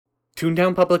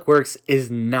Toontown Public Works is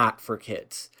not for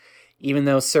kids, even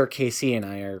though Sir Casey and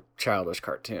I are childish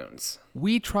cartoons.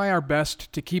 We try our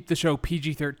best to keep the show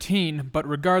PG-13, but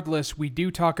regardless, we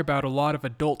do talk about a lot of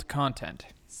adult content.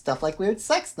 Stuff like weird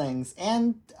sex things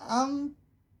and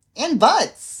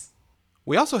butts.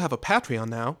 We also have a Patreon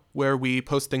now, where we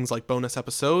post things like bonus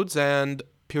episodes and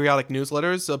periodic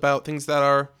newsletters about things that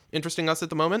are interesting us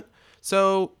at the moment.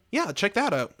 So, yeah, check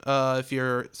that out if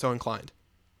you're so inclined.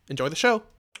 Enjoy the show.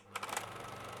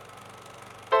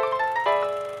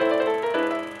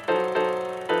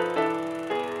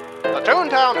 The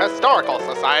Toontown Historical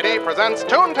Society presents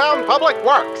Toontown Public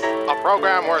Works, a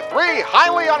program where three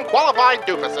highly unqualified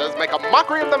doofuses make a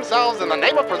mockery of themselves in the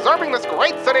name of preserving this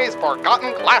great city's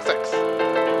forgotten classics.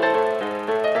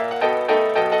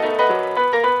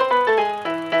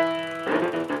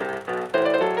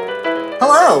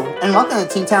 Hello, and welcome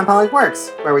to Toontown Public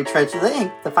Works, where we tread through the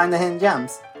ink to find the hidden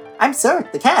gems. I'm Sir,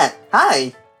 the cat.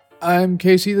 Hi. I'm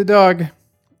Casey the dog.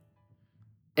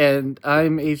 And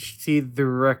I'm HT the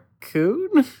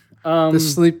raccoon. The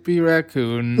sleepy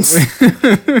raccoon.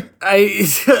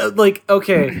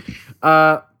 Okay.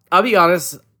 I'll be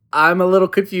honest, I'm a little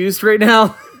confused right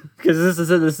now because this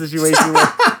is a situation where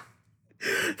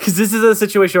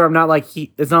where I'm not like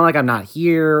it's not like I'm not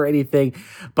here or anything,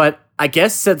 but I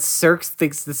guess since Cirque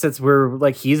thinks that since we're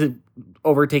like he's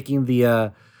overtaking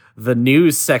the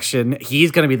news section,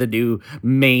 he's gonna be the new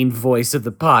main voice of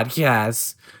the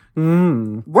podcast.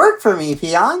 Work for me,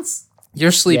 peons.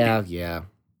 You're sleepy. Yeah.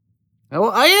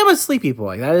 Well, I am a sleepy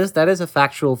boy. That is a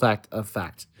factual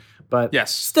fact. But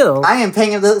yes, still, I am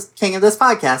king of this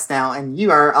podcast now, and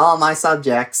you are all my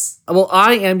subjects. Well,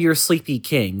 I am your sleepy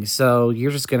king, so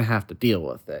you're just gonna have to deal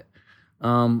with it.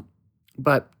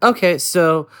 But okay,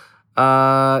 so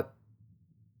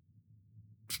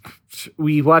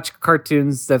we watch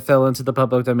cartoons that fell into the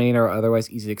public domain or are otherwise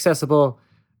easily accessible.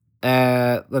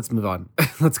 Let's move on.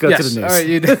 Let's go to the news. All right,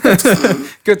 you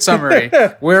good summary.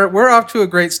 We're off to a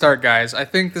great start, guys. I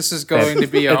think this is going to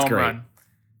be a home run.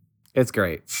 It's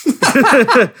great.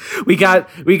 we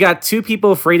got two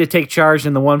people afraid to take charge,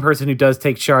 and the one person who does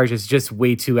take charge is just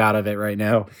way too out of it right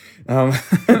now.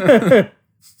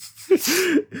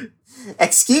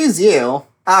 Excuse you. All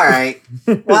right.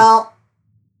 Well,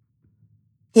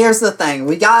 here's the thing.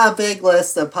 We got a big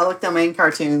list of public domain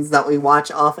cartoons that we watch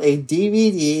off a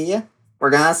DVD. We're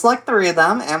going to select 3 of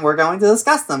them, and we're going to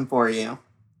discuss them for you.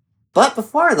 But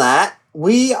before that,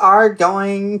 we are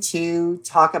going to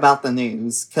talk about the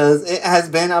news, because it has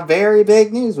been a very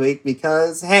big news week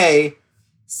because, hey,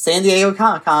 San Diego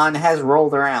Comic-Con has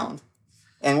rolled around.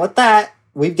 And with that,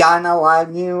 we've gotten a lot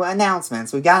of new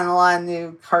announcements. We've gotten a lot of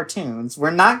new cartoons.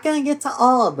 We're not going to get to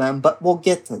all of them, but we'll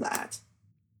get to that.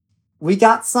 We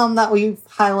got some that we've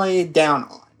highlighted down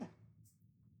on.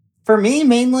 For me,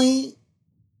 mainly,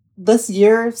 this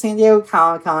year, San Diego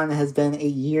Comic-Con has been a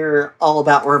year all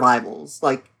about revivals.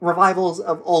 Like, revivals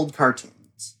of old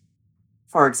cartoons.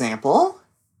 For example,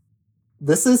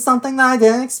 this is something that I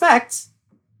didn't expect.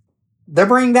 They're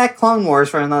bringing back Clone Wars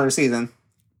for another season.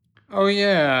 Oh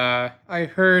yeah, I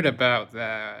heard about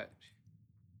that.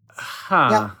 Huh.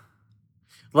 Yeah.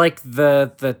 Like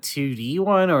the 2D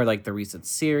one or like the recent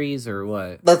series or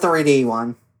what? The 3D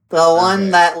one. The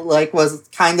one that, like, was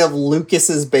kind of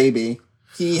Lucas's baby.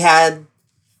 He had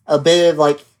a bit of,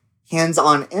 like,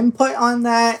 hands-on input on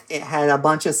that. It had a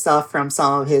bunch of stuff from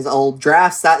some of his old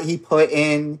drafts that he put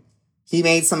in. He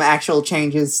made some actual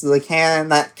changes to the canon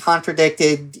that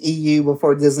contradicted EU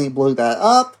before Disney blew that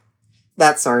up.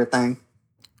 That sort of thing.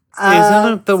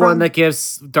 Isn't it the one that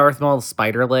gives Darth Maul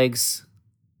spider legs?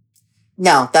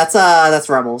 No, that's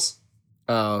Rebels.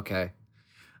 Oh, okay.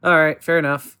 All right, fair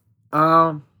enough.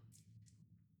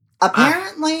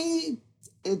 Apparently,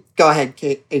 go ahead,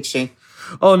 HG.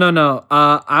 Oh no.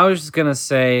 I was just gonna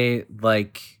say,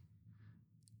 like,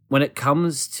 when it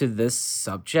comes to this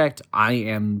subject, I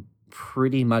am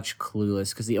pretty much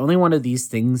clueless because the only one of these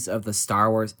things of the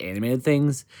Star Wars animated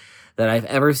things that I've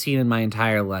ever seen in my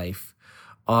entire life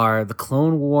are the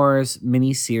Clone Wars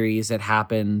miniseries that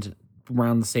happened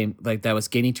around the same, like, that was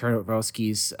Genndy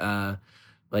Tartakovsky's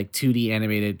like 2D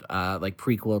animated like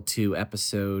prequel to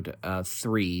episode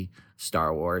 3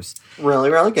 Star Wars. Really,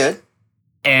 really good.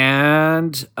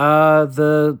 And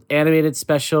the animated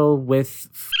special with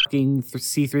fucking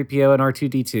C-3PO and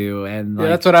R2-D2, and like, Yeah,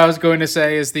 that's what I was going to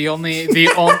say. Is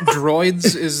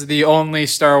Droids is the only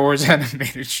Star Wars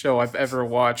animated show I've ever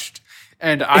watched,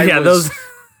 and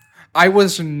I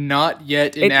was not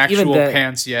yet in actual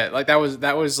pants yet. Like that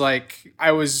was like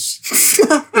I was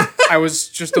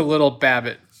just a little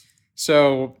Babbit.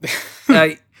 So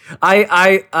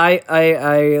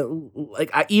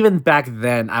Even back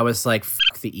then, I was like,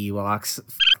 fuck the Ewoks,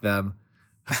 fuck them.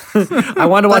 I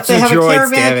want to watch the droids. But they have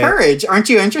a Caravan of Courage. Aren't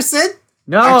you interested?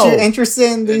 No. Aren't you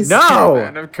interested in these? No.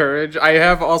 Caravan of Courage. I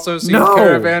have also seen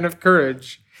Caravan of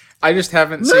Courage. I just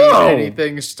haven't seen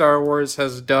anything Star Wars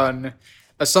has done.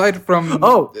 Aside from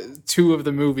 2 of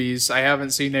the movies, I haven't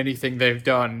seen anything they've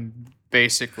done,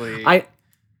 basically.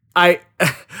 I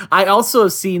also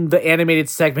have seen the animated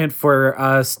segment for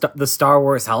the Star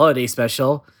Wars Holiday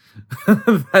Special.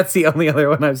 That's the only other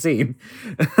one I've seen.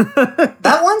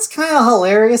 That one's kind of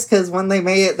hilarious because when they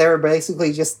made it, they were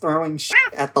basically just throwing shit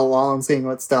at the wall and seeing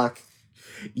what stuck.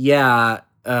 Yeah.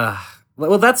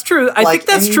 Well, that's true. I think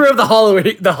that's true of the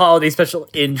holiday special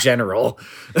in general.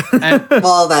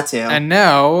 Well, that too. And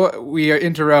now we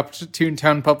interrupt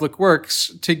Toontown Public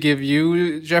Works to give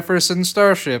you Jefferson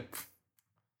Starship.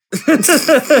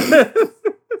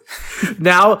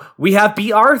 Now we have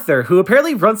B. Arthur, who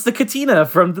apparently runs the Katina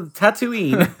from the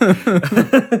Tatooine.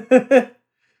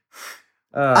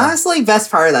 Honestly,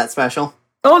 best part of that special.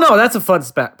 Oh no, that's a fun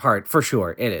part for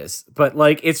sure. It is, but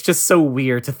like, it's just so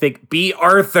weird to think B.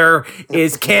 Arthur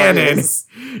is canon,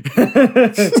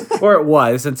 or it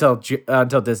was until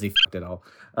Disney fucked it all.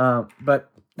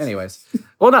 But anyways,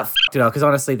 well, not fucked it all, because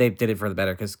honestly, they did it for the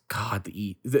better. Because God,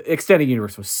 the extended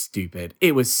universe was stupid.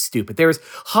 It was stupid. There was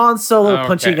Han Solo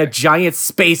punching a giant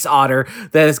space otter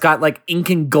that has got like ink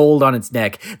and gold on its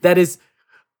neck. That is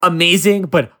amazing,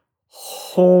 but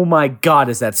oh my God,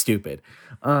 is that stupid?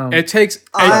 It takes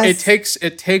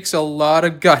a lot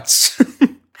of guts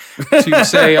to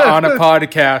say on a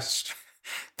podcast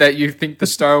that you think the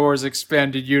Star Wars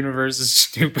expanded universe is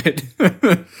stupid.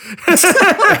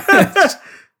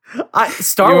 I'll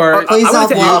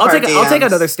take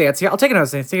another stance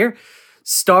here.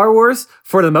 Star Wars,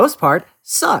 for the most part,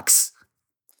 sucks.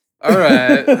 All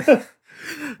right.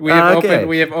 We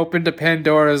have opened a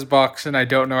Pandora's box, and I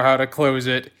don't know how to close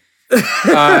it.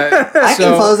 I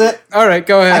can close it. All right,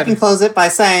 go ahead. I can close it by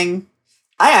saying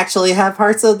I actually have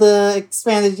parts of the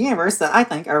expanded universe that I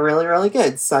think are really, really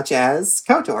good, such as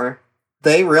KOTOR.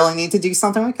 They really need to do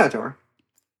something with KOTOR.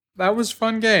 That was a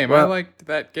fun game. I liked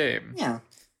that game. Yeah.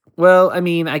 Well, I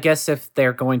mean, I guess if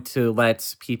they're going to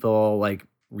let people like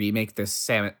remake this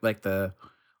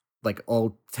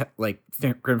old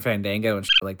Grim Fandango and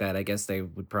shit like that, I guess they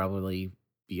would probably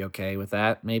be okay with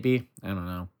that. Maybe, I don't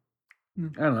know.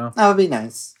 That would be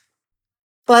nice.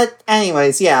 But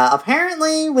anyways, yeah,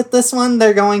 apparently with this one,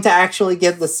 they're going to actually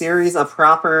give the series a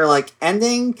proper,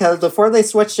 ending, because before they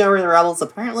switched over to Rebels,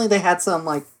 apparently they had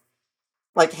some,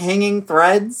 hanging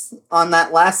threads on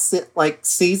that last,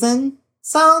 season.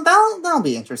 So that'll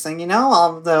be interesting,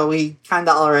 although we kind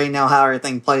of already know how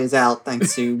everything plays out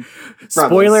thanks to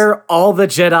Spoiler, all the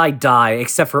Jedi die,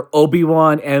 except for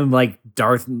Obi-Wan and,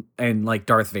 Darth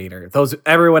Vader.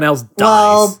 Everyone else dies.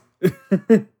 Well,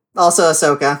 also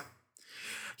Ahsoka.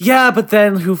 Yeah, but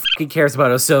then who fucking cares about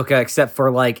Ahsoka except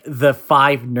for the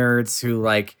 5 nerds who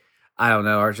I don't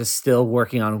know, are just still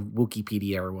working on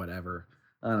Wikipedia or whatever.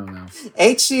 I don't know.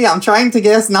 HG, I'm trying to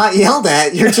get us not yelled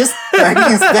at. You're just dragging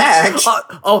us back.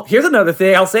 Here's another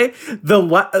thing I'll say. The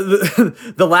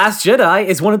Last Jedi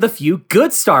is one of the few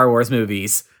good Star Wars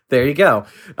movies. There you go.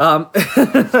 Toontown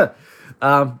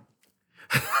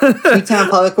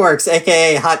Public Works,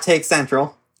 aka Hot Take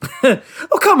Central.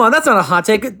 Oh, come on, that's not a hot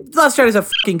take. Last Jedi is a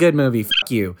fucking good movie. Fuck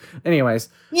you. Anyways.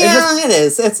 Yeah, it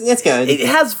is. It's good. It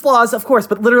has flaws, of course,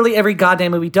 but literally every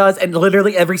goddamn movie does, and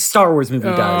literally every Star Wars movie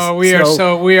does. Oh,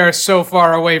 we are so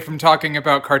far away from talking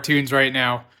about cartoons right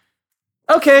now.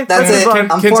 Okay. That's it.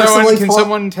 Can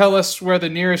someone tell us where the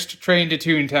nearest train to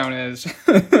Toontown is?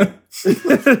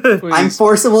 I'm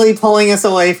forcibly pulling us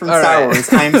away from Star Wars.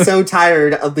 I'm so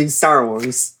tired of these Star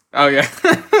Wars. Oh, yeah.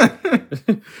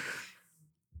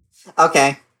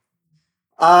 Okay.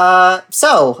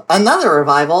 So, another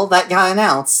revival that got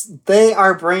announced. They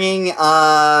are bringing,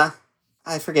 I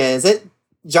forget, is it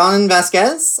John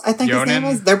Vasquez? I think his name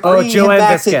is. They're bringing him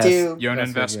back to do...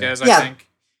 Jonan Vasquez, I think.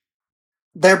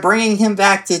 They're bringing him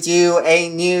back to do a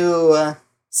new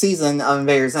season of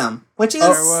Invader Zim, which is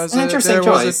an interesting choice.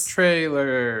 There was a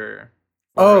trailer.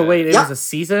 Oh, wait, it was a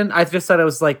season? I just thought it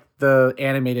was the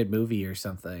animated movie or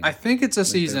something. I think it's a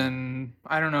season.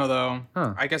 I don't know, though.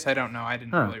 Huh. I guess I don't know. I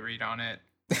didn't really read on it.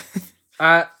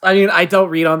 I mean, I don't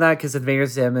read on that because Invader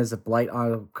Zim is a blight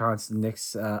on Constant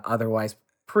Nick's otherwise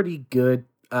pretty good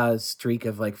streak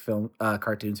of film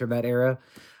cartoons from that era.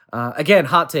 Again,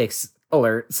 hot takes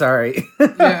alert. Sorry.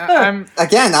 Again,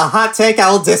 a hot take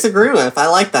I will disagree with. I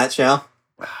like that show.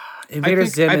 Invader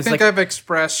Zim is like...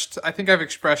 I think I've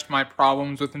expressed my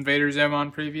problems with Invader Zim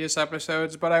on previous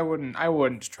episodes, but I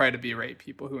wouldn't try to berate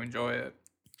people who enjoy it.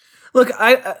 Look,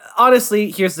 I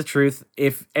honestly, here's the truth.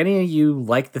 If any of you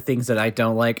like the things that I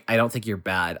don't like, I don't think you're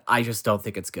bad. I just don't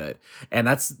think it's good. And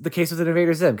that's the case with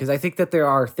Invader Zim, because I think that there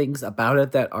are things about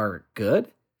it that are good.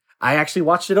 I actually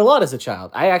watched it a lot as a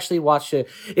child. I actually watched it.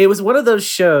 It was one of those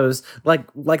shows,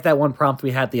 like that one prompt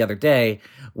we had the other day,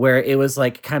 where it was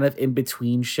like kind of in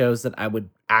between shows that I would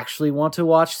actually want to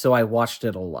watch, so I watched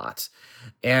it a lot.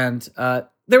 And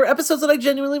there were episodes that I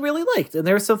genuinely really liked, and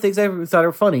there were some things I thought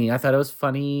were funny. I thought it was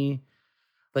funny,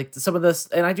 like some of this,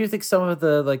 and I do think some of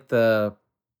the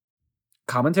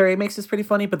commentary it makes is pretty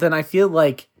funny. But then I feel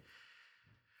like,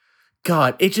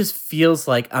 God, it just feels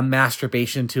like a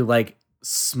masturbation to like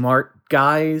smart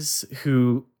guys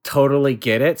who totally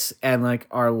get it and like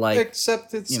are like.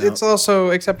 Except it's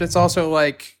also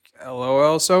like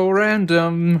LOL so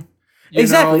random.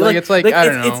 Exactly, like it's like I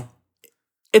don't know.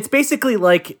 It's basically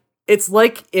like. It's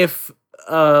like if,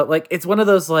 it's one of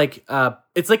those,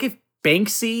 it's like if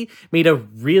Banksy made a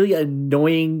really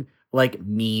annoying,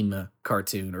 meme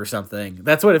cartoon or something.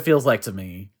 That's what it feels like to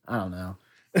me. I don't know.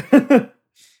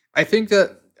 I think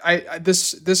that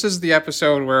this is the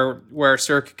episode where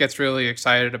Cirque gets really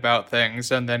excited about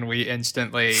things, and then we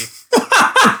instantly...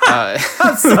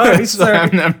 I'm sorry,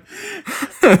 sir.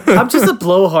 I'm just a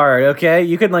blowhard, okay?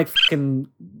 You can, fucking...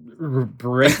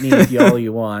 break me all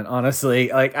you want,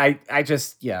 honestly. I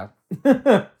just, yeah.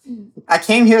 I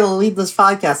came here to lead this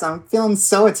podcast. I'm feeling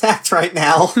so attacked right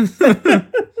now.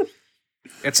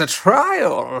 It's a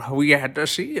trial. We had to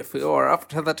see if we were up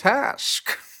to the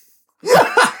task.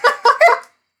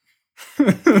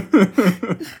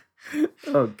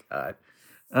 Oh, God.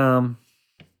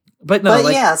 But no,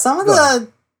 yeah, some of the...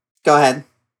 Go ahead.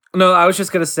 No, I was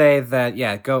just going to say that,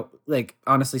 yeah,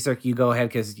 honestly, Cirque, you go ahead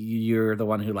because you're the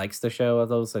one who likes the show of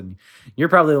those, and you're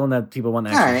probably the one that people want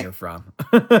to actually hear from.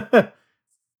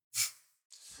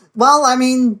 Well, I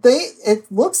mean, it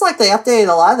looks like they updated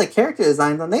a lot of the character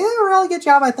designs, and they did a really good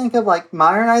job, I think, of,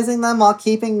 modernizing them while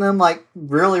keeping them,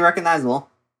 really recognizable.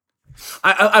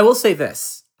 I will say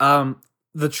this.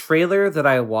 The trailer that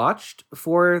I watched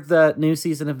for the new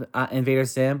season of Invader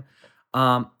Zim,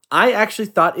 I actually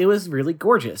thought it was really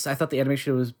gorgeous. I thought the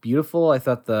animation was beautiful. I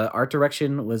thought the art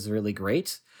direction was really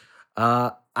great.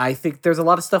 I think there's a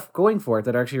lot of stuff going for it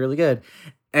that are actually really good.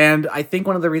 And I think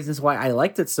one of the reasons why I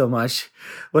liked it so much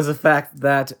was the fact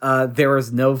that there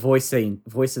was no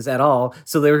voices at all.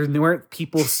 So there weren't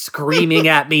people screaming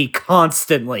at me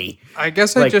constantly. I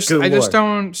guess I just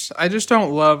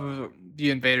don't love the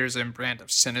Invader Zim brand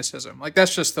of cynicism.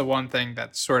 That's just the one thing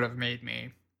that sort of made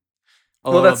me a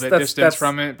little bit distant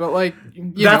from it, but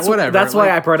whatever. That's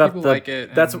why I brought up the. Like it,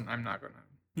 I'm not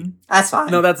gonna. That's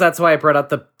fine. No, that's why I brought up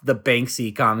the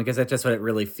Banksy comic, because that's just what it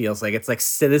really feels like. It's like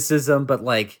cynicism, but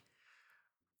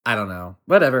I don't know.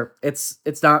 Whatever. It's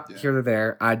not here or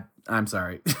there. I'm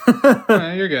sorry.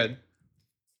 You're good.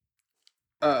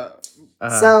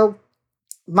 So,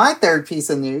 my third piece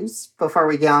of news before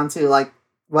we get on to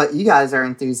what you guys are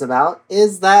enthused about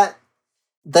is that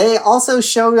they also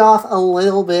showed off a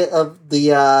little bit of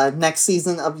the next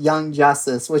season of Young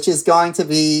Justice, which is going to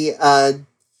be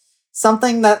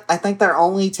something that I think they're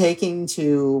only taking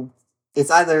to... It's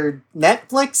either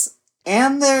Netflix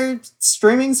and their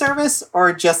streaming service,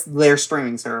 or just their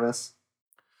streaming service.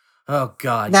 Oh,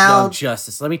 God. Now, Young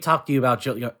Justice. Let me talk to you about...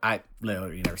 I've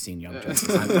literally never seen Young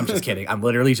Justice. I'm just kidding. I'm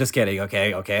literally just kidding.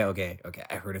 Okay.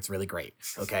 I heard it's really great.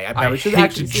 Okay. I probably should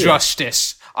hate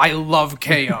justice. I love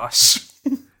chaos.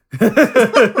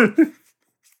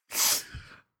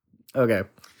 Okay.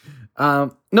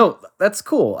 No, that's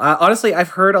cool. Honestly, I've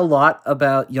heard a lot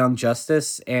about Young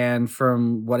Justice, and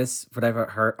from what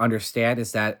I've understand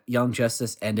is that Young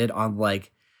Justice ended on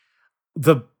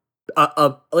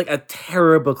a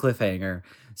terrible cliffhanger.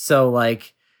 So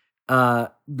a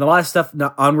lot of stuff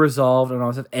not unresolved and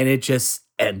all stuff, and it just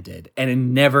ended, and it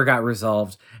never got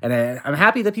resolved. And I'm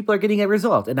happy that people are getting it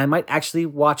resolved, and I might actually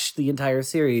watch the entire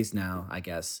series now, I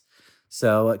guess.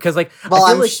 So, because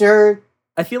sure.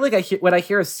 I feel like when I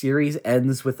hear a series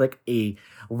ends with a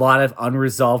lot of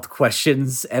unresolved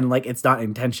questions and it's not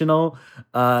intentional,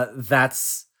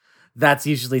 that's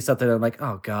usually something I'm like,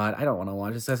 oh God, I don't want to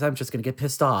watch this because I'm just gonna get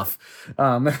pissed off.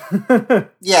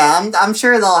 Yeah, I'm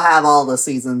sure they'll have all the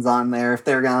seasons on there if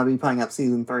they're gonna be putting up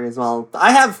season 3 as well.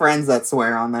 I have friends that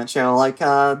swear on that show.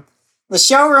 The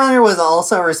showrunner was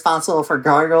also responsible for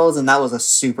Gargoyles, and that was a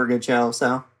super good show.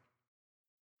 So,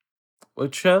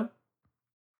 what show?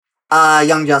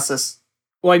 Young Justice.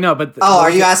 Well, I know, but... are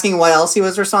you asking what else he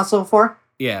was responsible for?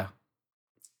 Yeah.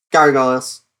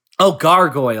 Gargoyles. Oh,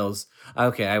 gargoyles.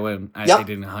 Okay, I didn't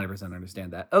 100%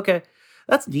 understand that. Okay,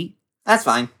 that's neat. That's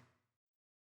fine.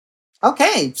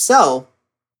 Okay, so,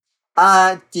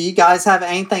 do you guys have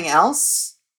anything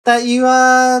else that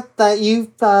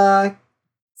you've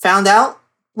found out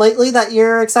lately that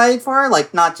you're excited for?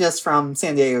 Like, not just from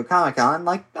San Diego Comic-Con,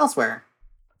 like elsewhere.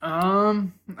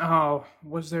 Oh,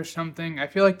 was there something? I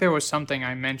feel like there was something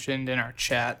I mentioned in our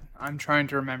chat. I'm trying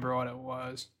to remember what it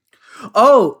was.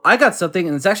 Oh, I got something,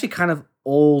 and it's actually kind of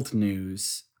old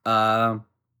news. Something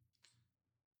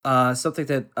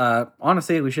that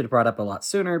honestly we should have brought up a lot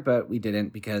sooner, but we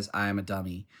didn't because I'm a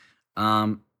dummy.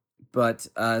 But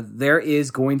there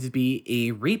is going to be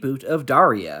a reboot of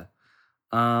Daria.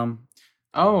 Oh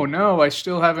no, I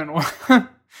still haven't.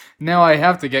 Now I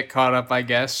have to get caught up, I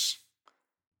guess.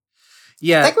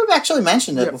 Yeah, I think we've actually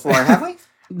mentioned it before, have we?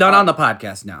 Not on the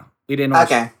podcast. No, we didn't.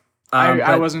 Okay,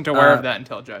 I wasn't aware of that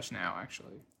until just now,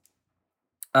 actually.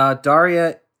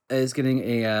 Daria is getting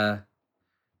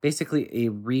basically a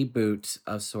reboot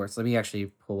of sorts. Let me actually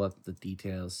pull up the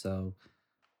details. So,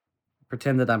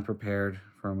 pretend that I'm prepared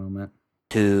for a moment.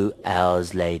 2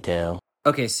 hours later.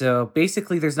 Okay, so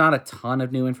basically, there's not a ton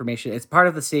of new information. It's part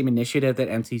of the same initiative that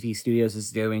MTV Studios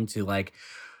is doing to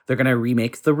they're gonna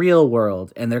remake The Real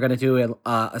World, and they're gonna do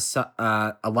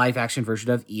a live action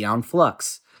version of Aeon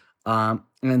Flux.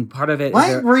 And part of it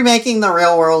might remaking The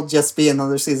Real World just be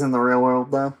another season of The Real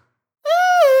World, though?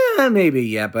 Maybe,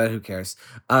 yeah, but who cares?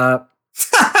 But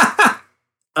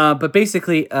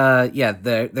basically, yeah,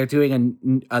 they're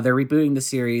doing they're rebooting the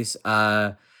series,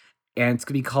 and it's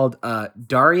gonna be called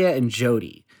Daria and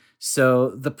Jody.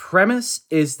 So the premise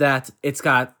is that it's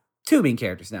got two main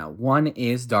characters now. One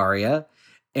is Daria,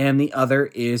 and the other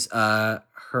is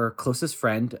her closest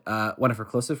friend, one of her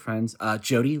closest friends,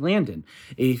 Jody Landon.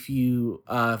 If you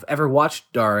have ever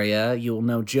watched Daria, you'll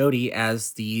know Jody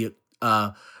as the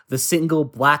single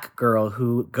black girl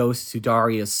who goes to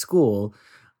Daria's school.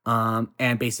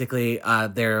 And basically,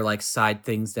 they're like side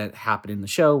things that happen in the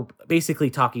show, basically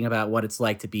talking about what it's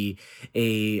like to be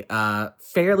a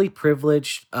fairly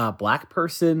privileged black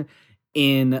person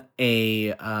in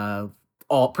a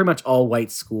pretty much all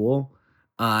white school,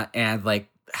 and like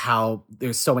how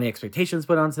there's so many expectations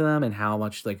put onto them, and how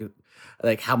much like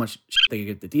how much they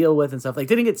get to deal with and stuff. Like,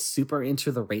 didn't get super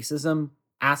into the racism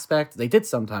aspect. They did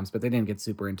sometimes, but they didn't get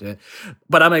super into it.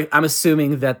 But I'm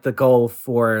assuming that the goal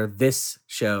for this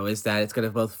show is that it's going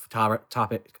to both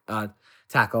tackle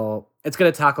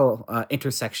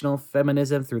intersectional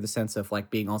feminism through the sense of like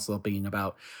being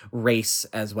about race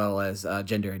as well as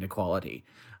gender inequality.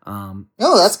 Oh,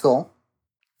 that's cool.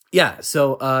 Yeah,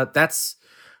 so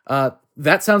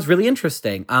that sounds really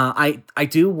interesting. I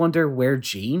do wonder where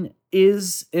Jane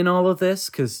is in all of this,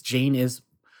 because Jane is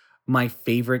my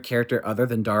favorite character other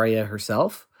than Daria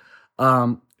herself.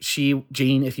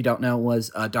 Jane, if you don't know,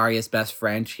 was Daria's best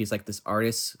friend. She's like this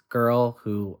artist girl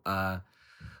who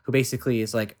basically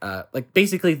is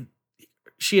basically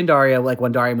she and Daria, like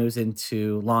when Daria moves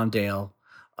into Lawndale,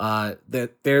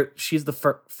 she's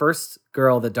the first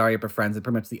girl that Daria befriends, and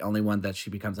pretty much the only one that she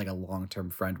becomes like a long-term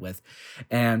friend with.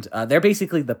 And they're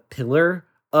basically the pillar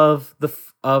of the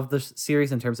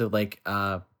series in terms of like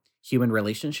human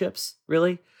relationships,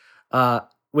 really.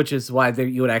 Which is why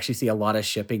you would actually see a lot of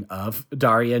shipping of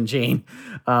Daria and Jane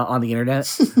on the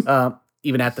internet,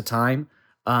 even at the time.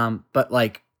 But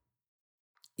like,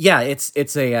 yeah, it's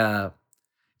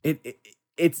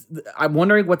I'm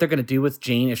wondering what they're gonna do with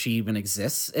Jane, if she even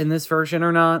exists in this version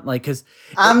or not. Like, because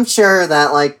I'm sure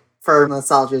that like for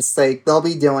nostalgia's sake, they'll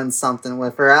be doing something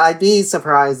with her. I'd be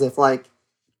surprised if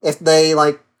they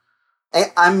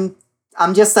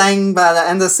I'm just saying, by the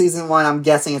end of season 1, I'm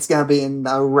guessing it's going to be in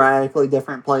a radically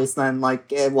different place than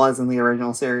like it was in the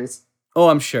original series. Oh,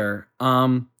 I'm sure.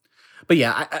 But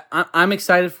yeah, I'm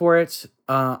excited for it.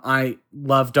 I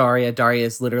love Daria. Daria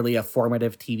is literally a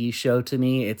formative TV show to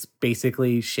me. It's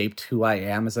basically shaped who I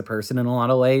am as a person in a lot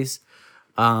of ways.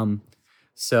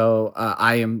 So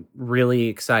I am really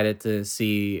excited to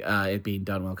see it being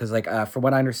done well. Because like from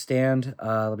what I understand,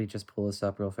 let me just pull this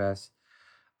up real fast.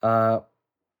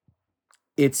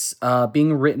 It's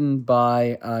being written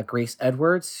by Grace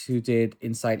Edwards, who did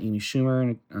Inside Amy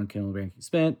Schumer and Killing Rankin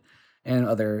Smith and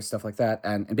other stuff like that.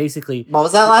 And basically... What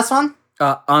was that last one?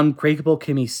 Unbreakable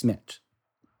Kimmy Schmidt.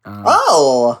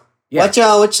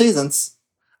 Yeah. Which seasons?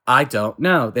 I don't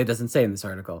know. That doesn't say in this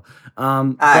article.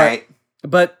 All right.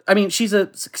 But, I mean, she's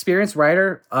an experienced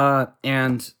writer,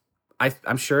 and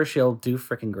I'm sure she'll do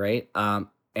freaking great.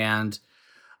 And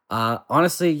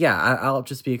honestly, yeah, I'll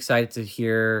just be excited to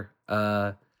hear...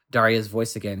 Daria's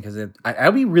voice again, because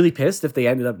I'd be really pissed if they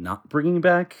ended up not bringing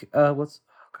back what's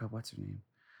her name?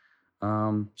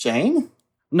 Jane?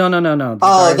 No.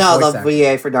 The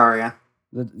VA for Daria.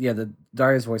 The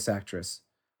Daria's voice actress.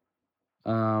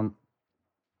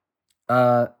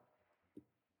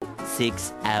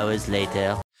 6 hours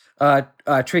later.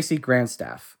 Tracy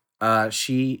Grandstaff.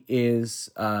 She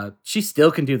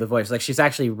still can do the voice. Like, she's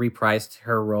actually reprised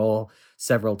her role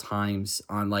several times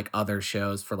on like other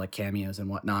shows for like cameos and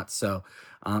whatnot. So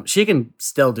she can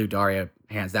still do Daria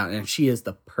hands down, and she is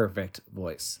the perfect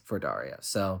voice for Daria.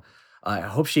 So I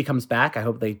hope she comes back. I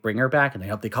hope they bring her back, and I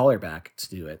hope they call her back to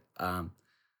do it.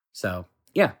 So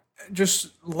yeah.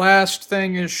 Just last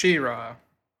thing is She-Ra.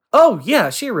 Oh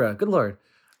yeah, She-Ra. Good lord.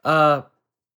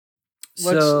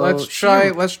 Let's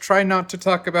try not to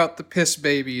talk about the piss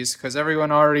babies, because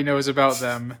everyone already knows about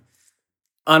them.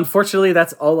 Unfortunately,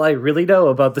 that's all I really know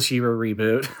about the She-Ra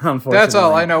reboot. Unfortunately, that's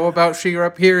all I know about She-Ra.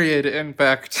 Period. In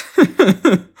fact.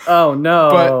 Oh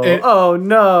no!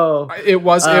 It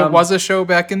was a show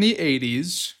back in the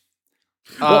 80s.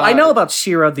 Well, I know about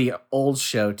She-Ra, the old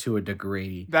show, to a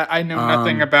degree. That I know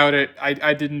nothing about it.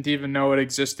 I didn't even know it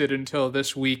existed until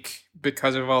this week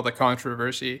because of all the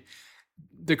controversy.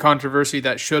 The controversy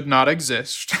that should not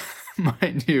exist,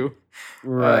 mind you.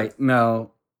 Right?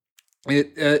 No.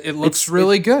 It looks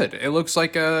really good. It looks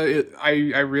like I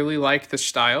really like the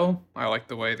style. I like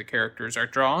the way the characters are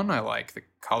drawn. I like the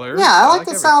colors. Yeah, I like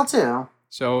the style too.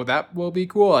 So that will be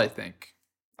cool, I think.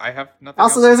 I have nothing.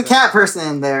 Also, there's a cat person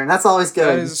in there, and that's always good.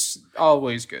 That is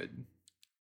always good.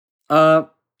 The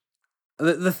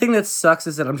thing that sucks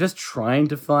is that I'm just trying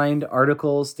to find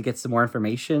articles to get some more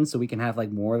information so we can have like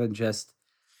more than just.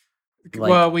 Like,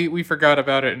 well, we forgot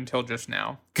about it until just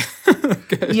now.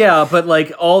 Yeah, but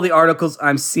like all the articles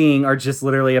I'm seeing are just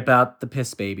literally about the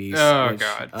piss babies. Oh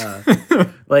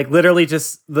god! Like literally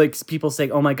just like people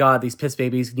saying, "Oh my god, these piss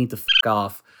babies need to f***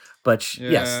 off." But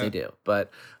yes, they do.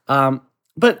 But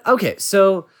okay,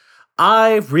 so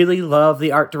I really love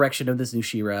the art direction of this new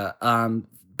She-Ra.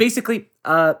 Basically,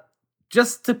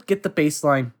 just to get the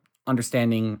baseline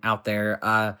understanding out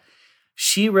there,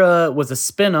 She-Ra was a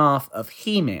spinoff of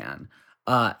He-Man.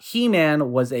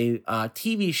 He-Man was a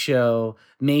TV show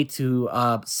made to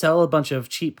sell a bunch of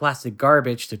cheap plastic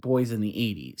garbage to boys in the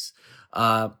 80s.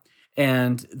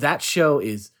 And that show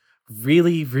is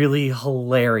really, really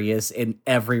hilarious in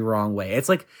every wrong way. It's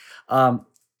like...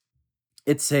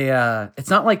 It's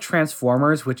not like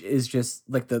Transformers, which is just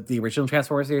like the original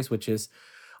Transformers series, which is,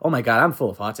 oh my god, I'm full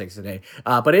of hot takes today.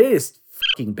 But it is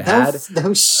fucking bad.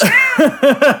 No shit.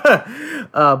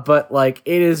 But like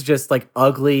it is just like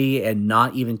ugly and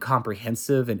not even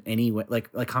comprehensive in any way,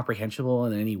 like comprehensible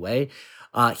in any way.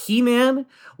 He-Man,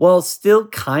 while still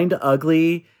kind of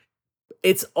ugly,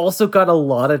 it's also got a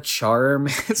lot of charm.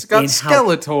 It's got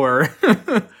Skeletor.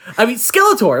 I mean,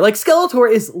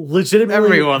 Skeletor is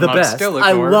legitimately the best. Skeletor.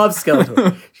 I love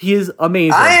Skeletor. He is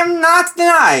amazing. I am not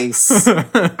nice.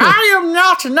 I am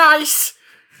not nice.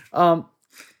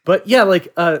 But yeah,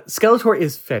 like Skeletor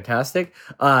is fantastic.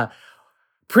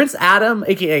 Prince Adam,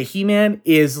 aka He-Man,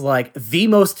 is like the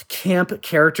most camp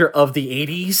character of the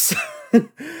 80s.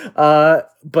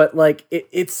 But like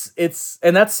it's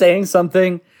and that's saying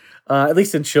something. At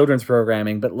least in children's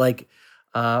programming, but like,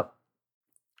 it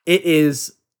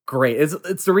is great.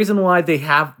 It's the reason why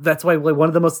that's why one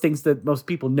of the most things that most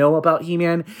people know about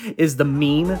He-Man is the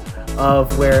meme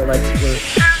of where like,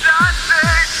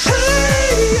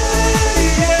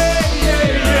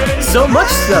 so much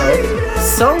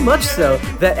so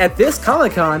that at this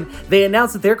Comic-Con, they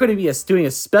announced that they're going to be doing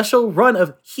a special run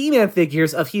of He-Man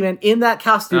figures of He-Man in that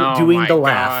costume doing the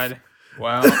laugh.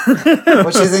 Wow.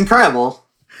 Which is incredible.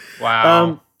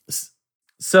 Wow.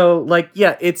 So like,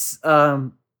 yeah, it's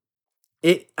I've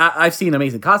seen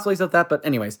amazing cosplays of that, but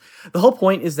anyways, the whole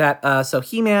point is that so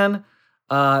He-Man,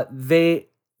 they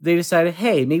decided,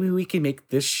 hey, maybe we can make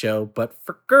this show but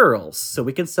for girls, so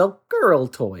we can sell girl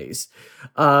toys,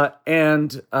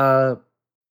 and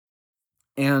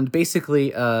basically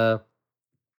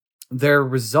their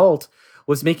result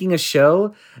was making a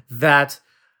show that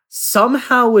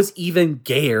somehow was even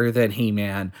gayer than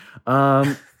He-Man.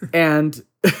 And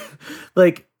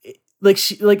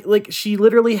she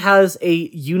literally has a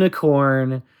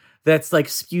unicorn that's like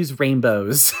spews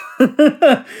rainbows.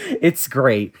 It's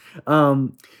great.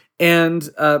 And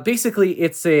basically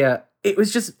it's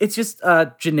just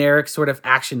a generic sort of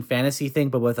action fantasy thing,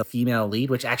 but with a female lead,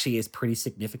 which actually is pretty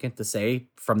significant to say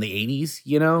from the 80s,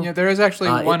 you know? Yeah, there is actually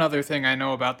one other thing I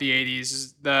know about the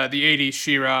 80s. The 80s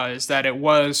She-Ra is that it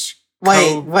was...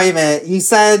 Wait a minute. You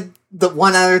said the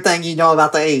one other thing you know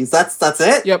about the 80s. That's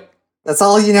it? Yep. That's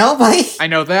all you know, buddy? I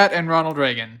know that and Ronald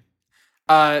Reagan.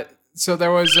 So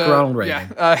there was Ronald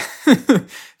Reagan.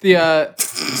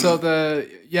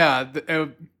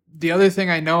 The other thing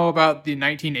I know about the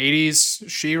 1980s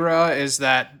She-Ra is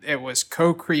that it was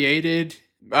co-created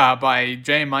by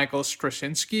J. Michael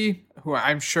Straczynski, who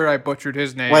I'm sure I butchered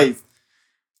his name. Wait,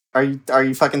 are you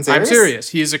fucking serious? I'm serious.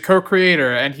 He's a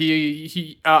co-creator, and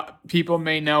he people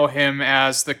may know him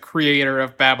as the creator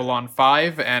of Babylon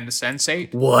 5 and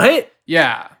Sense8. What?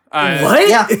 Yeah. What?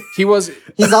 Yeah,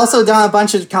 He's also done a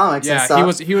bunch of comics. Yeah, and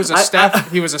stuff. he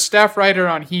was a staff writer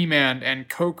on He-Man and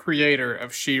co-creator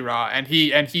of She-Ra, and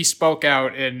he spoke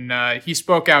out in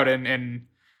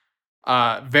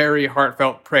very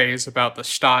heartfelt praise about the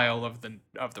style of the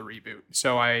reboot.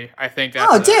 So I think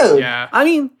that's dude. Yeah. I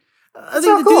mean, I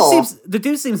think the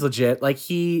dude seems legit. Like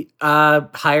he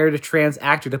hired a trans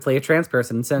actor to play a trans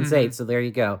person in Sense8. So there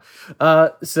you go.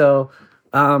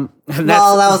 And that's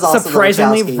that was also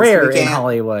surprisingly rare in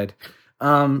Hollywood.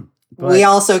 We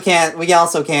also can't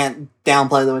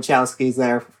downplay the Wachowskis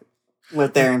there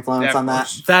with their influence on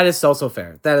that. That is also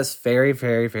fair. That is very,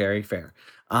 very, very fair.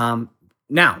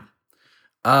 Now,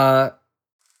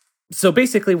 so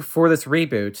basically for this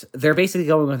reboot, they're basically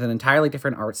going with an entirely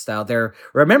different art style. They're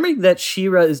remembering that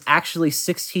She-Ra is actually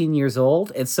 16 years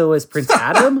old, and so is Prince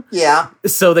Adam. Yeah.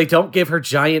 So they don't give her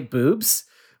giant boobs,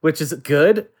 which is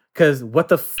good. Because what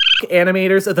the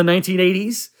animators of the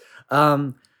 1980s?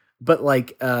 But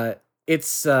like, but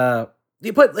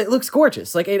it looks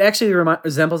gorgeous. Like it actually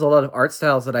resembles a lot of art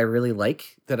styles that I really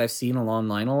like that I've seen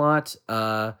online a lot.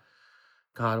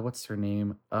 God, what's her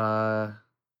name?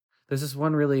 There's this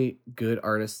one really good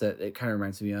artist that it kind of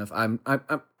reminds me of. I'm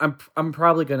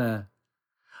probably gonna,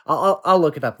 I'll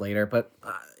look it up later. But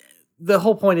the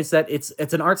whole point is that it's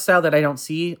an art style that I don't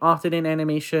see often in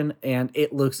animation, and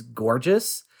it looks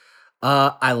gorgeous.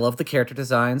 I love the character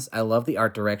designs. I love the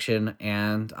art direction,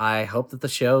 and I hope that the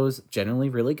show's generally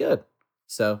really good.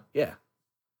 So, yeah.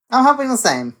 I'm hoping the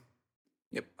same.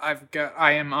 Yep,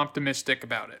 I am optimistic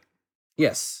about it.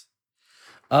 Yes.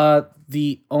 Let's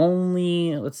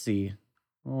see.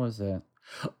 What was it?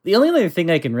 The only other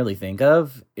thing I can really think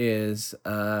of is,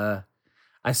 I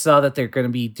saw that they're going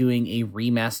to be doing a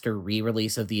remaster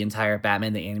re-release of the entire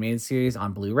Batman the Animated Series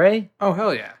on Blu-ray. Oh,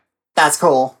 hell yeah. That's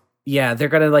cool. Yeah, they're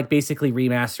gonna like basically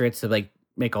remaster it to like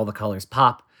make all the colors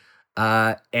pop.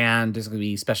 And there's gonna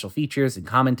be special features and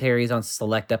commentaries on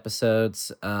select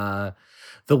episodes. The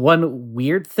one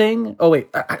weird thing. Oh wait,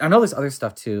 I know there's other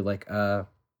stuff too. Like let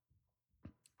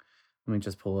me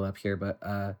just pull it up here. But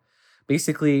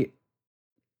basically,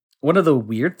 one of the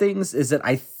weird things is that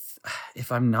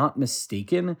if I'm not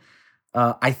mistaken,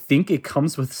 I think it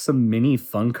comes with some mini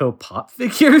Funko Pop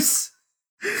figures,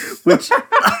 which.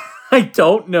 I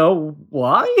don't know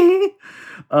why.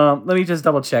 Let me just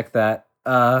double check that.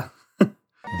 The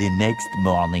next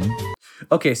morning.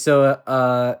 Okay,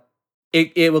 so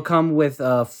it will come with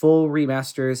full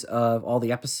remasters of all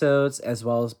the episodes, as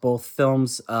well as both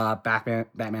films,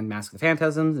 Batman Mask of the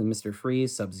Phantasms, and Mr.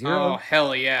 Freeze, Sub-Zero. Oh,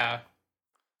 hell yeah.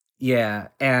 Yeah,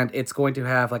 and it's going to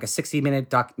have like a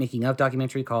 60-minute making of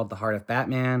documentary called The Heart of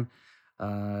Batman.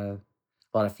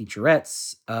 A lot of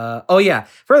featurettes.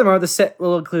 Furthermore, the set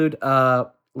will include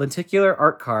lenticular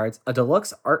art cards, a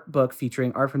deluxe art book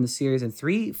featuring art from the series, and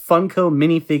 3 Funko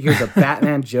minifigures of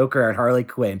Batman, Joker, and Harley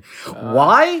Quinn.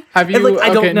 Why? Have you?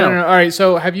 I don't know. No. All right.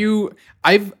 So have you?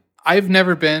 I've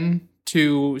never been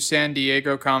to San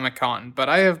Diego Comic-Con, but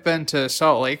I have been to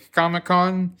Salt Lake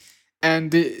Comic-Con,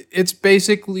 and it's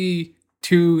basically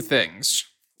 2 things.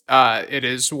 It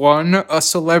is one, a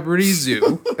celebrity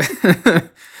zoo.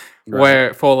 Right.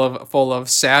 Where full of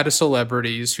sad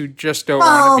celebrities who just don't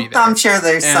want to be there. I'm sure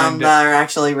there's some that are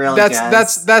actually really good.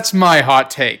 That's my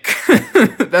hot take.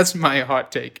 That's my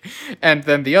hot take. And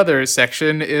then the other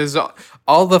section is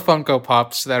all the Funko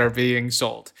Pops that are being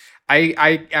sold.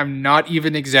 I am not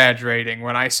even exaggerating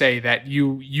when I say that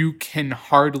you can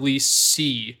hardly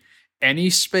see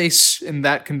any space in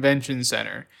that convention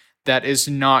center that is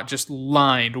not just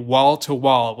lined wall to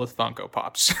wall with Funko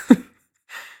Pops.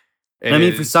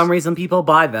 For some reason, people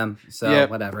buy them, so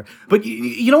whatever. But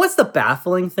you know what's the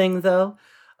baffling thing, though?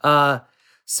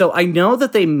 So I know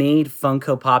that they made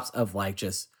Funko Pops of like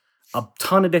just a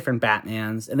ton of different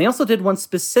Batmans, and they also did one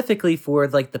specifically for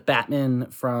like the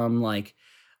Batman from like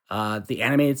the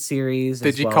animated series.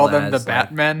 Did you call them the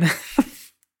Batmen?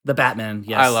 The Batman,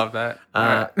 yes. I love that.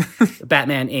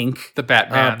 Batman Inc. The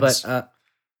Batmans.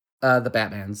 The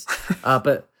Batmans.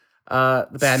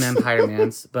 The Batman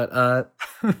Pyre-Mans, but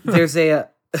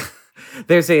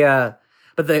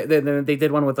but they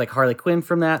did one with like Harley Quinn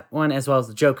from that one, as well as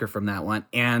the Joker from that one,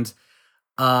 and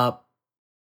the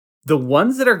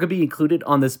ones that are going to be included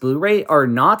on this Blu-ray are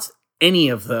not any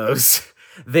of those.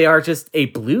 They are just a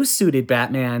blue-suited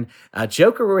Batman, a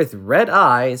Joker with red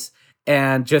eyes,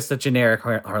 and just a generic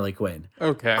Harley Quinn.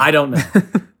 Okay. I don't know.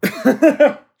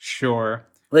 Sure.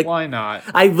 Like, why not?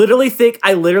 I literally think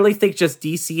just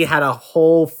DC had a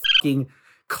whole fucking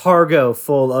cargo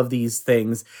full of these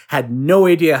things, had no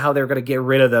idea how they were going to get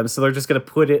rid of them, so they're just going to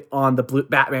put it on the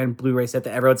Batman Blu-ray set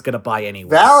that everyone's going to buy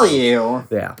anyway. Value.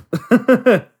 Yeah.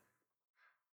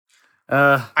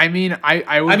 I mean,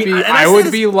 I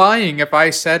would be lying if I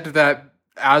said that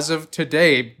as of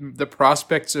today, the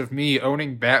prospects of me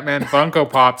owning Batman Funko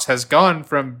Pops has gone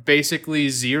from basically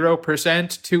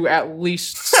 0% to at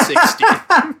least 60.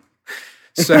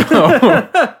 So,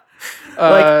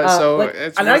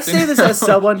 and I say this as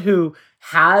someone who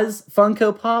has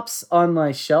Funko Pops on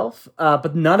my shelf,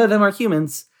 but none of them are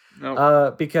humans.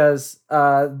 Nope. Because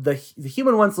the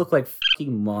human ones look like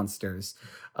fucking monsters.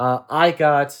 I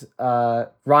got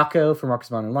Rocco from Rocko's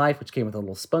Modern Life, which came with a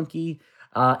little spunky,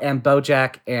 and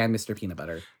BoJack and Mr. Peanut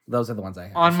Butter. Those are the ones I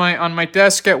have. On my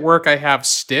desk at work, I have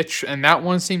Stitch, and that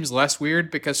one seems less weird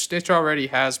because Stitch already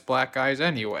has black eyes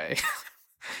anyway.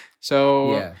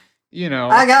 So, yeah. You know.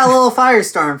 I got a little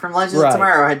Firestorm from Legends of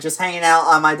Tomorrow just hanging out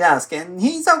on my desk, and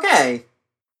he's okay.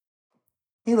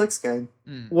 He looks good.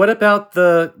 What about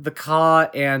the Ka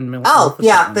and Oh,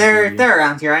 yeah, they're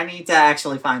around here. I need to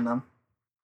actually find them.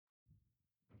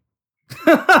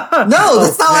 No,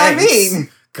 that's not what I mean.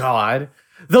 God.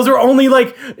 Those are only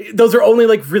like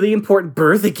really important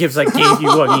birthday gifts I gave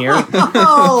you one year.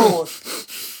 No.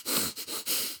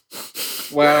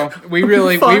 Well, we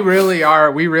really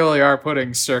are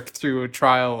putting Cirque through a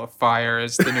trial of fire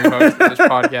as the new host of this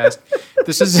podcast.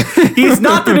 He's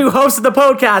not the new host of the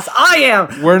podcast. I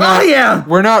am.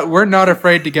 We're not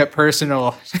afraid to get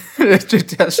personal to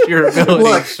test your ability.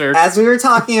 Look, Cirque. as we were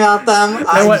talking about them,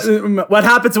 what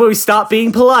happens when we stop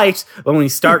being polite? When we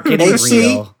start getting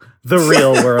real. The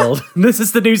real world. This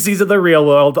is the new season of The Real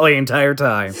World the entire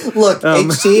time. Look,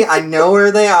 HG, I know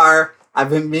where they are. I've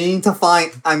been meaning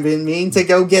to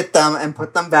go get them and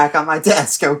put them back on my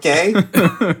desk, okay?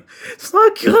 It's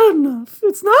not good enough.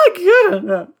 It's not good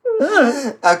enough.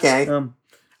 Okay.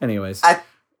 Anyways.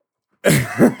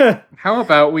 How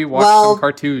about we watch some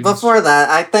cartoons? Before that,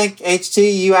 I think,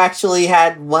 HG, you actually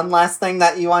had one last thing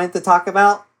that you wanted to talk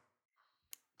about?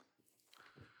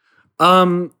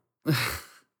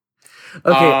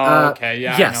 Okay.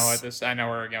 Yeah, yes. I know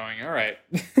where we're going. All right.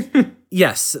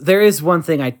 Yes, there is one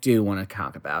thing I do want to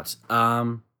talk about.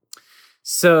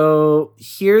 So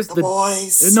here's the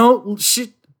boys. No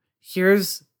shit.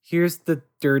 Here's the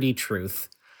dirty truth.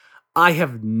 I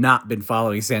have not been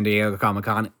following San Diego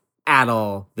Comic-Con at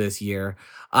all this year.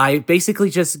 I basically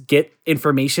just get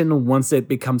information once it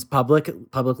becomes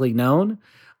publicly known.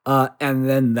 And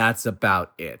then that's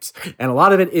about it. And a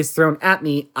lot of it is thrown at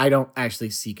me. I don't actually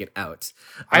seek it out.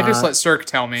 I just let Cirque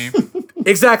tell me.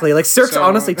 Exactly. Like, Cirque's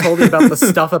honestly told me about the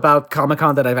stuff about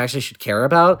Comic-Con that I actually should care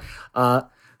about.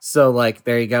 So, like,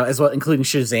 there you go. As well, including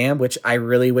Shazam, which I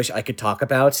really wish I could talk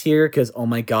about here, because, oh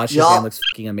my god, Shazam looks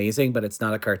fucking amazing, but it's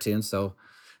not a cartoon, so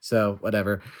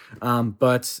whatever.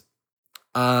 But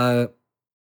the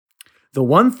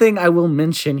one thing I will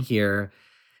mention here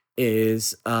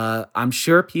is I'm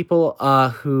sure people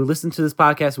who listen to this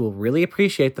podcast will really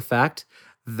appreciate the fact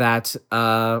that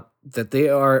that they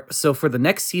are, so for the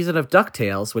next season of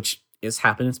DuckTales, which is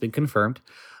happening, it's been confirmed,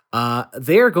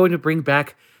 they are going to bring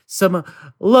back some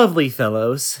lovely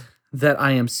fellows that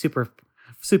I am super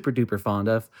duper fond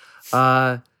of.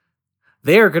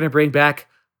 They are going to bring back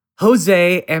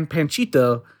Jose and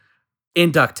Panchito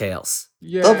in DuckTales.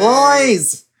 Yay. The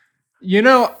boys! You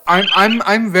know,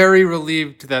 I'm very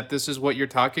relieved that this is what you're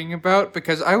talking about,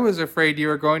 because I was afraid you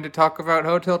were going to talk about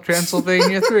Hotel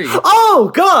Transylvania 3.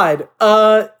 Oh God!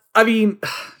 I mean,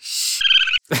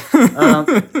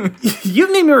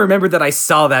 you made me remember that I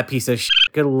saw that piece of shit.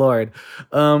 Good Lord.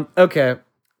 Okay,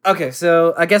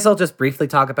 so I guess I'll just briefly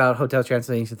talk about Hotel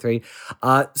Transylvania 3.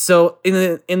 So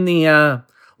in the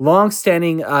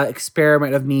long-standing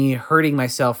experiment of me hurting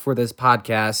myself for this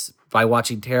podcast by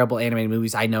watching terrible animated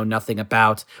movies I know nothing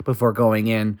about before going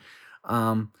in,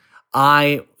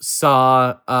 I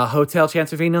saw Hotel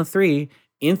Transylvania 3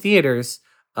 in theaters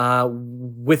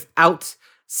without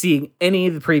seeing any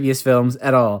of the previous films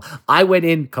at all. I went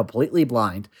in completely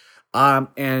blind.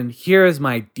 And here is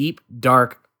my deep,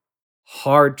 dark,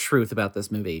 hard truth about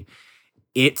this movie.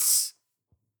 It's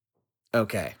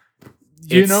okay.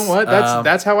 You know what?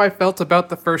 That's how I felt about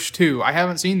the first two. I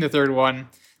haven't seen the third one.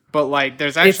 But, like,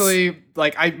 there's actually,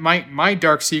 my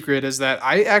dark secret is that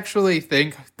I actually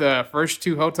think the first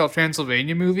two Hotel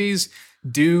Transylvania movies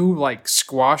do, like,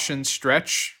 squash and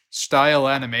stretch style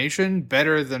animation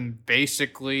better than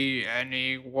basically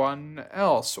anyone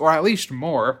else, or at least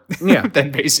more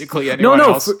than basically anyone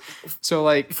else. So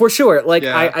like for sure, like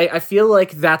I feel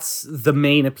like that's the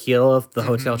main appeal of the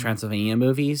Hotel Transylvania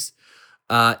movies,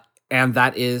 and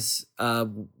that is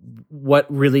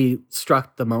what really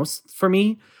struck the most for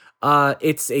me.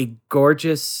 It's a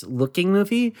gorgeous looking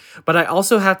movie, but I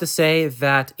also have to say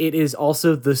that it is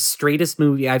also the straightest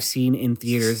movie I've seen in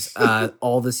theaters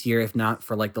all this year, if not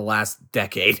for like the last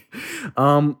decade.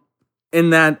 And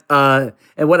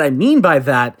what I mean by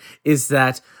that is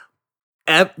that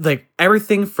like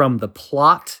everything from the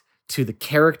plot to the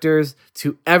characters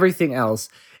to everything else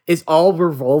is all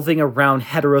revolving around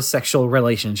heterosexual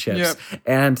relationships.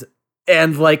 And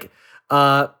like,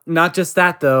 not just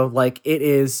that though, like it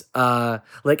is,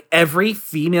 like every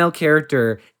female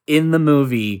character in the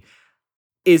movie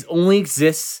only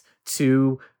exists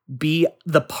to be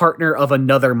the partner of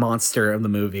another monster in the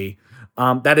movie.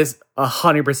 That is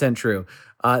 100% true.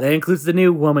 That includes the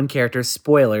new woman character,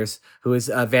 spoilers, who is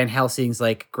Van Helsing's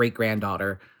like great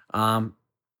granddaughter. Cause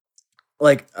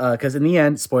in the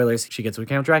end, spoilers, she gets with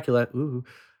Count Dracula. Ooh,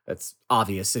 that's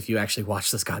obvious if you actually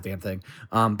watch this goddamn thing.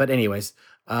 But anyways,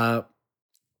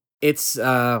 it's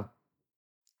intensely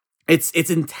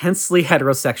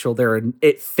heterosexual.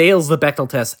 It fails the Bechdel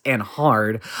test and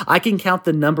hard. I can count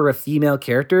the number of female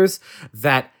characters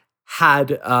that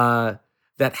had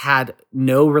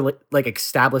no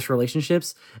established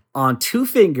relationships on two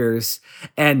fingers,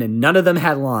 and none of them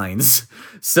had lines.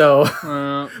 So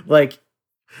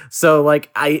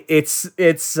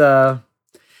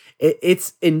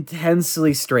it's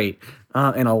intensely straight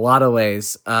in a lot of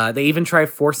ways. They even try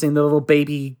forcing the little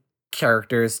baby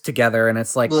characters together, and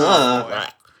it's like,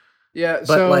 but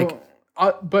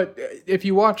if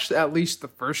you watch at least the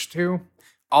first two,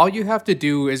 all you have to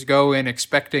do is go in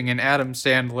expecting an Adam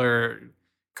Sandler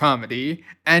comedy,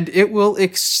 and it will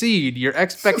exceed your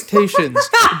expectations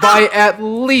by at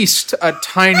least a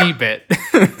tiny bit.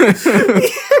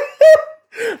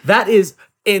 That is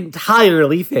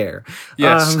entirely fair.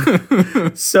 Yes.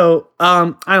 I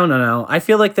don't know. I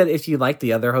feel like that if you like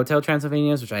the other Hotel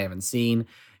Transylvanias, which I haven't seen,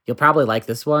 you'll probably like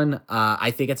this one. I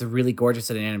think it's really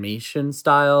gorgeous in animation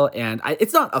style, and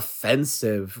it's not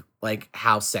offensive like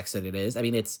how sexist it is. I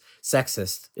mean, it's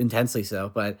sexist, intensely so,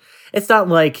 but it's not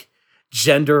like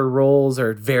gender roles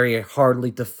are very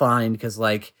hardly defined, because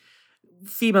like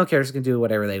female characters can do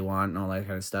whatever they want and all that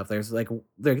kind of stuff. There's like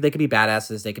they could be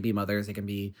badasses, they could be mothers, they can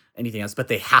be anything else, but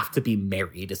they have to be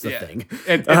married is the thing.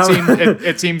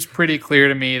 It seems pretty clear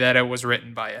to me that it was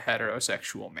written by a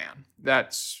heterosexual man.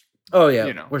 That's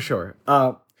for sure.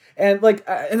 And like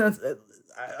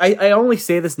I only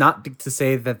say this not to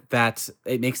say that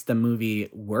it makes the movie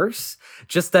worse,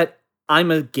 just that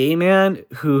I'm a gay man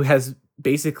who has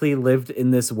basically lived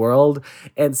in this world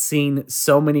and seen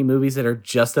so many movies that are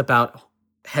just about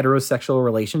heterosexual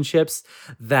relationships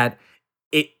that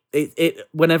it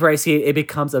whenever I see it, it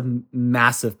becomes a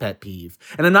massive pet peeve.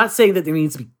 And I'm not saying that there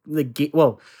needs to be like gay,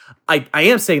 I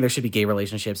am saying there should be gay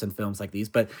relationships in films like these,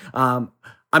 but I'm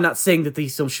not saying that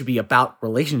these films should be about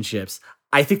relationships.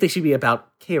 I think they should be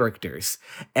about characters.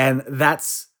 And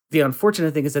that's the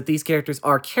unfortunate thing, is that these characters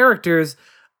are characters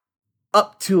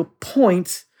up to a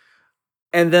point,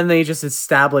 and then they just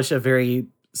establish a very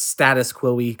status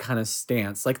quo-y kind of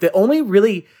stance. Like the only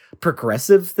really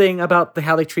progressive thing about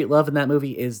how they treat love in that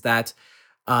movie is that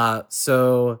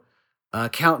Count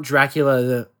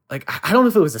Dracula, like I don't know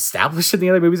if it was established in the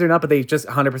other movies or not, but they just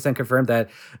 100% confirmed that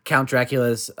Count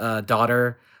Dracula's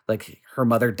daughter, like her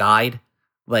mother died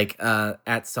like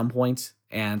at some point,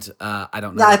 and I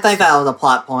don't know. Yeah, I think that was a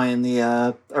plot point in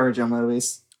the original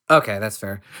movies. Okay, that's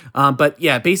fair. But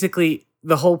yeah, basically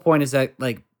the whole point is that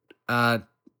like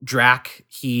Drac,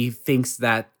 he thinks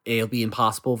that it'll be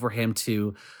impossible for him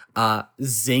to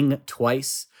zing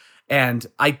twice. And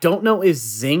I don't know if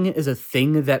zing is a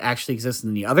thing that actually exists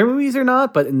in the other movies or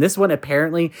not, but in this one,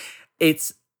 apparently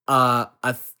it's a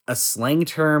slang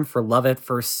term for love at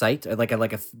first sight, like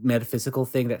a metaphysical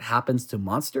thing that happens to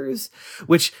monsters,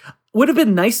 which would have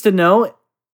been nice to know,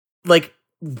 like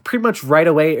pretty much right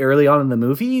away early on in the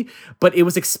movie, but it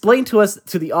was explained to us,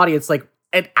 to the audience, like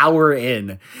an hour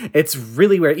in. It's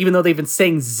really weird, even though they've been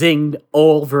saying zinged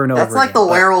over and over. That's like again.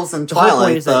 The werewolves in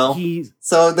Twilight, though.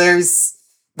 So there's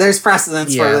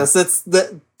precedence for this. It's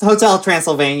the Hotel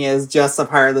Transylvania is just a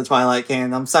part of the Twilight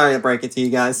canon. I'm sorry to break it to you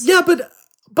guys. Yeah, but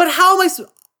how am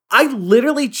I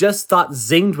literally just thought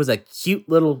zinged was a cute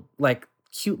little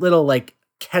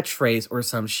catchphrase or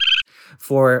some shit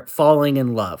for falling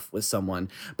in love with someone.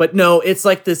 But no, it's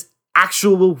like this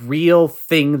actual real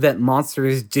thing that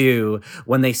monsters do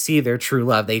when they see their true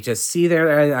love. They just see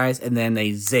their eyes and then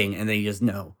they zing and they just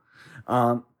know.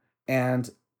 And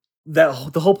the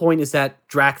whole point is that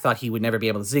Drac thought he would never be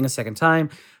able to zing a second time.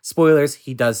 Spoilers,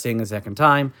 he does zing a second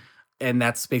time. And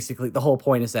that's basically the whole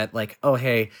point, is that like, oh,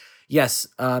 hey, yes,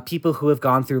 people who have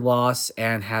gone through loss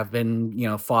and have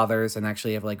been, fathers and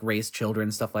actually have like raised children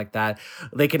and stuff like that,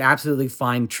 they can absolutely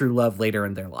find true love later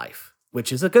in their life,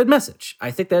 which is a good message.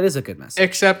 I think that is a good message.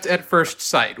 Except at first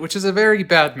sight, which is a very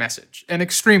bad message, an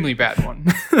extremely bad one.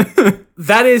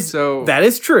 That is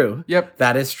true. Yep.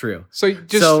 That is true. So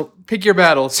just pick your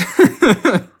battles.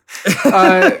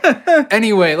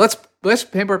 Anyway, let's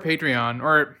pimp our Patreon,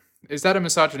 or is that a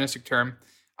misogynistic term?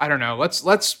 I don't know. Let's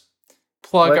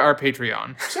plug our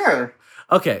Patreon. Sure.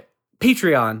 Okay.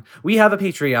 Patreon. We have a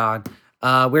Patreon.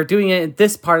 We're doing it in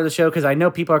this part of the show because I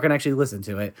know people are going to actually listen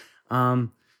to it.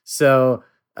 So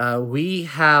we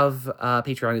have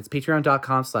Patreon. It's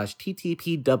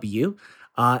patreon.com/TTPW.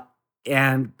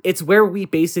 And it's where we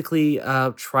basically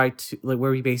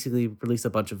release a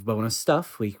bunch of bonus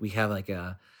stuff. We have like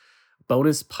a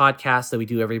bonus podcast that we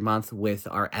do every month with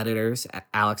our editors,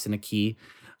 Alex and Aki,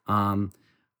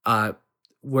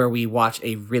 where we watch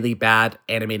a really bad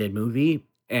animated movie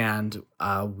and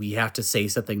we have to say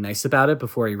something nice about it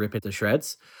before we rip it to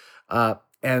shreds.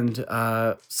 And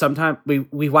sometimes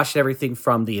we watched everything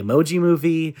from the Emoji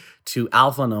Movie to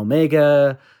Alpha and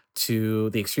Omega to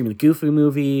the Extremely Goofy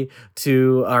Movie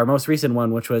to our most recent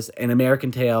one, which was An American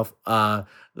Tale, The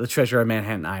Treasure of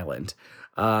Manhattan Island.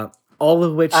 All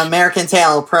of which... American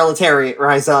Tale, Proletariat,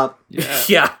 Rise Up.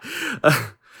 Yeah.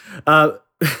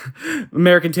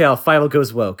 American Tale, Philo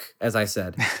Goes Woke, as I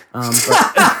said.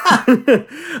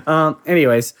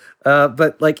 Anyways,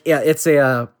 but like, yeah, it's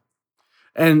a...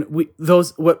 And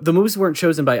the movies weren't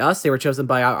chosen by us; they were chosen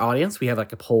by our audience. We have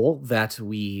like a poll that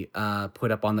we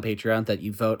put up on the Patreon that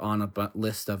you vote on a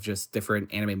list of just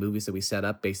different anime movies that we set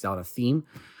up based on a theme.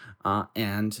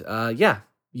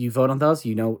 You vote on those.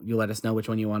 You let us know which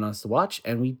one you want us to watch,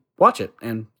 and we watch it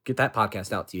and get that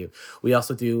podcast out to you. We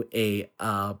also do a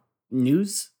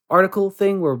news article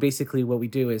thing where basically what we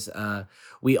do is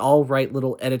we all write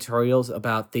little editorials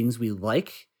about things we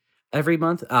like every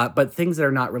month, but things that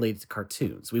are not related to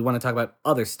cartoons. We want to talk about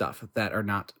other stuff that are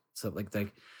not. So like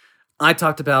I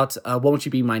talked about Won't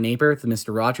You Be My Neighbor, the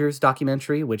Mr. Rogers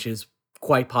documentary, which is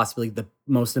quite possibly the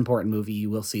most important movie you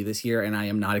will see this year, and I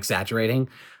am not exaggerating.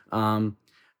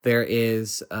 There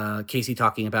is Casey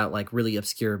talking about like really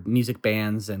obscure music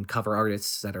bands and cover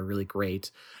artists that are really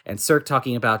great, and Cirque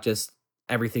talking about just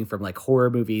everything from like horror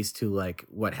movies to like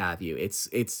what have you. It's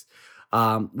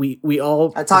we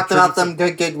all... I talked about them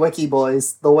good wiki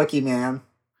boys, the wiki man.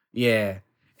 Yeah.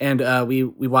 And we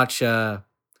watch and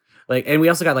we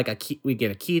also got like a key, we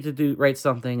get a key to write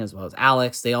something, as well as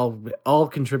Alex. They all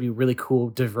contribute really cool,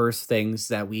 diverse things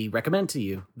that we recommend to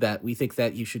you that we think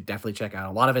that you should definitely check out.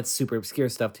 A lot of it's super obscure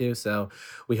stuff too, so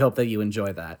we hope that you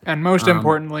enjoy that. And most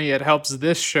importantly, it helps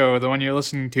this show, the one you're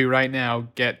listening to right now,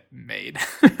 get made.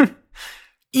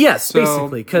 Yes, so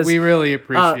basically, because we really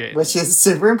appreciate it. Which is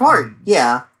super important.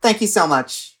 Yeah. Thank you so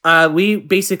much. We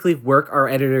basically work our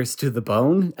editors to the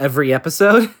bone every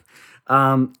episode.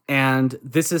 And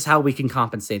this is how we can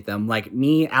compensate them. Like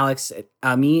me, Alex,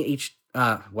 I almost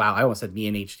said me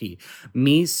and HT.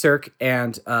 Me, Cirque,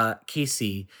 and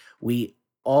Casey, we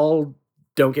don't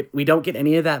get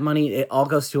any of that money. It all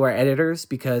goes to our editors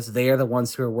because they are the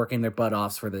ones who are working their butt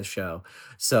offs for this show.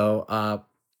 So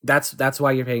that's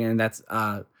why you're paying, and that's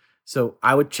so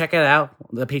I would check it out.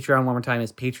 The Patreon one more time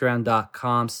is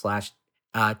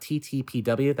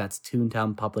patreon.com/TTPW. That's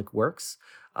Toontown Public Works.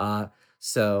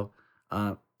 So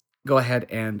go ahead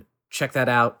and check that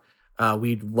out.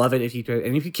 We'd love it if you could,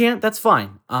 and if you can't, that's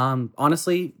fine.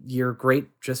 Honestly, you're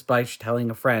great just by telling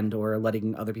a friend or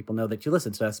letting other people know that you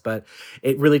listen to us, but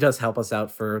it really does help us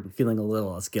out for feeling a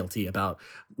little less guilty about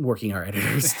working our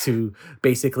editors to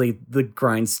basically the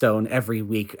grindstone every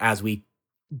week as we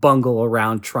bungle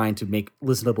around trying to make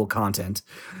listenable content.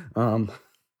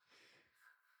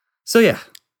 So yeah.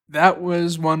 That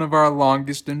was one of our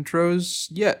longest intros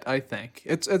yet, I think.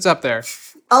 It's up there.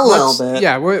 A little bit.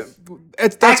 Yeah,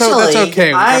 that's okay.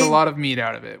 We got a lot of meat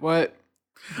out of it. What?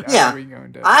 Yeah.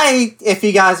 If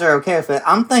you guys are okay with it,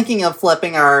 I'm thinking of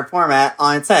flipping our format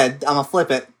on its head. I'm gonna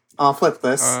flip it. I'll flip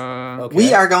this. Okay.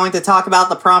 We are going to talk about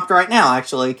the prompt right now,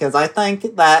 actually, because I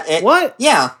think that it... What?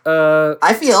 Yeah.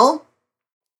 I feel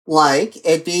like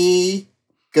it'd be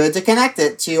good to connect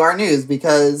it to our news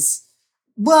because...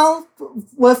 Well,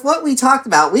 with what we talked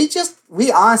about, we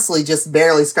honestly just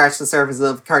barely scratched the surface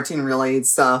of cartoon-related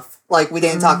stuff. Like, we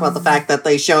didn't talk about the fact that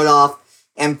they showed off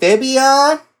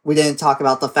Amphibia We didn't talk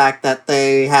about the fact that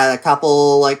they had a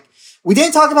couple, like, we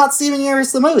didn't talk about Steven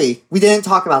Universe, the movie. We didn't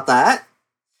talk about that.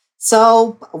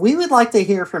 So, we would like to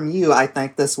hear from you, I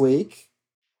think, this week.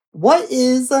 What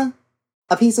is a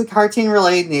piece of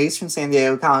cartoon-related news from San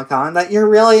Diego Comic-Con that you're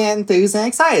really enthused and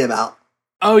excited about?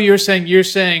 Oh, you're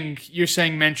saying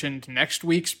mentioned next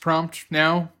week's prompt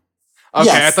now? Okay,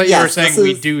 yes, I thought you were saying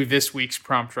we do this week's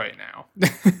prompt right now.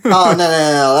 Oh,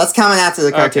 no. That's coming after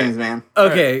the cartoons, man.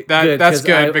 Okay, that's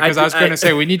good, because I was going to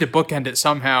say we need to bookend it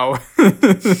somehow.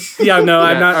 Yeah, no,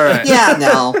 I'm not. All right. Yeah,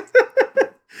 no.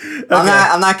 Okay.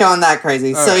 I'm not going that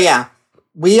crazy. All so, right. Yeah,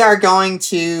 we are going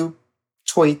to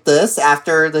tweet this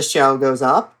after the show goes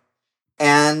up.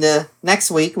 And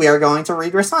next week, we are going to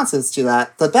read responses to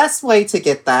that. The best way to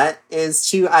get that is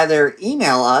to either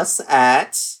email us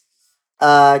at...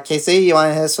 Casey, you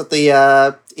want to hit us with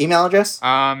the email address?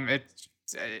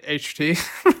 It's HT.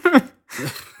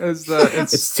 It's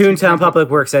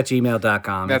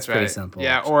toontownpublicworks@gmail.com. That's right. Pretty simple.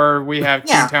 Yeah, or we have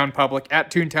Toontown Public.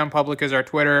 @Toontown Public is our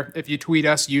Twitter. If you tweet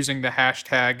us using the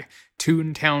hashtag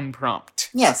ToontownPrompt.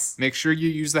 Yes. Make sure you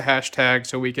use the hashtag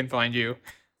so we can find you.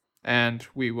 And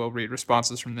we will read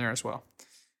responses from there as well.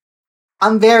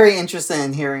 I'm very interested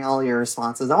in hearing all your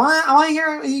responses. I want to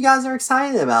hear what you guys are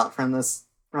excited about from this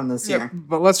year.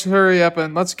 But let's hurry up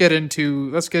and let's get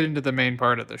into the main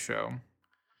part of the show.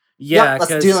 Yeah,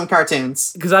 let's do them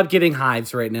cartoons. Because I'm getting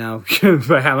hives right now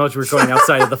by how much we're going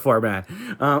outside of the format.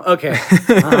 Okay.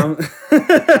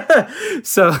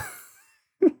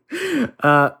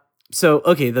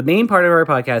 The main part of our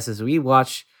podcast is we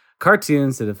watch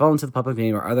cartoons that have fallen into the public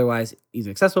domain or otherwise easily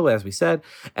accessible, as we said.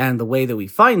 And the way that we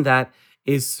find that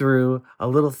is through a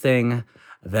little thing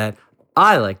that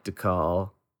I like to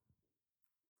call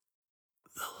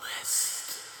the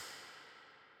list.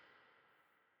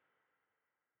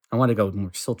 I want to go more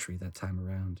sultry that time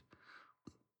around.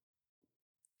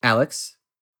 Alex,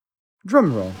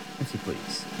 drum roll, if you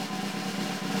please.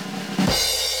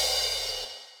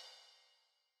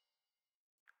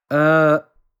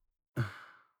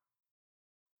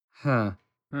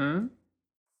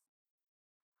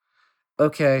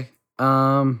 Okay.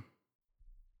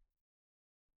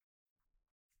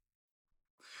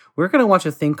 We're gonna watch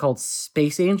a thing called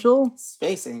Space Angel.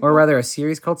 Space Angel. Or rather a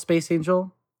series called Space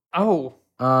Angel. Oh.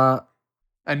 A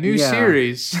new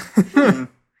series.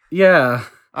 Yeah.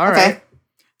 All right.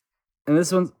 And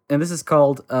this is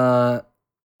called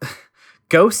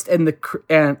Ghost and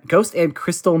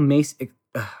Crystal Mace.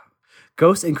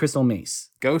 Ghost and Crystal Mace.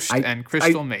 Ghost and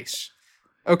Crystal Mace.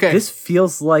 Okay. This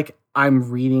feels like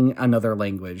I'm reading another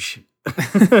language.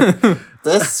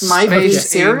 This might be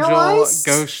serialized.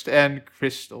 Angel, Ghost and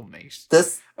Crystal Mace.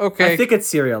 I think it's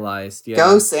serialized. Yeah.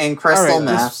 Ghost and Crystal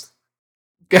Meth.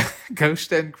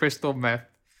 Ghost and Crystal Meth.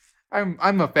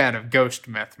 I'm a fan of Ghost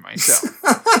Meth myself.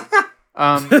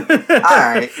 All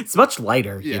right. It's much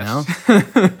lighter, you know.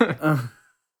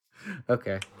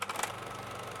 Okay.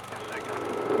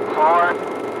 4, 3,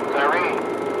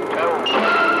 2,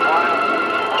 1.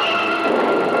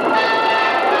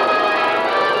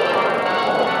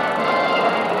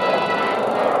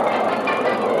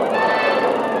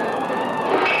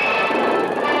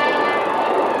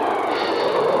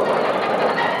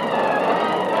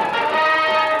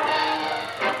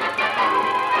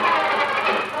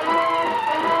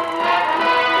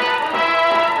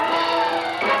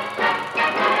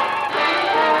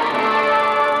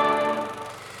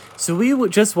 So we would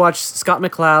just watch Scott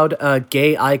McCloud, a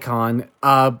gay icon,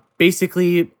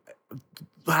 basically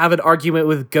have an argument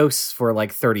with ghosts for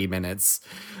like 30 minutes.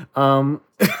 Yep.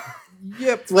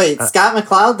 Wait, Scott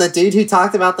McCloud, the dude who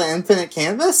talked about the infinite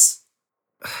canvas?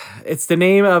 It's the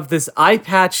name of this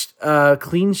eye-patched,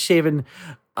 clean-shaven,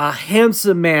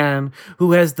 handsome man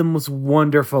who has the most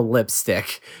wonderful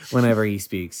lipstick whenever he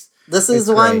speaks. This is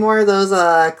one more of those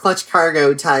Clutch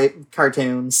Cargo type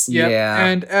cartoons. Yep. Yeah.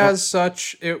 And as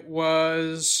such, it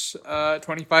was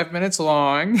 25 minutes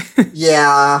long.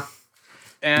 Yeah.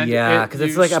 And because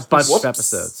it's like a bunch of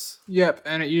episodes. Yep,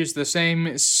 and it used the same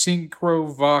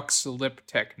Synchrovox lip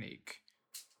technique.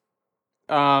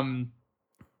 I'm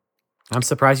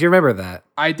surprised you remember that.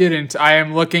 I didn't. I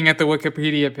am looking at the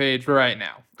Wikipedia page right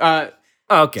now.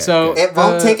 Okay. So it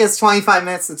won't take us 25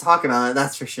 minutes to talk about it,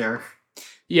 that's for sure.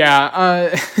 Yeah.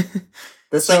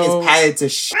 This thing is padded to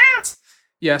shit.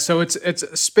 Yeah, so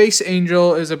it's Space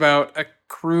Angel is about a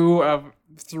crew of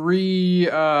three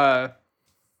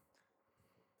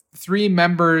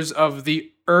members of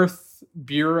the Earth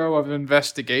Bureau of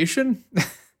Investigation. What?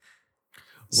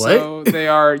 So they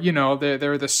are,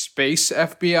 they're the space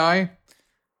FBI.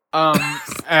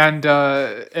 And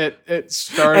it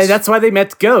stars. Hey, that's why they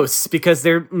met ghosts, because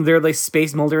they're like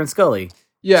Space Mulder and Scully.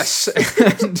 Yes,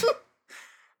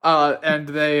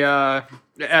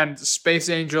 and Space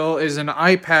Angel is an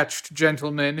eye-patched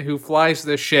gentleman who flies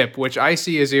the ship, which I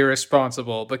see as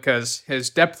irresponsible because his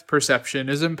depth perception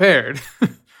is impaired.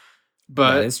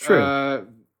 But that is true.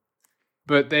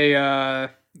 But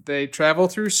they travel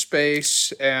through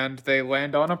space and they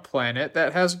land on a planet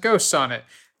that has ghosts on it.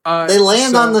 They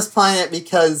land on this planet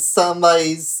because someone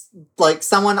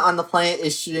on the planet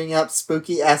is shooting up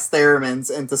spooky-ass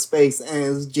theremins into space and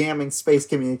is jamming space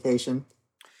communication.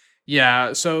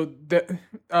 Yeah, so it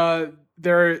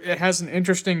has an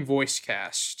interesting voice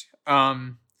cast.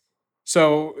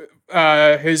 So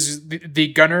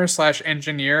the gunner /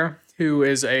 engineer, who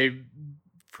is a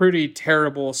pretty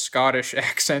terrible Scottish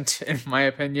accent in my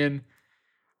opinion,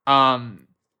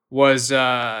 was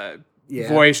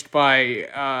voiced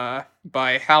by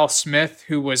Hal Smith,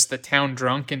 who was the town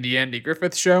drunk in the Andy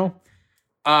Griffith Show.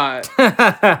 But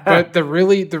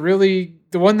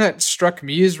the one that struck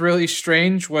me as really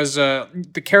strange was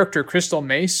the character Crystal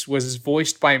Mace was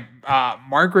voiced by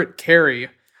Margaret Carey,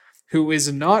 who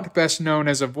is not best known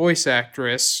as a voice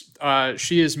actress.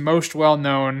 She is most well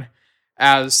known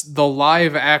as the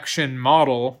live action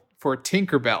model for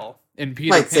Tinkerbell in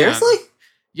Peter Pan. Wait, seriously?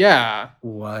 Yeah.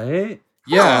 What?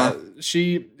 Yeah,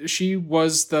 she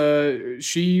was the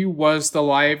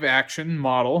live action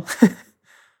model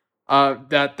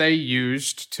that they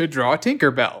used to draw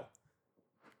Tinkerbell.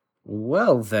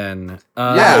 Well then,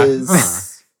 I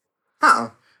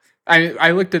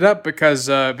looked it up because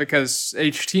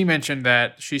HT mentioned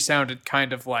that she sounded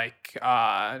kind of like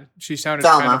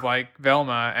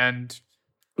Velma and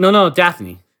no,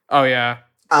 Daphne. Oh yeah.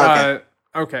 Okay.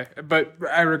 Okay, but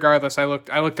regardless, I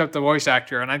looked up the voice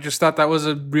actor, and I just thought that was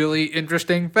a really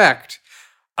interesting fact.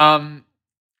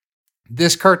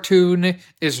 This cartoon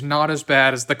is not as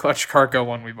bad as the Clutch Cargo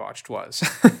one we watched was.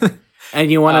 And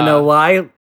you want to know why?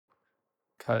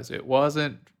 Because it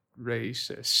wasn't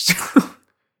racist.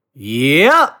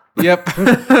 Yep.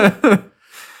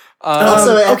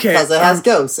 Also, because it has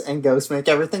ghosts, and ghosts make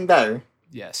everything better.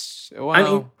 Yes. Well, I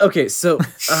mean, okay, so,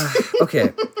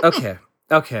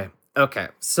 Okay,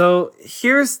 so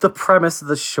here's the premise of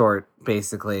the short,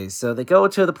 basically. So they go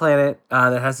to the planet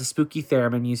that has the spooky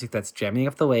theremin music that's jamming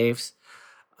up the waves,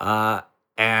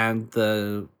 and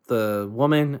the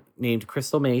woman named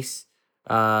Crystal Mace,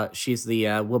 she's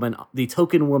the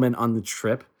token woman on the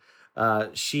trip.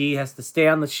 She has to stay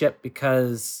on the ship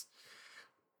because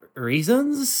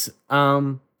reasons.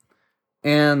 And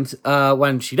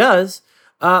when she does,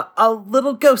 a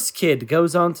little ghost kid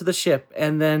goes onto the ship,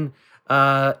 and then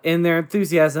in their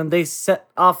enthusiasm, they set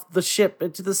off the ship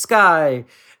into the sky,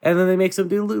 and then they make some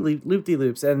do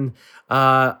loop-de-loops and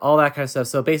all that kind of stuff.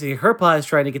 So basically, her plot is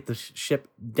trying to get the ship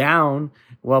down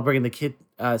while bringing the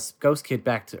ghost kid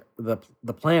back to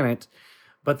the planet.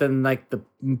 But then, like, the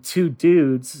two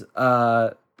dudes,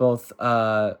 both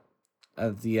I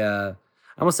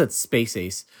almost said Space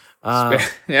Ace.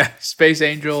 Space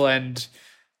Angel and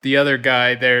the other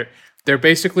guy, they're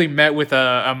basically met with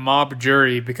a mob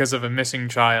jury because of a missing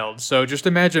child. So just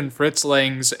imagine Fritz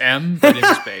Lang's M, but in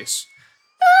space.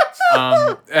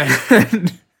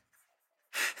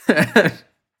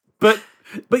 But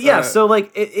yeah, so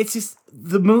like it's just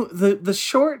the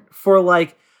short for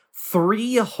like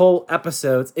 3 whole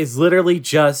episodes is literally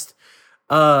just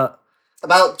about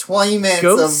 20 minutes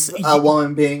ghosts, of a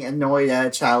woman being annoyed at a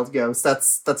child ghost.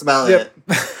 That's about it.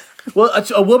 Well,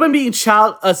 a woman being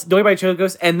annoyed by a child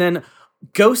ghost, and then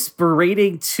ghosts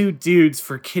berating 2 dudes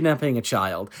for kidnapping a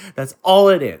child. That's all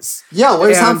it is. Yeah,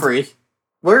 where's Humphrey?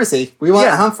 Where is he? We want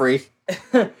Humphrey.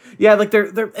 Yeah, like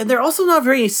they're also not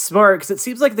very smart, because it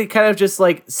seems like they kind of just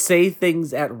like say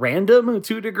things at random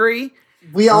to a degree.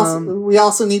 We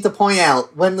also need to point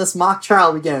out, when this mock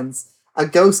trial begins, a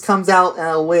ghost comes out in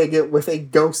a wig with a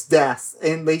ghost desk,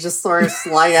 and they just sort of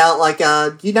slide out like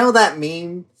you know that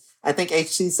meme I think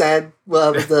HT said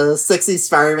the 60s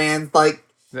Spider-Man like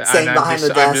saying behind the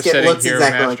desk. It looks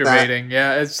exactly like that.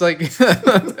 Yeah, it's like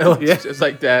it looks just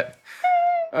like that.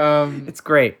 It's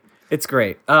great. It's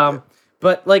great.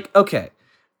 But like, okay.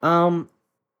 I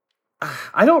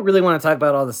don't really want to talk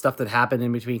about all the stuff that happened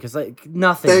in between, because like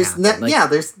nothing. There's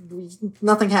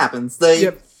nothing happens.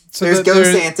 There's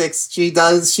ghost antics. She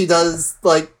does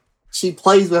like she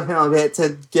plays with him a bit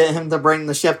to get him to bring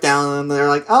the ship down, and they're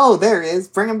like, "Oh, there he is,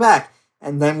 bring him back."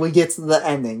 And then we get to the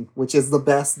ending, which is the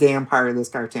best damn part of this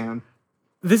cartoon.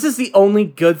 This is the only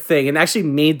good thing, and actually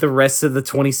made the rest of the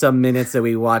 20-some minutes that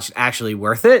we watched actually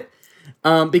worth it.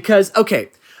 Because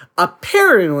okay,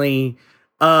 apparently.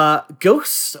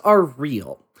 Ghosts are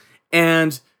real,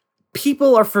 and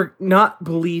people are for not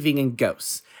believing in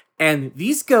ghosts. And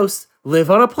these ghosts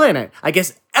live on a planet. I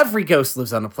guess every ghost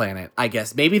lives on a planet. I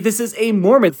guess maybe this is a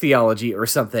Mormon theology or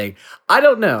something. I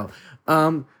don't know.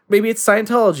 Maybe it's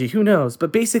Scientology. Who knows?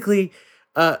 But basically,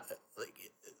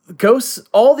 ghosts.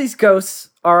 All these ghosts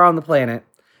are on the planet.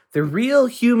 They're real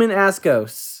human-ass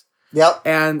ghosts. Yep.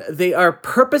 And they are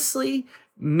purposely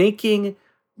making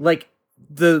like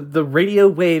the radio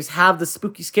waves have the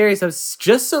spooky, scary stuff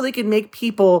just so they can make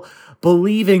people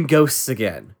believe in ghosts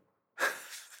again.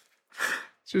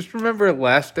 Just remember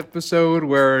last episode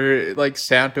where like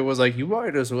Santa was like, "You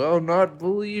might as well not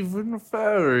believe in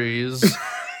fairies."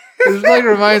 It like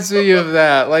reminds me of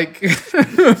that. Like,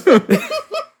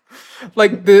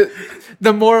 like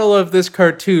the moral of this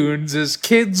cartoons is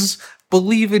kids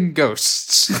believe in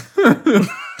ghosts.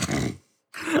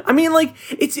 I mean, like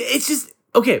it's just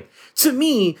okay. To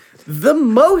me, the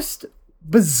most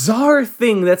bizarre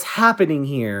thing that's happening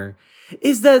here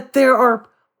is that there are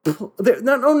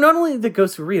not only the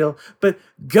ghosts are real, but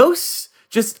ghosts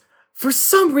just for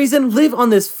some reason live on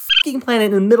this fucking planet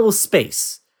in the middle of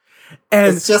space.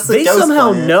 And they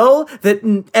somehow know that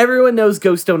everyone knows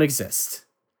ghosts don't exist.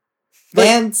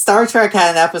 Man, Star Trek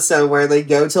had an episode where they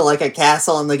go to like a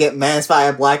castle and they get menaced by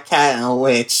a black cat and a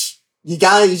witch. You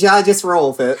gotta just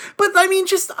roll with it. But I mean,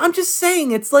 I'm just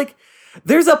saying, it's like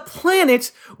there's a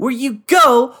planet where you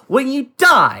go when you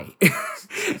die,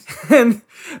 and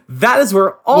that is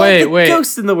where all the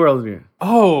ghosts in the world are.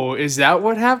 Oh, is that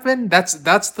what happened? That's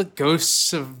the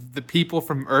ghosts of the people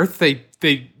from Earth. They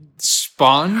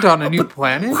spawned on a new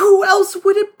planet. Who else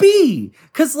would it be?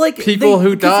 Because like people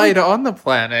who died on the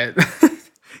planet.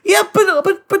 Yeah,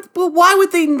 but why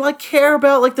would they like care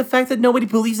about like the fact that nobody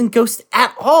believes in ghosts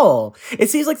at all? It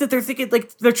seems like that they're thinking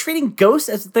like they're treating ghosts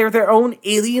as they're their own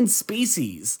alien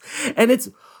species, and it's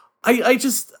I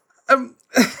just.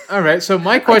 All right, so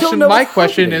my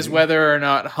question is whether or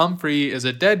not Humphrey is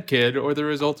a dead kid or the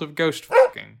result of ghost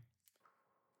fucking.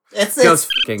 It's ghost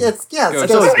fucking.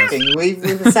 We've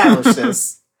established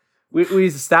this. We've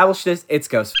established this. It's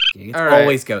ghost fucking. It's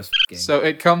always ghost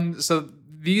fucking. So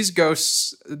these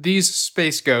ghosts, these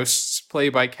space ghosts, play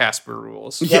by Casper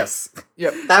rules. Yes.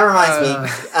 Yep. That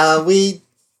reminds me.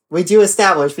 We do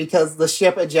establish because the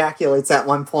ship ejaculates at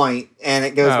one point and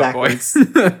it goes backwards.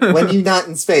 When you nut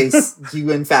in space,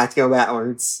 you in fact go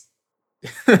backwards.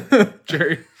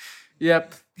 Jury.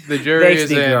 Yep. The jury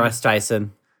is in. Thanks,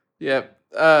 Tyson. Yep.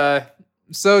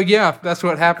 So yeah, that's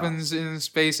what happens in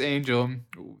Space Angel.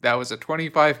 That was a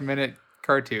 25-minute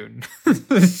cartoon.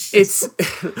 It's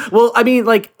well, I mean,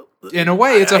 like in a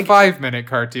way, it's a 5-minute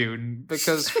cartoon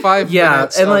because 5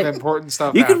 minutes and, of important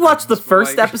stuff. You could watch the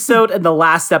first episode and the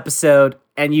last episode,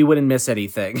 and you wouldn't miss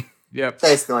anything. Yep.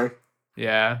 Basically.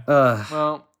 Yeah.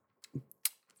 Well.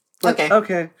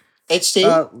 Okay.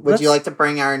 HT, would you like to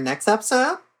bring our next episode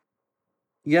up?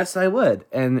 Yes, I would.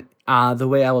 And the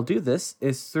way I will do this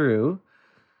is through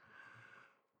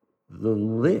the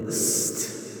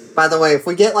list. By the way, if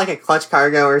we get like a clutch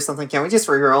cargo or something, can we just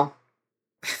reroll?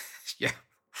 Yeah.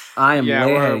 I am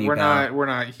we're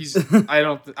not. He's I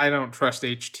don't trust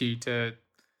HT to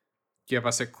give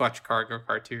us a clutch cargo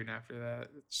cartoon after that.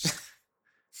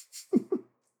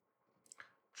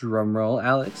 Drum roll,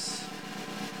 Alex.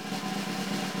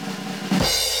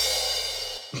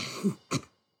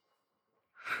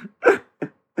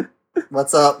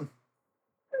 What's up?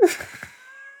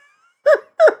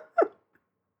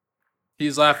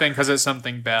 He's laughing because it's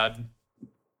something bad.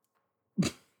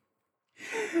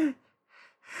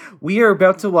 We are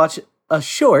about to watch a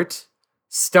short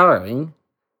starring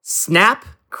Snap,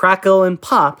 Crackle, and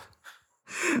Pop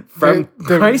from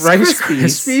the Rice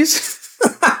Krispies.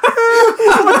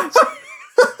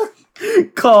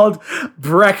 Called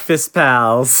Breakfast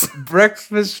Pals.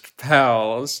 Breakfast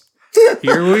Pals.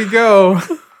 Here we go.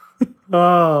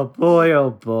 Oh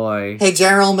boy. Hey,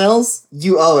 General Mills,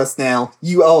 you owe us now.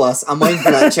 You owe us. I'm waiting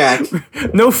for that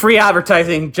check. No free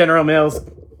advertising, General Mills.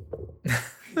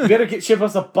 You better ship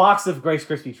us a box of Rice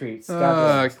Krispie treats.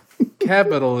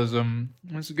 Capitalism.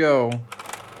 Let's go. Gee,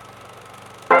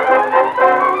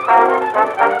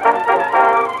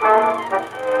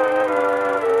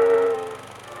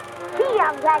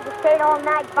 I'm glad you stayed all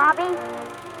night, Bobby.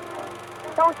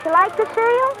 Don't you like the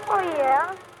cereal? Oh,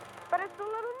 yeah. But it's a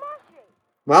little mushy.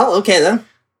 Well, okay then.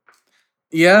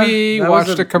 Yeah. We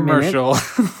watched a commercial.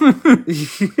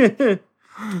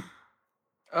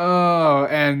 Oh,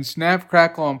 and Snap,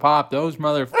 Crackle, and Pop, those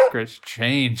motherfuckers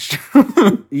changed.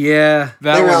 Yeah.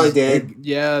 They really did.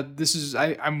 Yeah, this is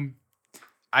I'm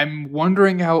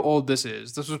wondering how old this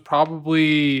is. This was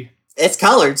probably It's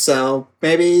colored, so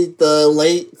maybe the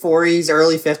late 40s,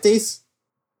 early 50s.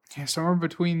 somewhere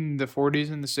between the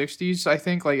 40s and the 60s, I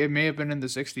think. Like, it may have been in the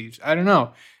 60s. I don't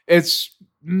know. It's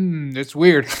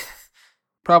weird.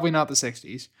 Probably not the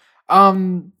 60s.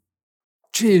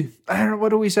 Gee, I don't know. What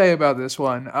do we say about this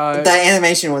one? The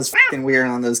animation was fucking weird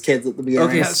on those kids at the beginning.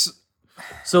 Okay,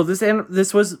 so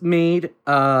this was made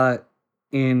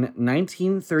in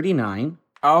 1939.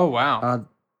 Oh, wow.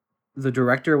 The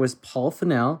director was Paul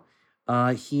Fennell.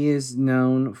 He is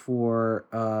known for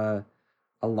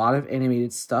a lot of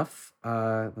animated stuff.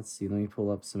 Let's see. Let me pull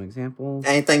up some examples.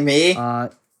 Anything me?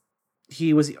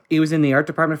 He was in the art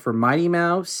department for Mighty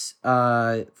Mouse,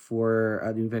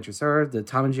 for New Adventure Star, the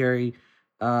Tom and Jerry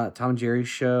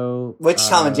show. Which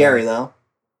Tom and Jerry though?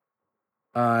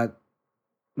 Well,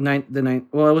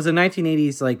 it was a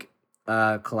 1980s like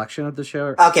collection of the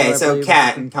show. Okay, so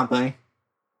Cat and Company.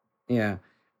 Yeah.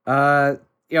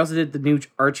 He also did the new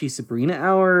Archie Sabrina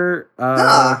hour.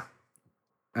 I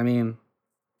mean,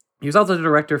 he was also the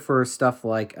director for stuff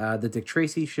like the Dick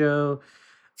Tracy Show,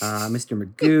 Mr.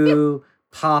 Magoo,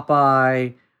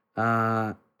 Popeye,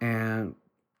 and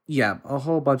yeah, a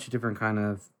whole bunch of different kind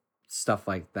of stuff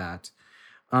like that.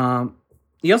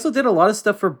 He also did a lot of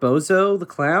stuff for Bozo the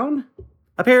Clown,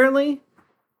 apparently.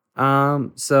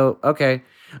 So, okay.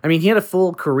 I mean, he had a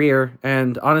full career,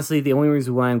 and honestly, the only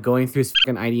reason why I'm going through his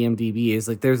fucking IMDb is,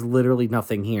 like, there's literally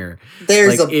nothing here.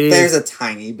 There's a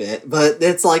tiny bit, but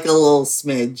it's like a little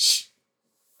smidge.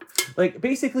 Like,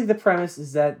 basically, the premise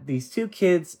is that these two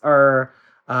kids are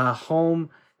home,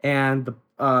 and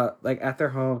like at their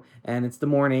home, and it's the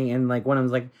morning, and like one of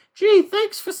them's like, "Gee,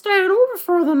 thanks for staying over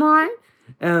for the night,"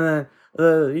 and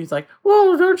then he's like,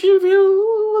 "Well, don't you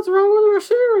feel what's wrong with your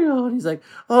cereal?" And he's like,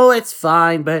 "Oh, it's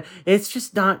fine, but it's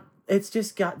just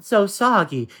got so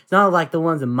soggy. It's not like the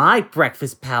ones that my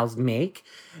breakfast pals make."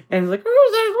 And he's like,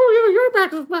 "Oh, your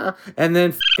breakfast pal." And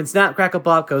then fucking Snap Crackle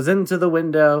Pop goes into the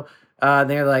window.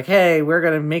 They're like, "Hey, we're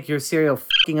gonna make your cereal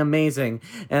fucking amazing."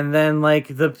 And then,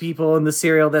 like, the people in the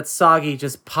cereal that's soggy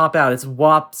just pop out. It's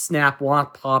Wop, Snap,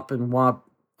 Wop, Pop, and Wop,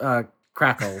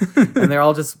 Crackle. And they're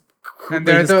all just... and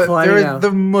they're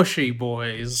the Mushy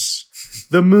Boys.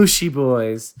 The Mushy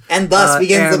Boys. And thus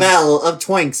begins the battle of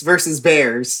Twinks versus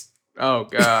Bears. Oh,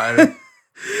 God.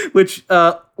 Which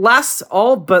lasts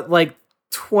all but, like,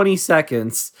 20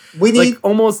 seconds.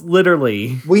 Almost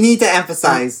literally. We need to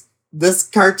emphasize... this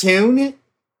cartoon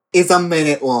is a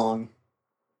minute long.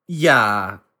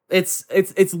 Yeah, it's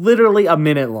literally a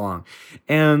minute long,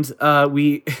 and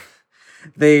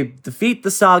they defeat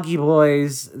the Soggy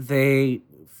Boys. They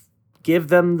give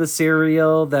them the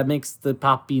cereal that makes the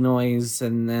poppy noise,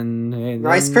 and then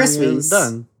Rice Krispies.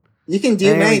 Done. You can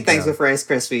do many things with Rice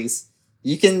Krispies.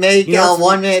 You can make a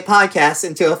 1 minute podcast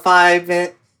into a 5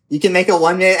 minute. You can make a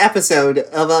 1 minute episode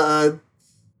of a.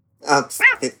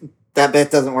 That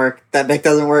bit doesn't work.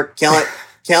 Kill it.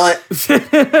 Kill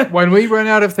it. When we run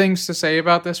out of things to say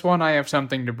about this one, I have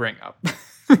something to bring up.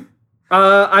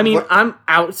 I mean, I'm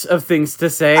out of things to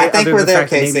say. I think we're there,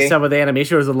 Casey. Maybe some of the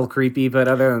animation was a little creepy, but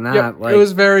other than that, it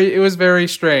was very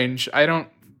strange. I don't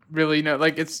really know.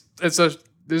 Like, this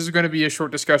is going to be a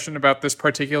short discussion about this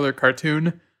particular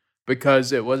cartoon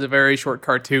because it was a very short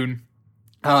cartoon.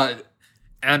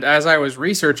 And as I was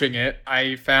researching it,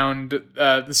 I found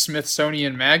the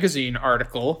Smithsonian Magazine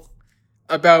article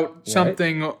about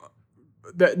something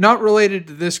that not related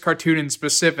to this cartoon in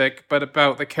specific, but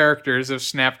about the characters of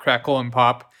Snap, Crackle, and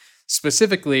Pop.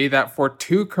 Specifically, that for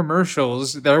 2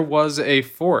 commercials, there was a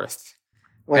 4th.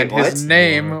 Wait, and his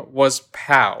name was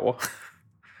Pow.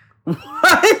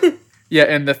 What? Yeah,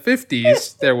 in the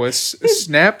 50s, there was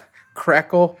Snap,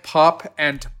 Crackle, Pop,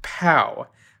 and Pow.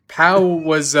 Pow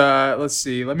was, let's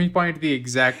see, let me find the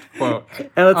exact quote.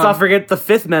 And let's not forget the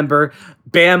 5th member,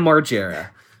 Bam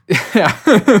Margera. Yeah.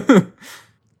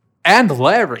 And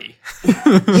Larry.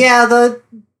 Yeah,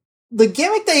 the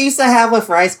gimmick they used to have with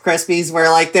Rice Krispies where,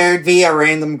 like, there'd be a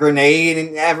random grenade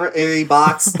in every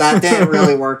box, that didn't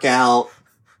really work out.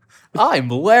 I'm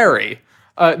Larry.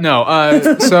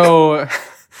 So...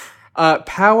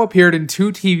 Pow appeared in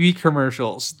 2 TV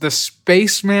commercials. The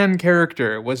spaceman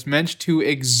character was meant to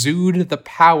exude the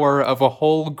power of a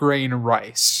whole grain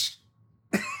rice.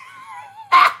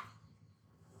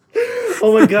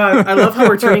 Oh my god, I love how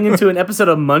we're turning into an episode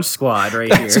of Munch Squad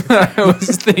right here. That's what I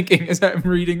was thinking as I'm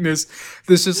reading this.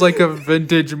 This is like a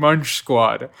vintage Munch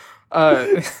Squad.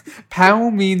 Pow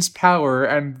means power,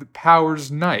 and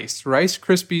power's nice. Rice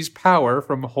Krispies power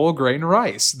from whole grain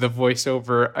rice, the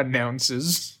voiceover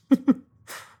announces. The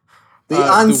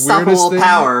unstoppable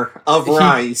power of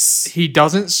rice. He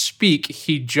doesn't speak,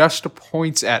 he just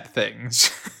points at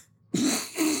things.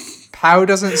 How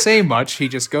doesn't say much, he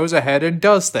just goes ahead and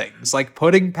does things, like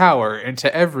putting power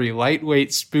into every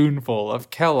lightweight spoonful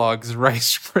of Kellogg's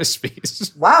Rice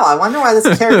Krispies. Wow, I wonder why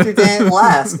this character didn't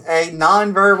last. A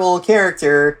nonverbal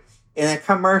character in a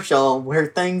commercial where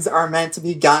things are meant to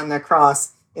be gotten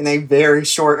across in a very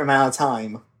short amount of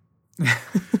time.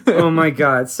 Oh my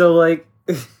god. So, like,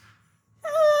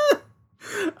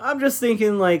 I'm just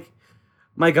thinking, like,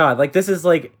 my god, like, this is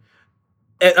like,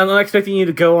 I'm not expecting you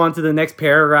to go on to the next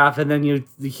paragraph and then you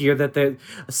hear that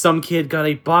some kid got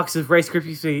a box of Rice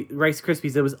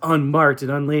Krispies that was unmarked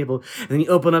and unlabeled. And then you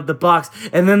open up the box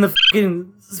and then the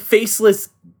fucking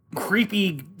faceless,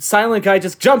 creepy, silent guy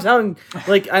just jumps out and,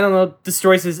 like, I don't know,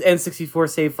 destroys his N64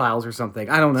 save files or something.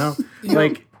 I don't know.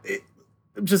 Like,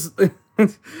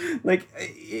 like,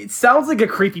 it sounds like a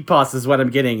creepypasta is what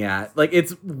I'm getting at. Like,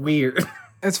 it's weird.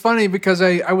 It's funny because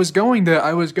I was going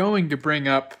to bring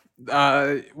up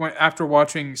after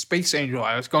watching Space Angel,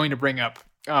 I was going to bring up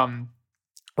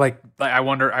like I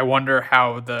wonder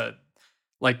how the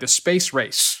space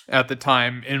race at the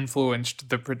time influenced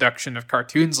the production of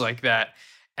cartoons like that,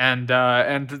 and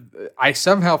I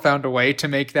somehow found a way to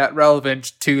make that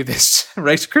relevant to this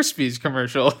Rice Krispies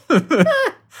commercial.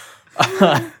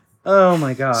 Oh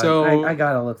my god! So I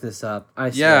gotta look this up. I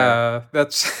swear. Yeah,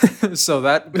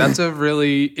 that's a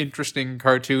really interesting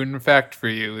cartoon fact for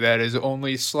you that is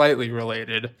only slightly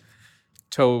related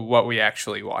to what we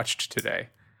actually watched today.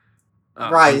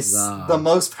 Rice, the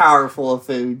most powerful of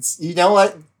foods. You know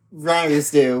what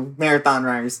runners do? Marathon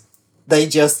runners. They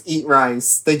just eat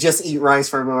rice. They just eat rice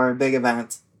for a big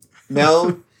event.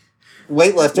 No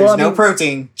weightlifters, no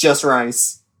protein, just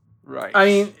rice. Right. I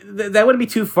mean, that wouldn't be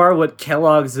too far what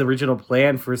Kellogg's original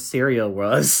plan for cereal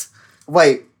was.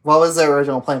 Wait, what was the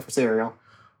original plan for cereal?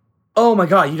 Oh my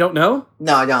god, you don't know?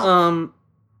 No, I don't.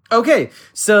 Okay,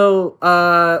 so,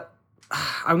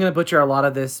 I'm gonna butcher a lot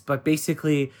of this, but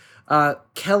basically,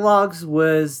 Kellogg's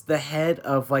was the head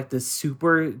of, like, the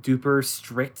super duper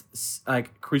strict,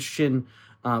 like, Christian,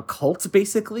 cult,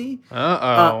 basically.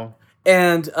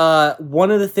 And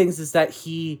one of the things is that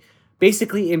he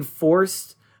basically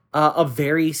enforced a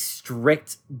very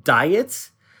strict diet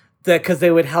because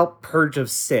they would help purge of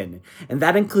sin. And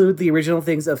that include the original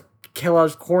things of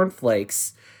Kellogg's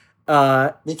cornflakes.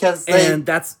 Because they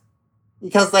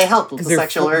help with the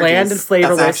sexual urges. Bland and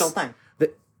flavorless. That's the actual thing.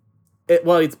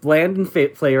 It's bland and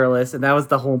flavorless, and that was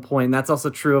the whole point. And that's also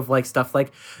true of, like, stuff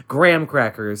like graham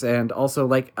crackers and also,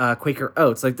 like, Quaker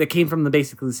Oats. Like, they came from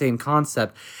basically the same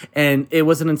concept. And it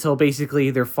wasn't until basically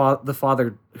the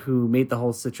father who made the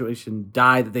whole situation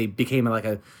died that they became, like,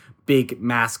 a big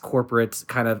mass corporate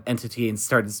kind of entity and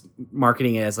started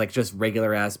marketing it as, like, just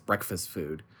regular ass breakfast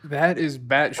food. That is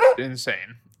batshit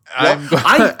insane. I'm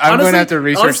going to have to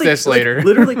research this later.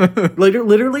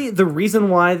 Literally, the reason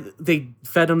why they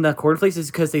fed them the cornflakes is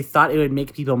because they thought it would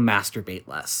make people masturbate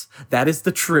less. That is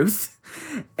the truth.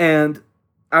 And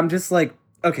I'm just like,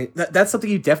 okay, that's something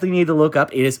you definitely need to look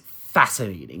up. It is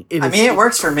fascinating. It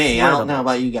works for me. Incredible. I don't know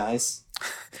about you guys.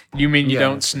 You mean you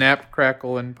don't snap,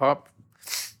 crackle, and pop?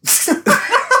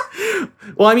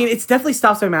 Well, I mean, it definitely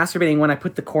stops my masturbating when I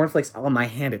put the cornflakes on my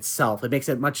hand itself. It makes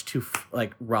it much too,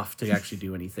 like, rough to actually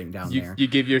do anything down there. You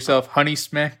give yourself honey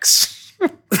smacks.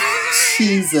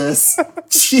 Jesus.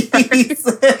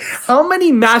 How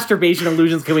many masturbation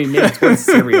illusions can we make towards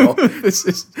cereal?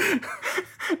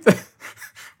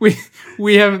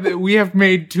 We have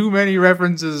made too many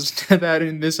references to that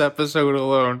in this episode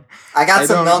alone. I got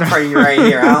some milk for you right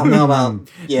here. I don't know about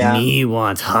Me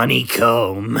want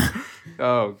honeycomb.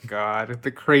 Oh god,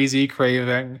 the crazy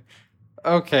craving.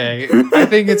 Okay, I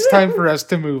think it's time for us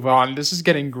to move on. This is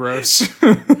getting gross.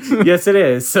 Yes, it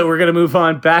is. So we're gonna move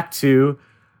on back to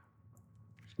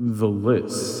the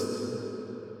list.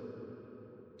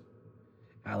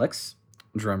 Alex,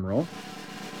 drum roll.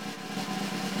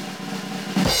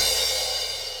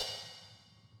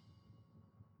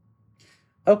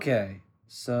 Okay,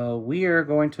 so we are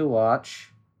going to watch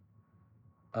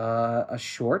a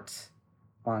short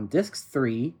on disc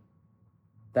 3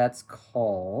 that's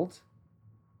called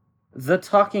The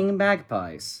Talking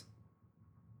Magpies.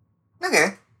 Okay.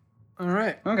 All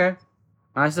right. Okay.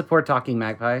 I support Talking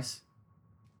Magpies.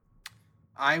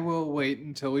 I will wait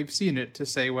until we've seen it to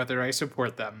say whether I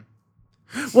support them.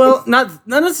 Well, not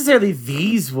necessarily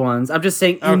these ones. I'm just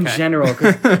saying in general.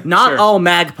 Not all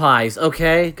magpies,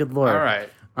 okay? Good lord. All right.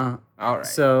 All right.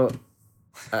 So,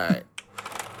 all right.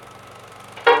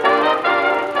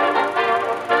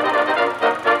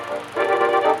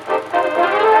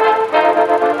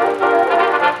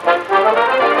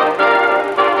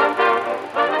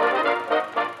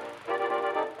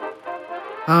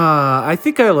 I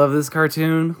think I love this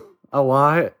cartoon a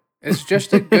lot. It's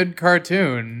just a good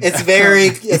cartoon. It's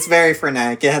very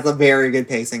frenetic. It has a very good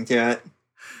pacing to it.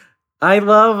 I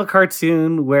love a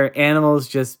cartoon where animals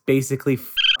just basically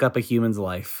fuck up a human's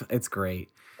life. It's great.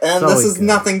 And this is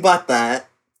nothing but that.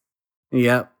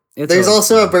 Yep. There's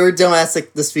also a bird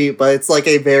domestic dispute, but it's like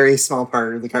a very small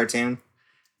part of the cartoon.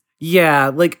 Yeah,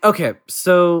 like, okay,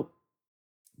 so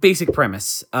basic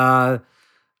premise. The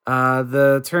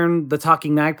term "the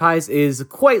talking magpies" is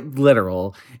quite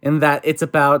literal in that it's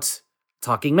about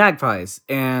talking magpies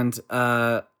and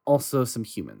also some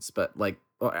humans, but like,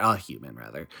 or a human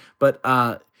rather. But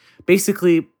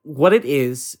basically, what it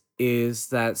is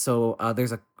that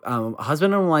there's a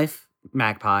husband and wife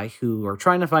magpie who are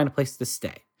trying to find a place to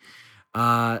stay.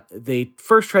 They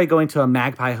first try going to a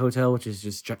magpie hotel, which is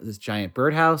just this giant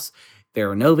birdhouse.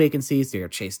 There are no vacancies. They are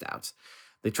chased out.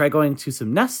 They try going to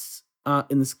some nests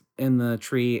in the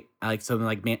tree, like some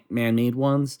like man-made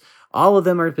ones. All of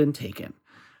them have been taken.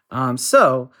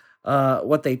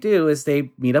 What they do is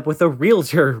they meet up with a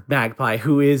realtor magpie,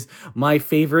 who is my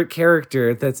favorite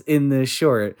character that's in this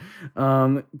short.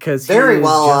 Because very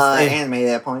well animated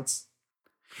at points.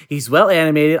 He's well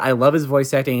animated. I love his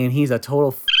voice acting, and he's a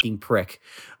total fucking prick.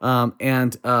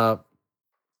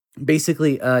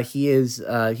 Basically,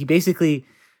 he basically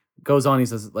goes on. He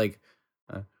says like,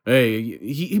 "Hey,"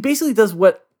 he basically does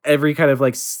what every kind of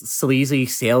like sleazy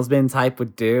salesman type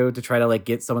would do to try to like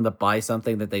get someone to buy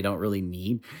something that they don't really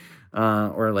need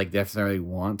or like necessarily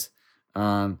want.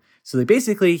 So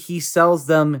he sells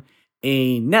them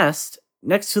a nest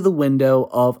next to the window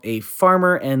of a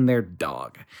farmer and their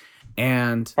dog.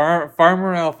 And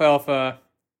Farmer Alfalfa.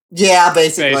 Yeah,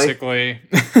 basically.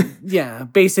 Yeah,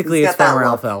 basically it's Farmer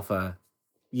Alfalfa.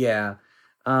 Yeah.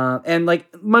 And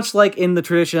like much like in the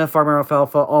tradition of Farmer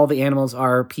Alfalfa, all the animals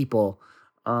are people.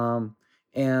 So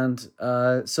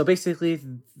basically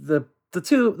the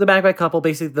magpie couple,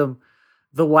 basically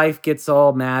the wife gets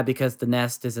all mad because the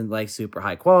nest isn't like super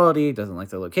high quality, doesn't like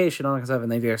the location, all that stuff,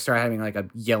 and they start having like a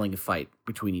yelling fight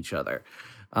between each other.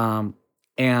 So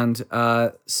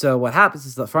what happens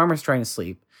is the farmer's trying to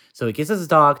sleep. So he gets his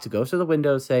dog to go to the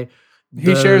window and say,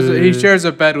 he shares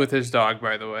a bed with his dog,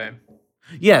 by the way.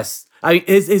 Yes. I mean,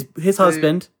 his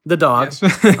husband, the dog.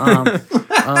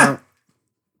 Yes.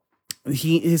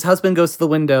 His husband goes to the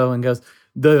window and goes,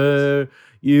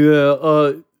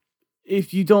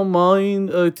 if you don't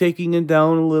mind taking it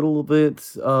down a little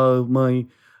bit, my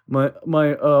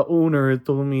owner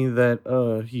told me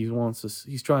that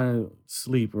he's trying to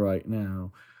sleep right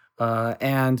now.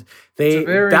 And it's a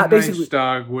very nice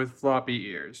dog with floppy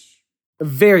ears. A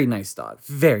very nice dog.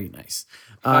 Very nice.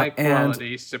 High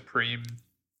quality, supreme.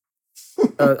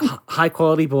 High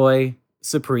quality boy,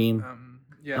 supreme.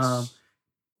 Yes.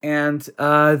 And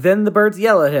then the birds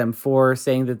yell at him for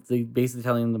saying that they basically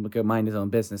telling him to go mind his own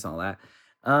business and all that.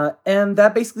 And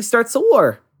that basically starts a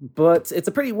war. But it's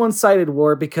a pretty one-sided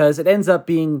war because it ends up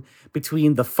being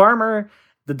between the farmer,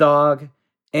 the dog,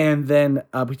 and then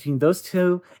between those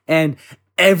two and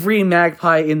every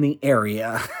magpie in the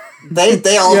area.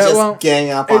 They all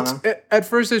gang up on him. At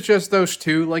first, it's just those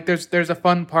two. Like there's a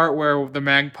fun part where the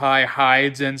magpie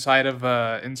hides inside of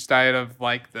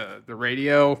like the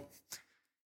radio,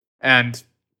 and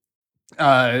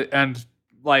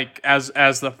like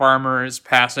as the farmer is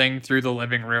passing through the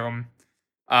living room,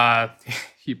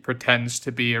 he pretends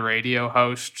to be a radio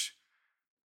host.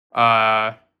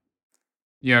 Talking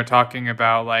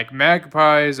about like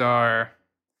magpies are.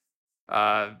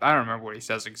 I don't remember what he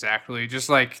says exactly. Just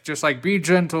like be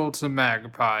gentle to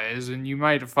magpies, and you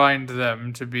might find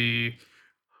them to be.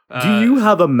 Do you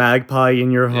have a magpie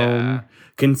in your home?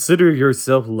 Consider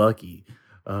yourself lucky.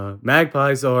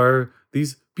 Magpies are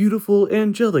these beautiful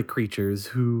angelic creatures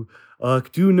who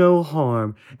do no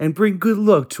harm and bring good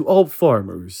luck to all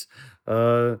farmers.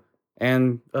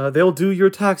 And they'll do your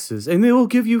taxes and they will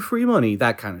give you free money.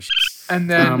 That kind of shit. And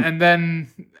then.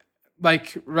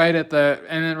 Like right at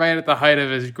the height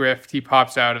of his grift, he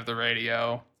pops out of the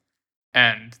radio,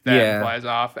 and then flies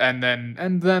off. And then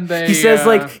they he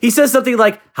says something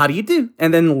like "How do you do?"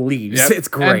 and then leaves. Yep. It's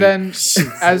great. And then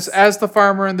as the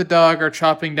farmer and the dog are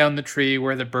chopping down the tree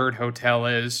where the bird hotel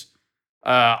is,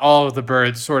 all of the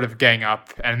birds sort of gang up,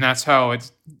 and that's how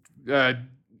it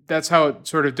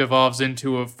sort of devolves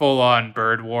into a full-on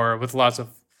bird war with lots of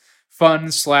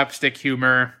fun slapstick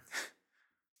humor.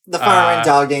 The farmer and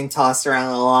dog getting tossed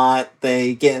around a lot.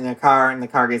 They get in a car and the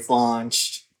car gets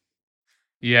launched.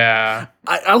 Yeah.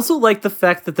 I also like the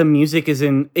fact that the music is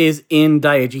in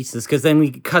diegesis, because then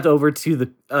we cut over to the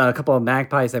couple of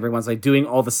magpies. Everyone's like doing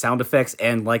all the sound effects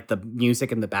and like the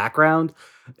music in the background.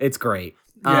 It's great.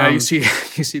 Yeah, you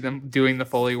see them doing the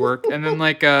Foley work, and then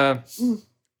like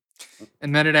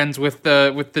And then it ends with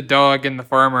the dog and the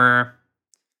farmer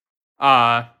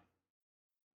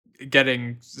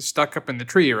getting stuck up in the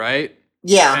tree, right?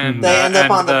 Yeah, and, they end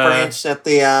up on the branch that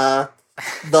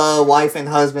the wife and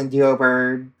husband duo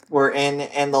bird were in,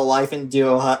 and the wife and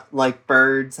duo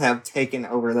birds have taken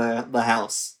over the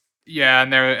house. Yeah,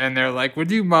 and they're like, would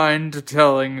you mind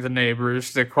telling the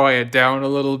neighbors to quiet down a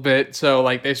little bit? So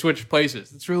like they switch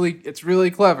places. It's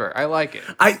really clever. I like it.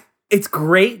 It's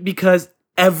great because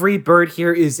every bird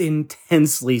here is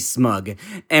intensely smug,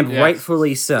 and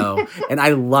rightfully so. And I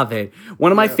love it.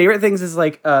 One of my favorite things is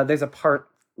there's a part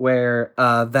where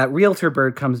that realtor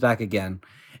bird comes back again.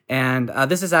 And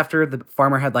this is after the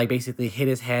farmer had basically hit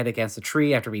his head against a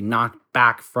tree after being knocked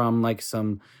back from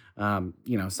some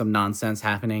nonsense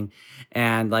happening.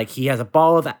 And he has a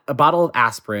bottle of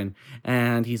aspirin,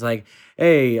 and he's like,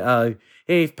 hey,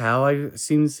 pal, I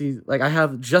seem to see, I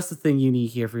have just the thing you need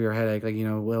here for your headache.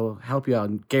 We'll help you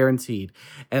out, guaranteed.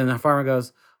 And the farmer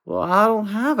goes, well, I don't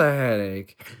have a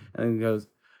headache. And he goes,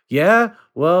 yeah,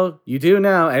 well, you do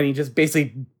now. And he just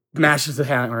basically mashes the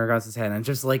hammer across his head. And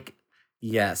just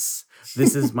yes,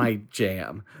 this is my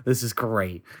jam. This is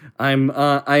great. I'm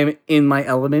in my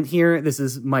element here. This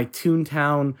is my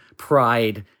Toontown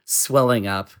pride swelling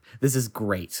up. This is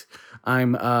great.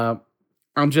 I'm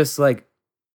just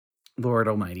Lord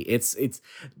Almighty. It's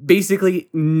basically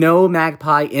no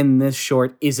magpie in this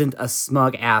short isn't a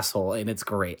smug asshole, and it's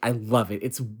great. I love it.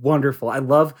 It's wonderful. I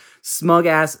love smug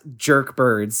ass jerk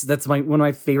birds. That's one of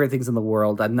my favorite things in the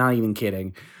world. I'm not even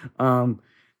kidding.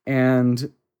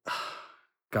 And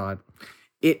God,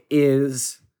 it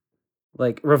is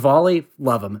Rivali,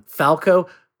 love him. Falco,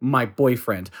 my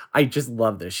boyfriend. I just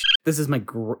love this shit. This is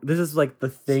this is the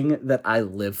thing that I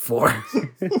live for.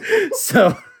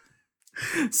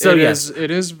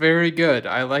 It is very good.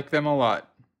 I like them a lot.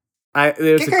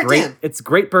 It's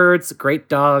great birds, great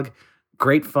dog,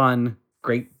 great fun,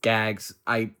 great gags.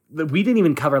 We didn't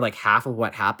even cover half of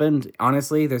what happened.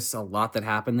 Honestly, there's a lot that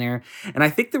happened there. And I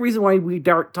think the reason why we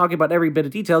aren't talking about every bit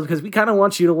of detail is because we kind of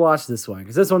want you to watch this one,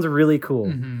 because this one's really cool.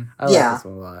 Mm-hmm. I like this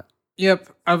one a lot. Yep.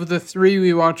 Of the 3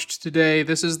 we watched today,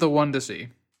 this is the one to see.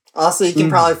 Also, you can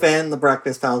probably fit in the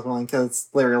Breakfast Pals one because it's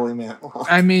literally minute long.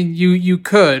 I mean, you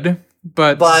could,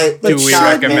 but do we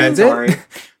recommend it?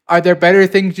 Are there better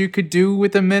things you could do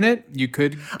with a minute? You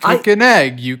could cook an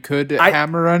egg. You could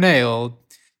hammer a nail.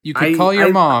 You could call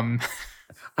your mom.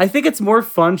 I think it's more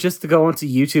fun just to go onto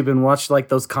YouTube and watch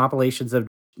those compilations of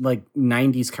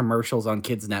 90s commercials on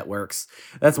kids' networks.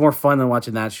 That's more fun than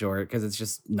watching that short because it's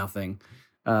just nothing.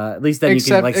 At least then you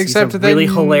can see some really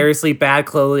hilariously bad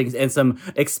clothing and some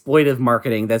exploitive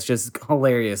marketing that's just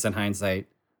hilarious in hindsight.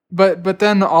 But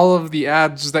then all of the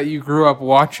ads that you grew up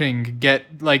watching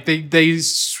get they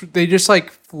just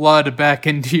flood back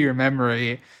into your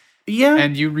memory. Yeah.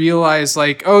 And you realize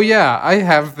oh yeah, I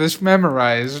have this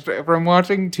memorized from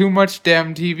watching too much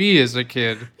damn TV as a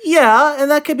kid. Yeah,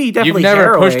 and that could be definitely You've never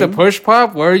harrowing. pushed a push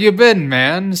pop? Where you been,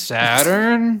 man?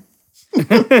 Saturn?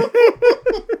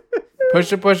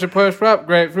 Push pop,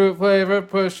 grapefruit flavor,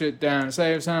 push it down,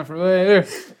 save some for later.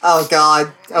 Oh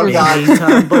God.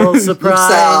 Tumble surprise.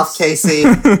 Set off, Casey.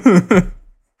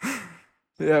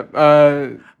 Yep.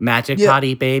 Magic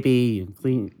potty baby.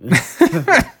 Clean.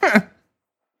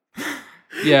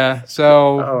 Yeah,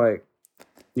 so... Oh,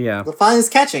 yeah. The fun is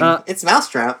catching. It's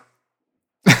Mousetrap.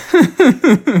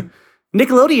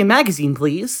 Nickelodeon magazine,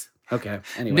 please. Okay,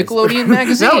 anyways. Nickelodeon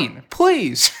magazine,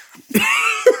 please.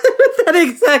 That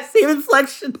exact same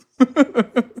inflection.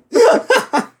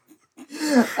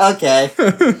 Okay.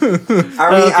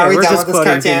 Are we done with this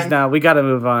cartoon? Now we gotta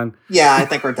move on. Yeah, I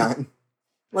think we're done.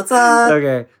 Let's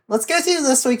okay. Let's go to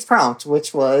this week's prompt,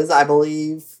 which was, I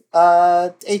believe,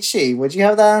 HG. Would you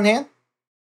have that on hand?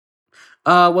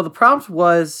 Well, the prompt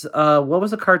was, what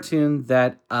was a cartoon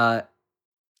that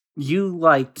you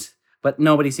liked, but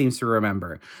nobody seems to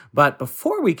remember? But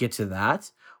before we get to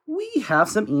that, we have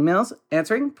some emails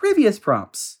answering previous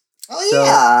prompts. Oh,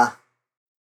 yeah. So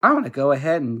I'm going to go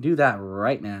ahead and do that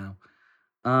right now.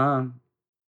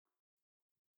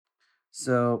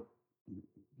 So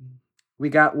we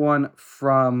got one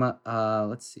from,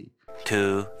 let's see.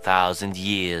 2,000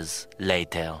 years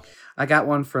later. I got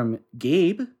one from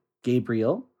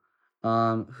Gabriel,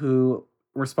 who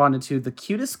responded to the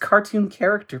cutest cartoon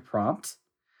character prompt.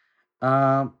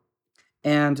 And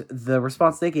the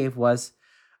response they gave was,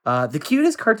 the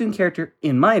cutest cartoon character,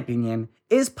 in my opinion,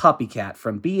 is Puppy Cat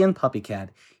from Bee and Puppy Cat.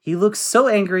 He looks so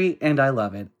angry, and I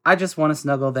love it. I just want to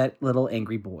snuggle that little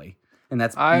angry boy. And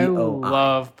that's I B-O-I.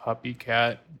 love Puppy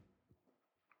Cat.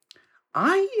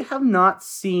 I have not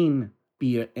seen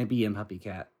Bee and Puppy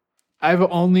Cat. I've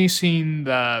only seen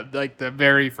the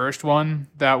very first one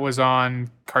that was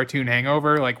on Cartoon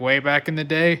Hangover, like way back in the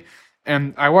day,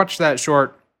 and I watched that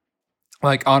short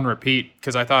like on repeat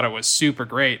because I thought it was super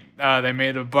great. They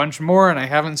made a bunch more, and I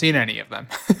haven't seen any of them.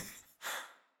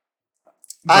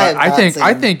 I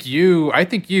think you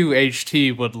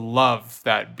HT would love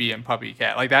that Bee and Puppy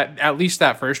Cat, like that. At least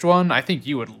that first one, I think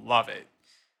you would love it.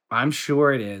 I'm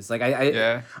sure it is. Like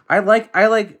I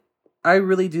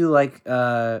really do like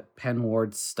Penn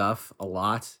Ward's stuff a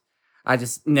lot. I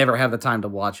just never have the time to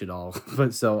watch it all,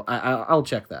 but so I'll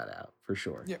check that out for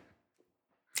sure. Yeah,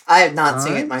 I have not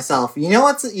seen it myself. You know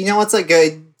what's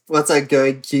a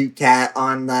good cute cat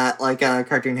on that like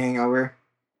Cartoon Hangover,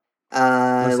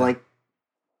 like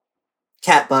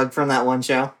Catbug from that one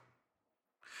show.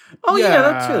 Oh yeah,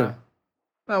 that too.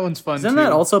 That one's fun. Isn't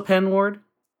that also Penn Ward?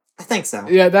 I think so.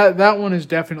 Yeah, that one is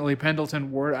definitely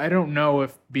Pendleton Ward. I don't know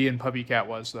if Bee and Puppy Cat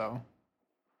was though.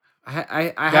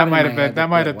 That might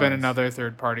have been another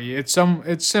third party. It's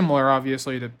similar,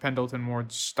 obviously, to Pendleton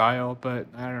Ward's style, but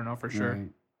I don't know for sure. Right.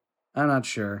 I'm not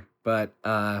sure, but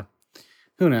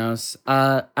who knows?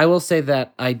 I will say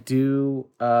that I do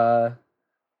have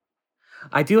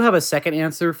a second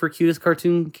answer for cutest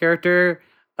cartoon character.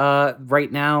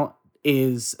 Right now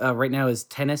is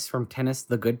Tennis from Tennis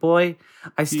the Good Boy.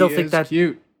 I still think that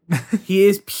cute. He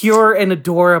is pure and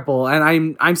adorable,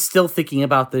 and I'm still thinking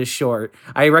about this short.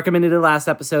 I recommended it last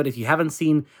episode. If you haven't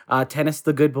seen Tennis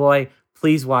the Good Boy,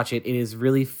 please watch it. It is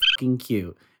really fucking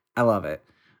cute. I love it.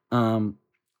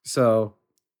 So,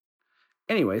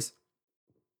 anyways,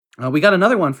 we got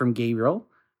another one from Gabriel,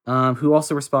 who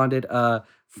also responded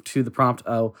to the prompt,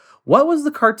 what was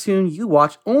the cartoon you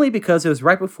watched only because it was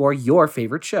right before your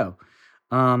favorite show?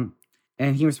 And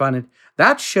he responded,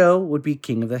 that show would be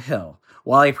King of the Hill.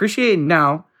 While I appreciate it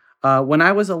now, when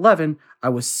I was 11, I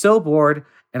was so bored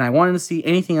and I wanted to see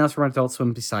anything else from Adult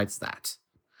Swim besides that.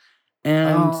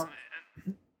 And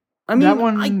I mean, that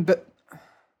one,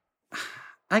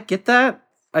 I get that.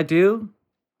 I do.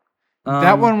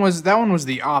 That one was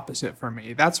the opposite for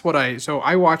me. So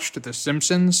I watched The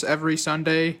Simpsons every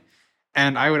Sunday,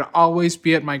 and I would always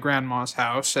be at my grandma's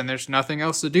house, and there's nothing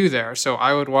else to do there. So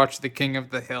I would watch The King of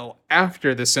the Hill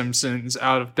after The Simpsons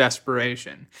out of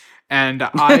desperation. And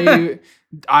I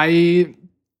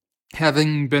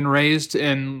having been raised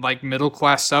in like middle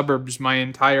class suburbs my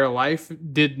entire life,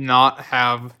 did not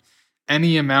have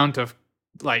any amount of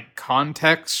like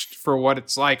context for what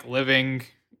it's like living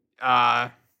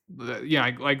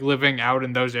like living out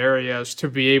in those areas to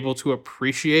be able to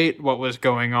appreciate what was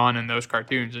going on in those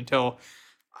cartoons until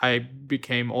I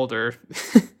became older.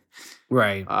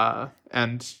 Right.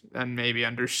 And maybe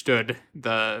understood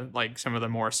the like some of the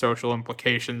more social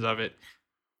implications of it.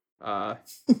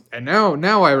 And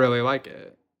now I really like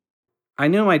it. I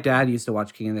know my dad used to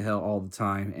watch King of the Hill all the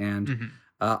time, and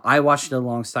I watched it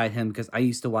alongside him because I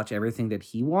used to watch everything that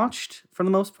he watched for the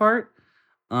most part.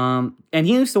 And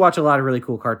he used to watch a lot of really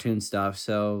cool cartoon stuff,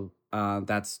 so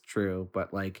that's true.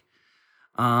 But like,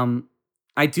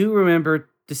 I do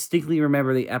distinctly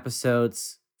remember the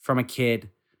episodes from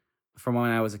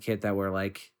when I was a kid that were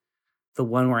like the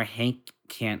one where Hank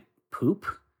can't poop,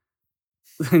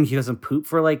 and he doesn't poop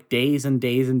for like days and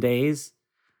days and days.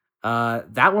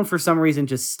 That one for some reason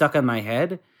just stuck in my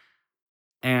head,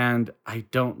 and I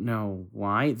don't know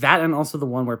why. That and also the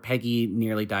one where Peggy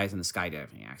nearly dies in a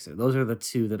skydiving accident. Those are the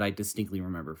two that I distinctly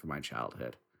remember from my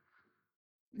childhood.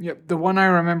 Yep, the one I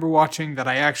remember watching that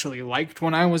I actually liked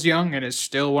when I was young and is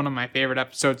still one of my favorite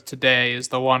episodes today is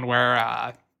the one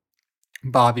where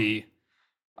Bobby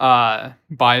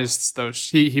buys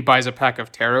he buys a pack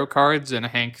of tarot cards and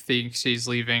Hank thinks he's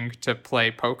leaving to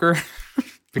play poker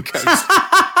because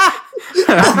I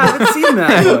haven't seen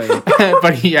that one.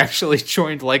 But he actually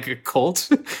joined like a cult,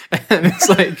 and it's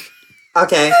like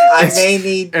okay,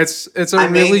 it's a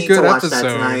really good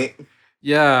episode.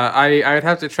 Yeah, I'd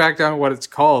have to track down what it's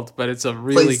called, but it's a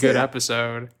really good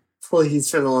episode.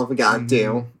 Please, for the love of God,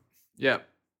 do. Yep.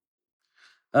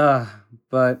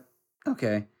 But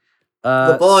okay.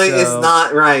 The boy is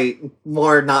not right.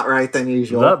 More not right than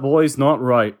usual. That boy's not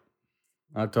right.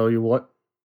 I'll tell you what.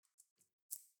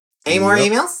 Any more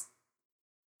emails?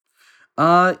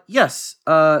 Yes.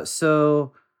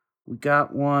 So we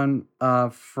got one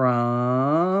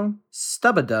from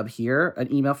Stubadub here,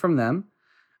 an email from them.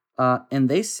 And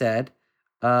they said,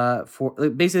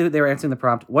 basically they were answering the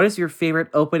prompt, what is your favorite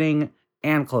opening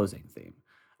and closing theme?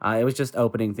 It was just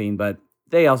opening theme, but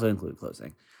they also include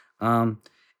closing.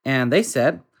 And they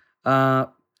said, the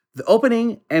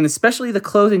opening and especially the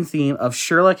closing theme of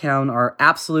Sherlock Hound are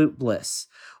absolute bliss.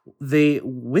 They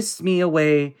whisked me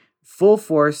away full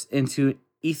force into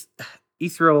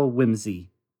Ethereal Whimsy.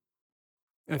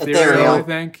 Ethereal, I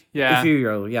think. Yeah.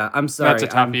 Ethereal, yeah. I'm sorry. That's a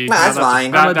toughie. That's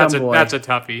fine. That's a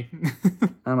toughie.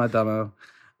 I'm a dumbo.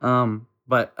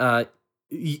 But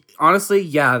honestly,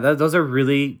 yeah, those are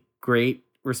really great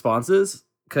responses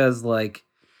because, like,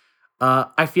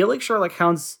 I feel like Sherlock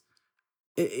Hounds.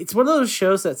 It's one of those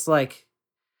shows that's like,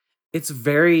 it's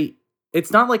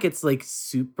not like it's like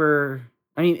super.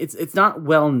 I mean, it's not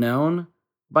well known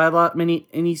by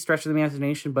any stretch of the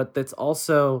imagination, but that's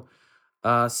also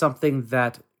something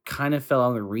that kind of fell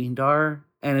on the radar.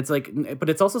 And it's like, but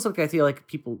it's also something I feel like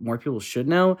more people should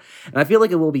know. And I feel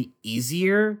like it will be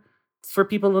easier for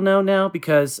people to know now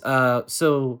because, I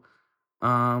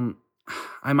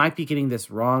might be getting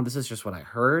this wrong. This is just what I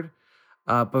heard.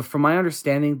 But from my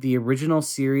understanding, the original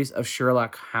series of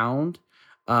Sherlock Hound,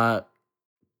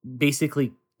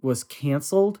 basically was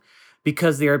canceled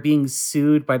because they are being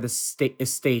sued by the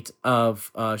estate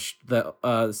of, what's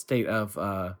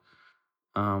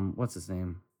his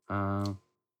name?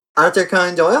 Arthur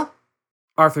Conan Doyle?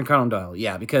 Arthur Conan Doyle,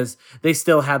 yeah, because they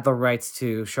still had the rights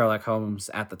to Sherlock Holmes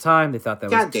at the time. They thought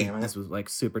that this was like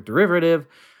super derivative.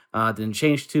 Didn't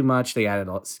change too much. They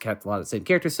kept a lot of the same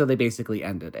characters, so they basically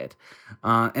ended it.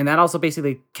 And that also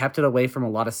basically kept it away from a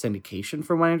lot of syndication,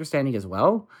 from my understanding as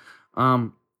well.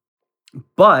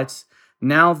 But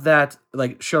now that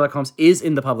like Sherlock Holmes is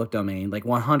in the public domain, like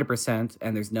 100%,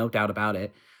 and there's no doubt about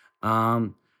it,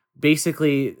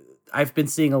 basically I've been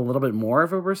seeing a little bit more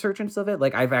of a resurgence of it.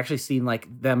 Like I've actually seen like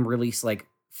them release like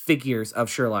figures of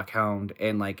Sherlock Hound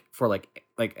and like for like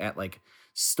at like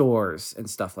stores and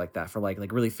stuff like that for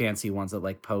like really fancy ones that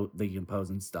like that you can pose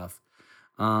and stuff.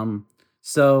 And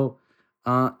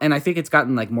I think it's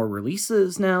gotten like more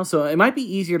releases now, so it might be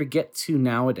easier to get to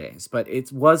nowadays, but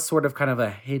it was sort of kind of a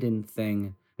hidden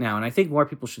thing now. And I think more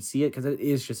people should see it because it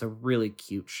is just a really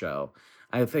cute show.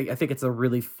 I think it's a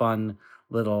really fun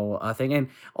little thing. And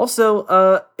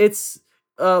also it's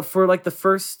for like the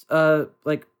first I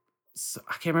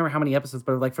can't remember how many episodes,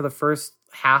 but like for the first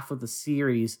half of the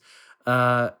series,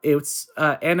 it's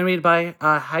animated by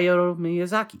Hayao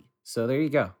Miyazaki. So there you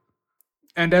go.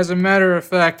 And as a matter of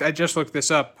fact, I just looked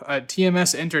this up.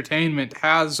 TMS Entertainment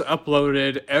has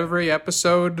uploaded every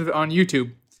episode on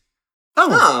YouTube.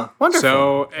 Oh, wonderful.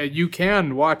 So you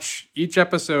can watch each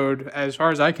episode, as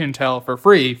far as I can tell, for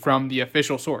free from the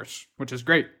official source, which is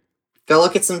great. Go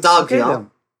look at some dogs, y'all.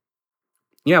 Then.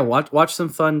 Yeah, watch some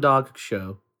fun dog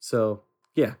show. So,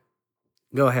 yeah.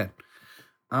 Go ahead.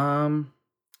 And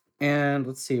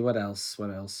let's see, what else?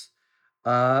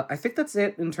 I think that's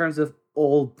it in terms of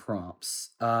old prompts.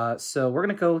 So we're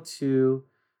going to go to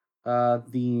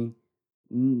the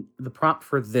prompt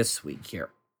for this week here.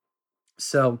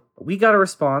 So we got a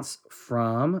response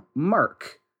from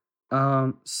Mark.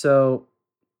 So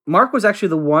Mark was actually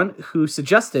the one who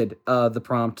suggested the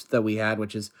prompt that we had,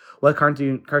 which is, what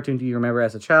cartoon do you remember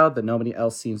as a child that nobody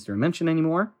else seems to mention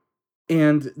anymore?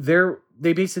 And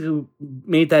they basically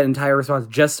made that entire response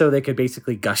just so they could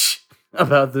basically gush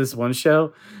about this one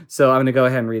show. So I'm going to go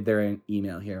ahead and read their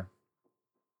email here.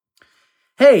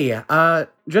 Hey,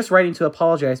 just writing to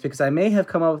apologize because I may have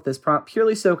come up with this prompt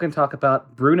purely so I can talk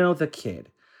about Bruno the Kid.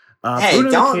 Hey, you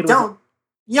don't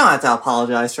have to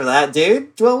apologize for that,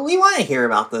 dude. Well, we want to hear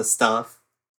about this stuff.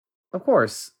 Of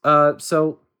course. Okay,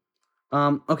 so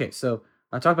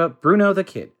I'll talk about Bruno the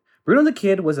Kid. Bruno the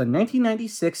Kid was a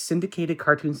 1996 syndicated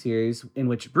cartoon series in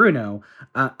which Bruno,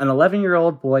 an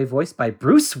 11-year-old boy voiced by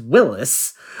Bruce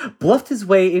Willis, bluffed his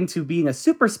way into being a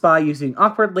super spy using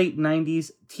awkward late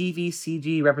 90s TV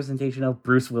CG representation of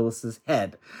Bruce Willis's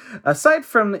head. Aside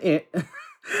from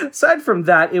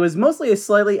that, it was mostly a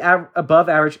slightly above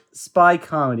average spy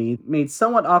comedy, made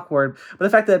somewhat awkward by the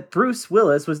fact that Bruce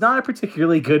Willis was not a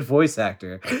particularly good voice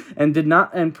actor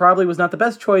and probably was not the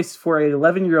best choice for an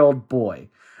 11-year-old boy.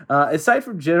 Aside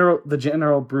from the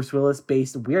general Bruce Willis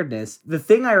based weirdness, the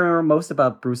thing I remember most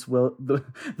about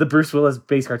the Bruce Willis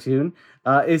based cartoon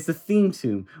is the theme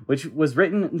tune, which was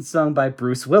written and sung by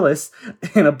Bruce Willis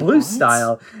in a blues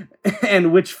style,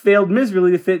 and which failed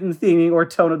miserably to fit in the theming or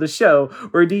tone of the show,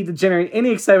 or indeed to generate any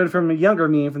excitement from a younger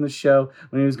me from the show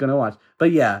when he was going to watch.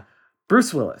 But yeah,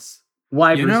 Bruce Willis.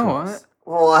 Why Bruce Willis?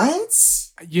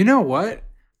 What? You know what?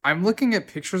 I'm looking at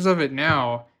pictures of it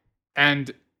now,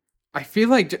 and I feel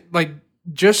like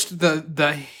just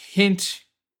the hint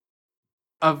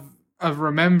of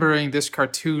remembering this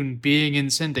cartoon being in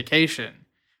syndication.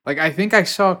 Like, I think I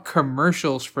saw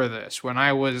commercials for this when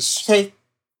I was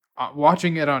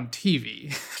watching it on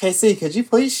TV. Casey, could you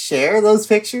please share those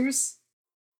pictures?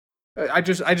 I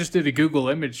just did a Google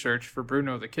image search for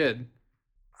Bruno the Kid.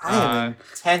 I am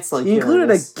intensely curious. He included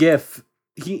a GIF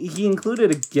he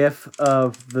included a GIF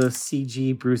of the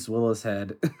CG Bruce Willis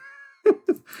head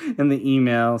in the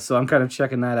email, so I'm kind of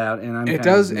checking that out. And it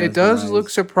does look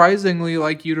surprisingly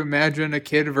like you'd imagine a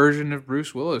kid version of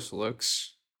Bruce Willis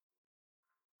looks.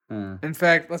 In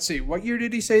fact, let's see. What year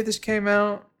did he say this came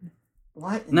out?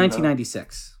 What?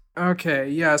 1996. Okay,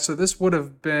 yeah. So this would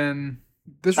have been.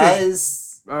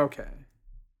 Okay.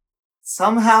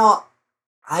 Somehow,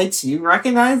 I too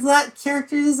recognize that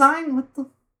character design. What the?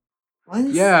 What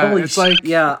is? Yeah, it's like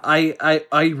yeah.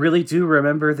 I really do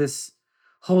remember this.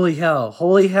 Holy hell!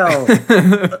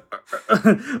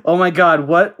 Oh my god!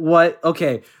 What?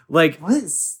 Okay, like what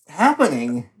is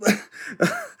happening?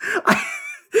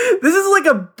 This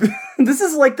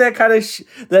is like that kind of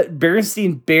that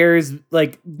Berenstain Bears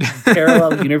like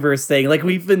parallel universe thing. Like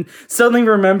we've been suddenly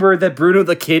remembered that Bruno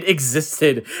the Kid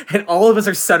existed, and all of us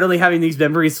are suddenly having these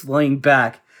memories flowing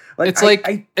back. It's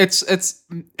like this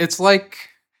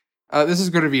is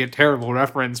going to be a terrible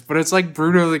reference, but it's like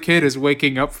Bruno the Kid is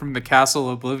waking up from the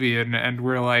Castle Oblivion, and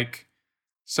we're like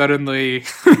suddenly,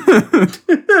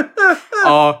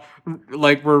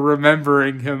 like we're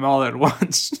remembering him all at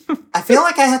once. I feel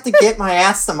like I have to get my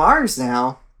ass to Mars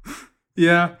now.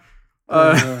 Yeah.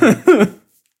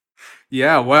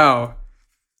 Yeah, wow.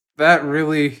 That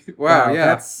really wow, yeah.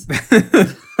 That's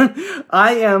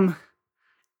I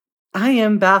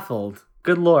am baffled.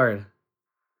 Good lord.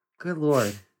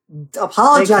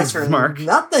 Apologize for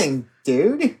nothing,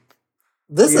 dude.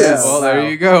 This is well, there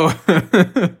you go.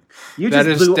 You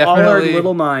just blew all our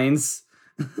little minds.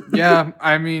 Yeah,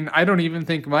 I mean, I don't even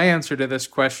think my answer to this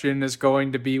question is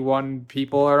going to be one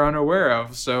people are unaware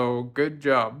of, so good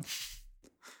job.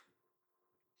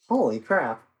 Holy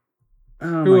crap.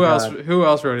 Oh who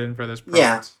else wrote in for this prompt?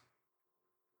 Yeah.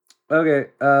 Okay,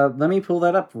 let me pull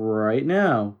that up right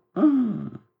now.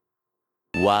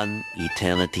 One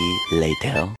eternity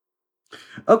later.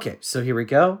 Okay, so here we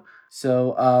go.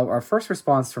 So our first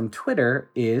response from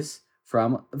Twitter is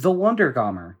from the Wonder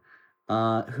Gomer,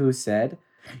 who said,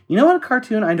 "You know what a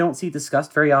cartoon I don't see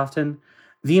discussed very often?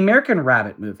 The American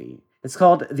Rabbit movie. It's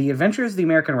called The Adventures of the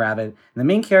American Rabbit, and the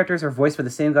main characters are voiced by the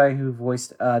same guy who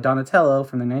voiced Donatello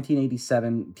from the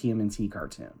 1987 TMNT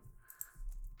cartoon."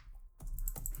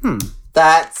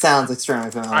 That sounds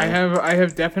extremely familiar. I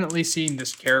have definitely seen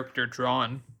this character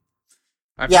drawn.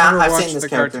 I've never watched seen this the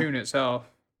character. cartoon itself.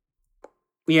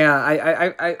 Yeah,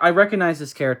 I recognize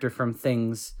this character from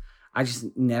things. I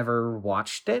just never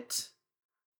watched it.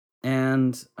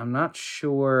 And I'm not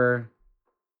sure.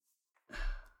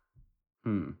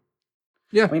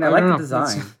 Yeah, I mean, I like the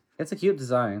design. It's a cute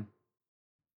design.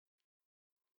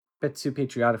 Bit too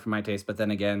patriotic for my taste, but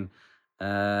then again,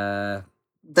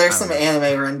 there's some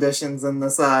anime renditions in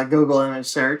this Google image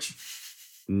search.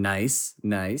 Nice.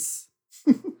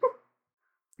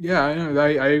 Yeah, I know.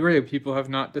 I agree. People have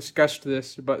not discussed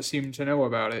this, but seem to know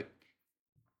about it.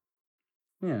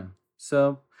 Yeah.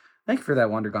 So, thank you for that,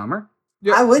 Wonder Gomer.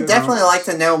 Yep, I would definitely like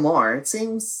to know more. It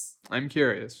seems... I'm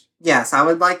curious. Yes, I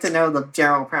would like to know the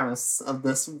general premise of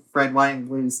this red, white, and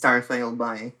blue star-spangled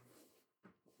bunny.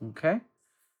 Okay.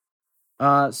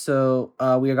 So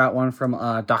we got one from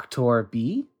Dr.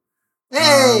 B.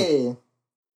 Hey!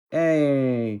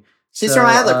 Hey! She's from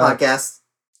my other podcast.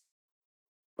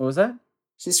 What was that?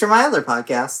 She's from my other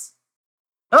podcast.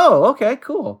 Oh, okay,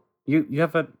 cool. You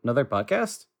have another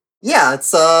podcast? Yeah,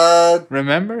 it's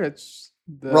Remember, it's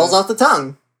rolls off the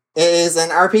tongue. It is an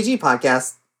RPG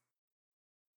podcast.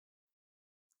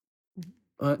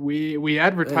 We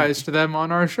advertised to them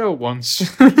on our show once.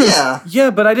 Yeah.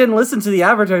 Yeah, but I didn't listen to the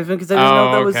advertisement because I didn't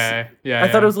know that was. Yeah, I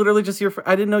thought it was literally just your.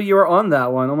 I didn't know you were on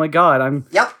that one. Oh my god,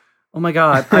 Yep. Oh my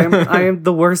god, I am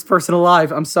the worst person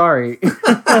alive. I'm sorry.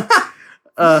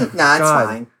 Nah, it's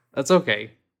fine. That's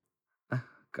okay.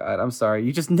 God, I'm sorry.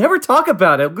 You just never talk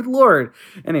about it. Good lord.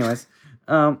 Anyways,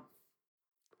 I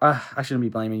shouldn't be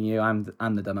blaming you. I'm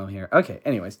the demo here. Okay.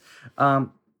 Anyways,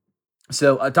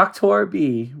 so Dr.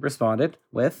 B responded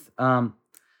with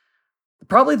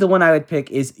probably the one I would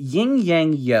pick is Yin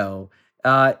Yang Yo.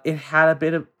 It had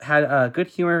a good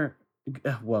humor.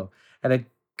 Had a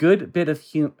good bit of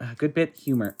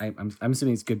humor. I'm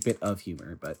assuming it's good bit of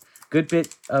humor, but good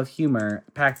bit of humor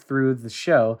packed through the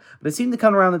show. But it seemed to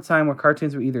come around the time where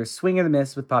cartoons were either a swing or the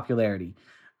miss with popularity.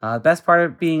 Best part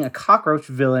of being a cockroach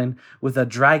villain with a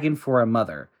dragon for a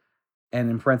mother, and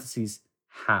in parentheses,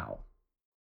 how.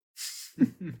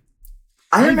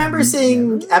 I remember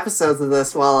seeing episodes of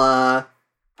this while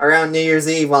around New Year's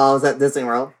Eve while I was at Disney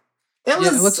World. It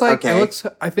looks like okay.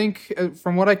 I think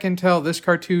from what I can tell, this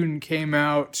cartoon came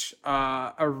out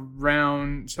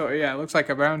around. So yeah, it looks like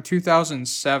around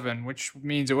 2007, which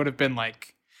means it would have been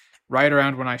like right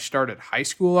around when I started high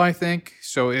school, I think.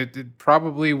 So it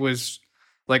probably was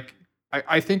like,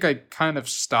 I think I kind of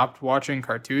stopped watching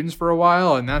cartoons for a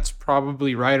while, and that's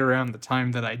probably right around the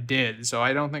time that I did. So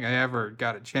I don't think I ever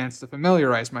got a chance to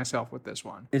familiarize myself with this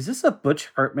one. Is this a Butch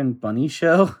Hartman bunny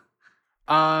show?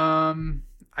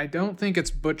 I don't think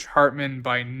it's Butch Hartman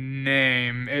by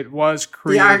name. It was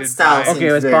created the art style. Okay,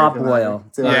 it was Bob Boyle.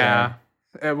 Yeah,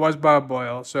 it was Bob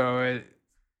Boyle. So it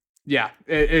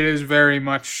is very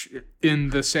much in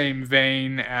the same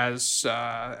vein as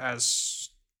a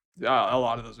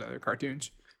lot of those other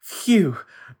cartoons. Phew.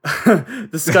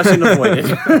 Discussion avoided.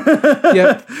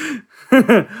 Yep.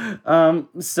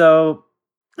 So,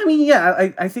 I mean,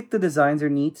 yeah, I think the designs are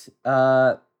neat.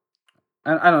 I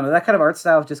don't know, that kind of art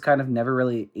style just kind of never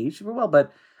really aged super well,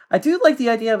 but I do like the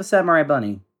idea of a samurai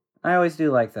bunny. I always do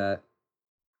like that.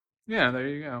 Yeah, there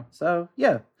you go. So,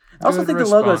 yeah. I also think the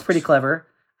logo is pretty clever.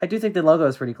 I do think the logo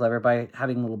is pretty clever by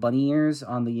having little bunny ears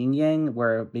on the yin yang,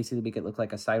 where basically make it look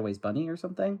like a sideways bunny or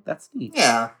something. That's neat.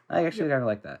 Yeah. I actually kind of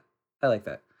like that. I like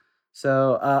that.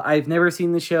 So I've never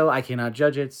seen the show. I cannot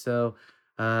judge it. So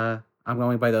I'm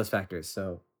going by those factors.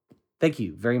 So thank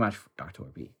you very much, Dr.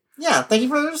 B. Yeah, thank you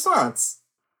for the response.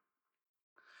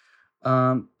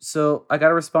 So I got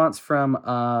a response from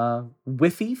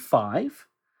Whiffy5.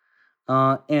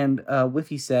 And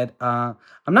Whiffy said, I'm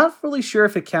not really sure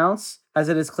if it counts as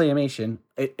it is claymation.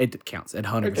 It counts. It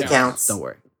 100% It counts. Don't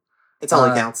worry. It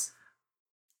totally counts.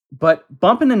 But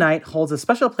Bump in the Night holds a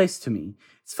special place to me.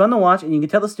 It's fun to watch, and you can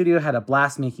tell the studio had a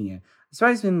blast making it. That's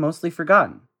why it's been mostly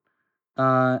forgotten.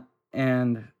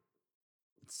 And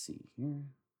let's see here.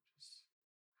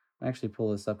 I actually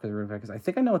pull this up because I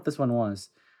think I know what this one was.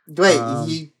 Wait,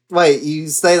 you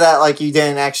say that like you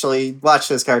didn't actually watch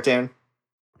this cartoon.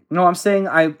 No, I'm saying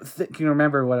I can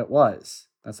remember what it was.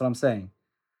 That's what I'm saying.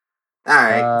 All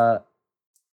right.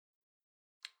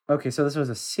 Okay, so this was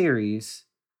a series.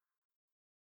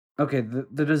 Okay,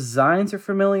 the designs are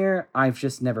familiar. I've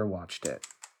just never watched it.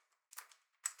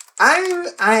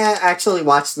 I actually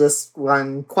watched this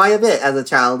one quite a bit as a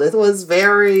child. It was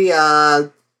very,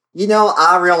 Real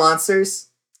Monsters?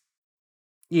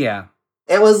 Yeah.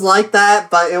 It was like that,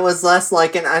 but it was less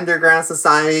like an underground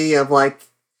society of, like,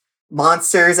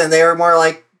 monsters, and they were more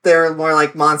like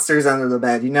monsters under the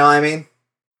bed, you know what I mean?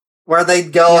 Where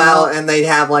they'd go out and they'd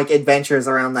have, like, adventures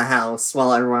around the house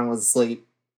while everyone was asleep.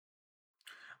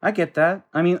 I get that.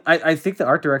 I mean, I think the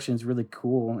art direction is really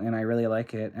cool, and I really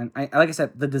like it. And like I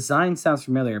said, the design sounds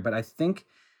familiar, but I think,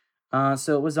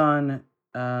 so it was on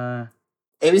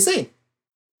ABC.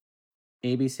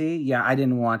 ABC? Yeah, I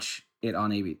didn't watch it on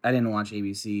ABC. I didn't watch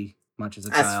ABC much as a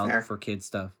child for kid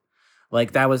stuff.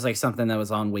 Like, that was like something that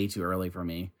was on way too early for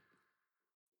me.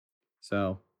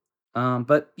 So,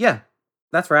 but yeah,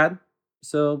 that's rad.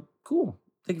 So cool.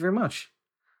 Thank you very much.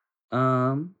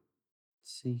 Let's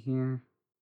see here.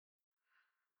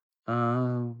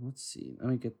 Let's see. Let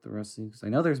me get the rest of these, because I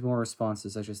know there's more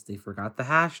responses. They forgot the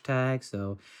hashtag.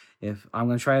 So if I'm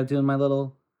gonna try doing my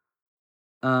little,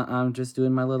 I'm just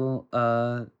doing my little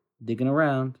digging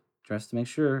around just to make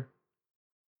sure.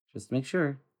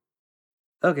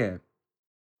 Okay.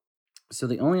 So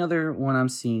the only other one I'm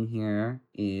seeing here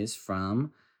is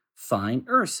from Fine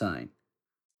Ursine.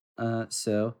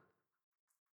 So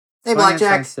hey,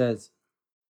 Blackjack says,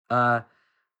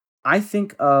 I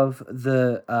think of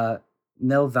the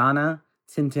Nelvana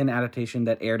Tintin adaptation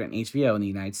that aired on HBO in the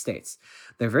United States.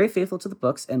 They're very faithful to the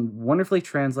books and wonderfully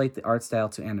translate the art style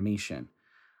to animation.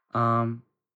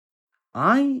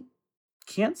 I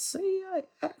can't say I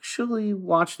actually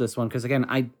watched this one because, again,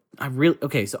 I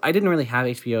didn't really have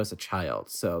HBO as a child,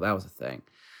 so that was a thing.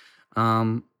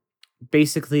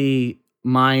 Basically,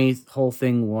 my whole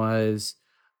thing was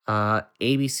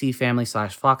ABC Family /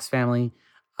 Fox Family,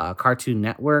 Cartoon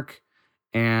Network,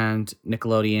 and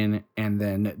Nickelodeon, and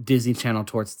then Disney Channel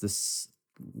towards this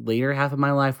later half of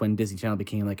my life when Disney Channel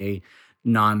became like a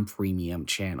non-premium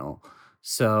channel.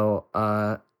 So,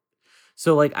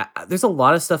 there's a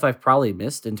lot of stuff I've probably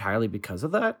missed entirely because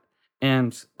of that,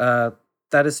 and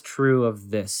that is true of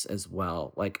this as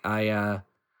well. Like, I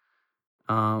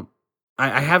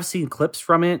have seen clips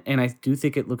from it, and I do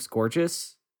think it looks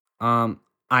gorgeous. I've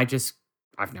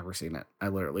never seen it. I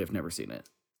literally have never seen it.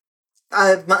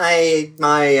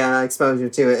 My exposure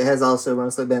to it has also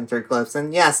mostly been through clips,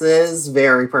 and yes, it is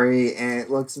very pretty, and it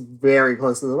looks very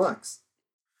close to the books.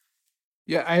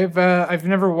 Yeah, I've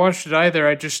never watched it either.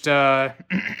 I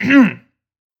don't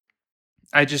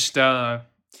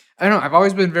know. I've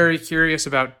always been very curious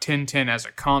about Tintin as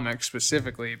a comic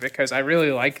specifically because I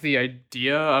really like the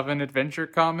idea of an adventure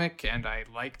comic and I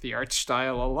like the art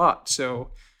style a lot. So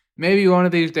maybe one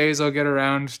of these days I'll get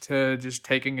around to just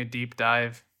taking a deep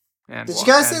dive. And did you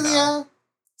guys see the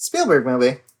Spielberg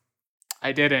movie?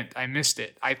 I didn't. I missed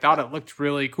it. I thought it looked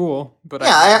really cool, but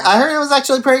yeah, I heard it was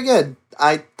actually pretty good.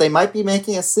 They might be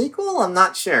making a sequel. I'm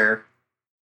not sure.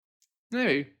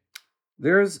 Maybe.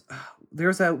 There's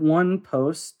that one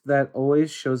post that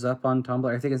always shows up on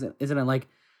Tumblr. I think isn't it like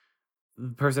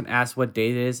the person asks what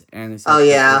date it is, and it's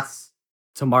like,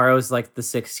 tomorrow's like the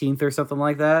 16th or something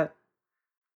like that.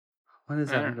 When does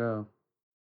that go?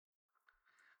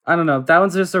 I don't know. That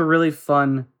one's just a really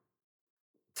fun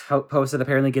post that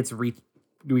apparently gets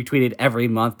retweeted every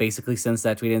month, basically since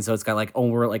that tweet, and so it's got like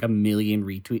over like 1 million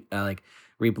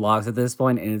reblogs at this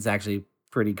point, and it's actually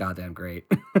pretty goddamn great.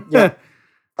 Yeah.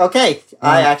 Okay,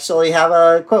 I actually have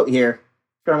a quote here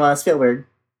from Spielberg.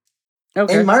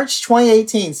 Okay. In March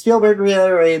 2018, Spielberg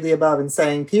reiterated the above in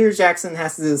saying Peter Jackson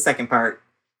has to do the second part.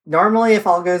 Normally, if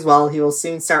all goes well, he will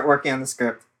soon start working on the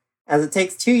script. As it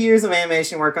takes 2 years of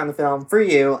animation work on the film, for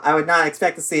you, I would not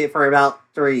expect to see it for about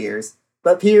 3 years.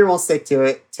 But Peter will stick to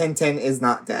it. Tintin is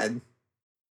not dead.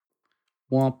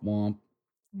 Womp womp.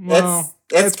 Well,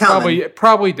 it's coming.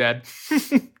 Probably dead.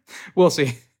 We'll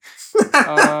see.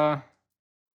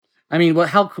 I mean,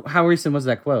 how recent was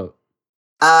that quote?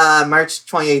 March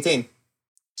 2018.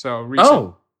 So recent.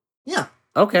 Oh, yeah.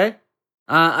 Okay.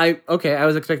 I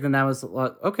was expecting that was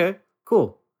okay.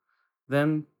 Cool.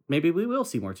 Then maybe we will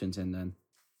see more Tintin then.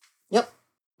 Yep.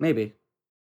 Maybe.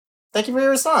 Thank you for your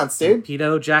response, dude.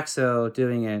 Peter Jackson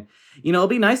doing it. You know, it'll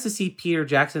be nice to see Peter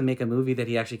Jackson make a movie that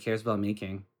he actually cares about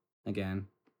making again.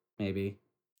 Maybe.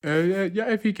 Yeah,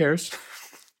 if he cares.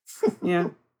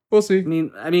 Yeah. We'll see. I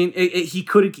mean, it'd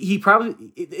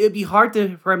be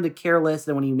hard for him to care less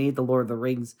than when he made the Lord of the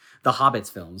Rings, the Hobbits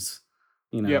films.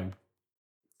 You know. Yep.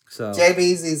 So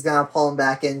JBZ's gonna pull him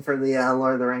back in for the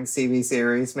Lord of the Rings TV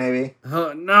series, maybe.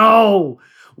 Oh no!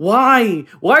 Why?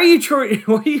 Why are you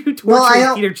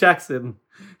torturing Peter Jackson?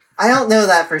 I don't know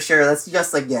that for sure. That's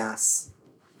just a guess.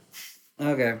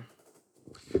 Okay.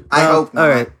 I hope not. All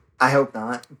right. I hope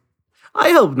not.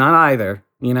 I hope not either.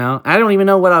 You know, I don't even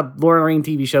know what a Lord of the Rings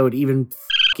TV show would even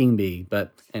fucking be.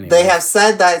 But anyway, they have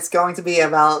said that it's going to be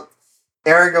about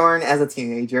Aragorn as a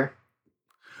teenager.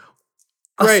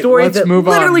 A story that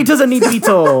literally doesn't need to be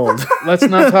told. Let's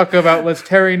not talk about. Let's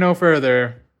tarry no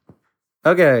further.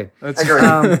 Okay.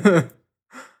 Agreed.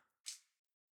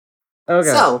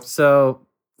 Okay. So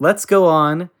let's go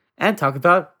on and talk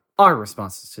about our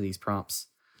responses to these prompts.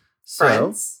 So,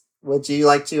 friends, would you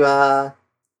like to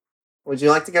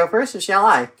go first, or shall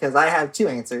I? Because I have 2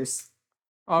 answers.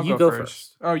 I'll go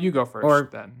first. Oh, you go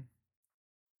first then.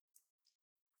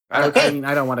 Okay. I mean,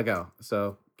 I don't want to go,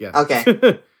 so yeah.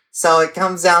 Okay. So it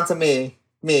comes down to me.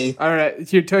 All right.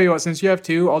 Here, tell you what. Since you have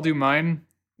 2, I'll do mine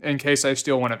in case I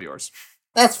steal one of yours.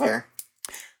 That's fair.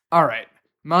 All right.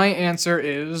 My answer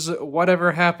is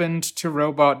whatever happened to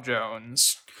Robot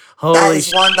Jones. That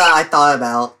is one that I thought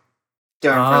about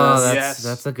during this.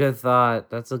 That's a good thought.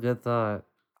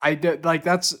 I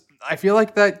feel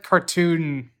like that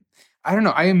cartoon, I don't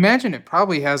know. I imagine it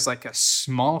probably has like a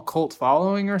small cult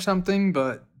following or something,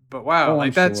 but wow,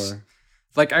 sure.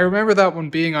 Like I remember that one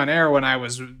being on air when I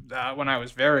was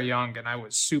very young, and I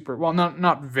was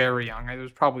not very young. I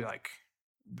was probably like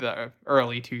the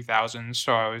early 2000s,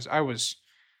 so I was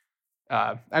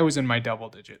in my double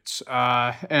digits.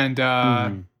 And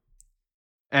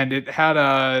it had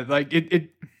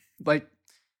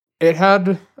it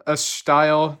had a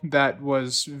style that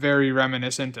was very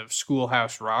reminiscent of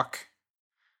Schoolhouse Rock.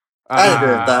 I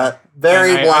agree with that.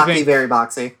 Very blocky, very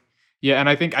boxy. Yeah, and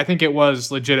I think it was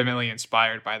legitimately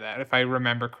inspired by that, if I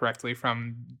remember correctly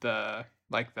from the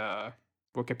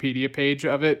Wikipedia page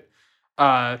of it.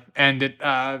 And it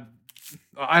I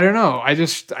don't know. I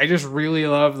just really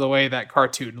love the way that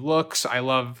cartoon looks. I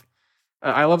love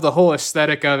the whole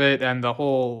aesthetic of it, and the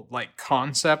whole like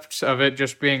concept of it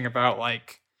just being about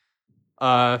like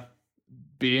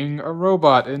being a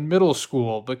robot in middle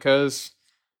school, because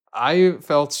I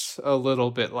felt a little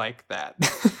bit like that.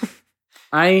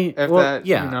 Like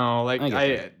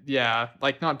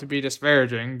not to be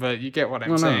disparaging, but you get what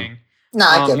I'm saying. No,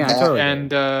 I get that. Totally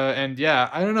and yeah,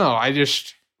 I don't know.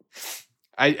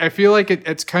 I feel like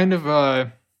it's kind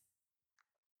of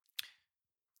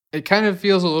it kind of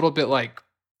feels a little bit like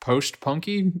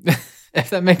post-punky, if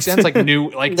that makes sense, like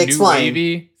new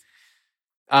wavy.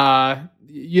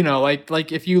 You know,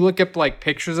 like if you look up like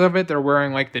pictures of it, they're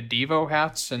wearing like the Devo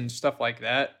hats and stuff like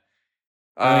that.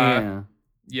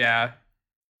 Yeah.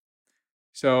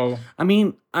 So I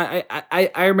mean,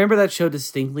 I remember that show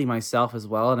distinctly myself as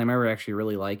well, and I remember actually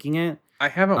really liking it. I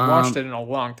haven't watched it in a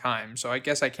long time, so I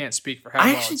guess I can't speak for how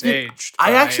well it's aged.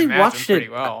 I actually watched it pretty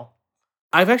well.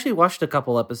 I've actually watched a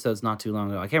couple episodes not too long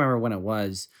ago. I can't remember when it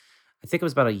was. I think it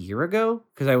was about a year ago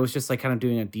because I was just like kind of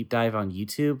doing a deep dive on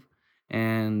YouTube,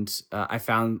 and I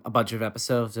found a bunch of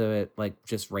episodes of it like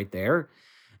just right there,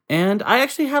 and I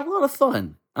actually had a lot of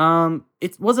fun.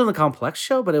 It wasn't a complex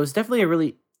show, but it was definitely a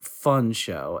really fun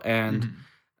show, and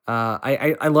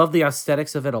I love the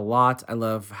aesthetics of it a lot. I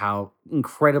love how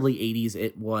incredibly 80s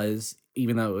it was,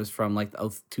 even though it was from like the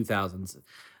 2000s.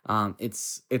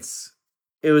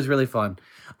 It was really fun.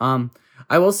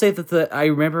 I will say that I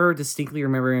remember distinctly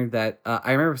remembering that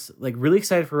I remember like really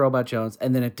excited for Robot Jones,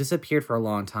 and then it disappeared for a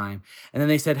long time. And then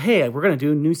they said, "Hey, we're gonna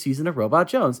do a new season of Robot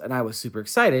Jones," and I was super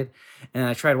excited. And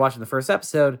I tried watching the first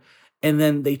episode, and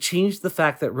then they changed the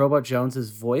fact that Robot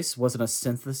Jones's voice wasn't a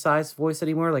synthesized voice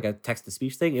anymore, like a text to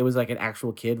speech thing. It was like an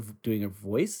actual kid doing a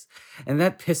voice, and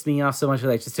that pissed me off so much that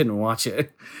I just didn't watch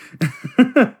it.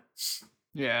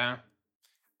 Yeah.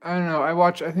 I don't know. I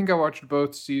think I watched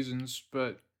both seasons,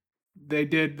 but they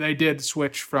did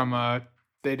switch from a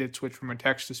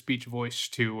text to speech voice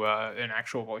to an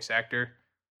actual voice actor.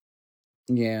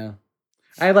 Yeah,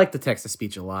 I like the text to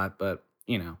speech a lot, but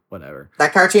you know, whatever.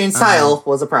 That cartoon style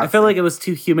was a problem. I felt like it was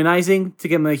too humanizing to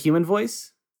give him a human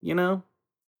voice. You know,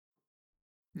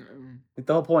 like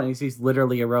the whole point is he's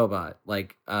literally a robot.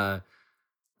 Like, I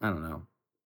don't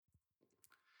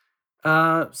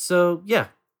know. So yeah,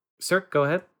 sir, go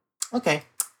ahead. Okay.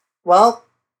 Well,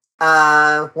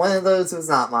 one of those was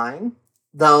not mine.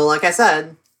 Though, like I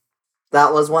said,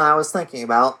 that was one I was thinking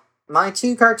about. My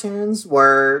two cartoons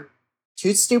were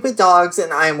Two Stupid Dogs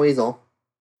and I Am Weasel.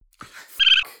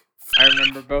 I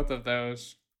remember both of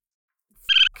those.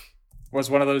 Was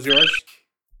one of those yours?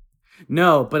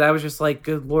 No, but I was just like,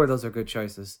 good lord, those are good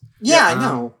choices. Yeah, I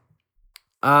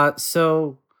know.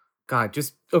 So, God,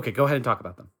 just, okay, go ahead and talk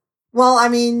about them. Well, I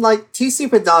mean, like, Two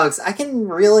Stupid Dogs, I can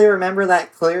really remember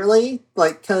that clearly,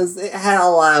 like, because it had a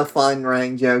lot of fun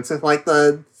running jokes with, like,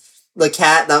 the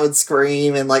cat that would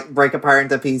scream and, like, break apart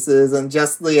into pieces, and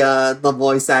just the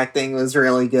voice acting was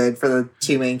really good for the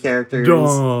two main characters.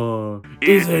 Duh.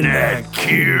 Isn't that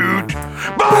cute?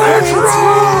 But it's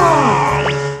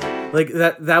wrong! Like,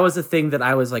 that was a thing that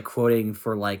I was, like, quoting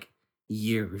for, like,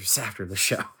 years after the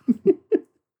show.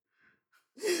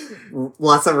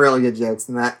 Lots of really good jokes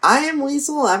in that. I Am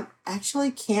Weasel, I actually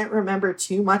can't remember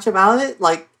too much about it.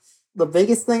 Like, the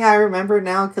biggest thing I remember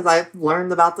now, because I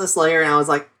learned about this later, and I was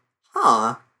like,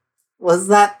 was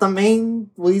that the main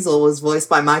Weasel was voiced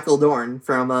by Michael Dorn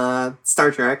from Star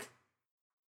Trek.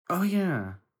 Oh,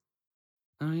 yeah.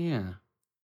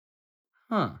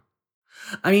 Huh.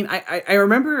 I mean, I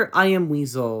remember I Am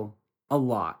Weasel a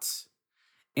lot.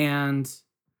 And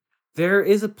there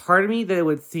is a part of me that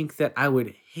would think that I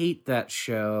would hate that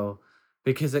show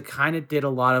because it kind of did a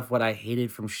lot of what I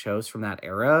hated from shows from that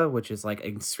era, which is like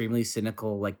extremely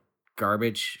cynical, like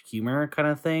garbage humor kind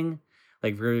of thing.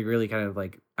 Like really, really kind of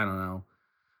like, I don't know.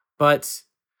 But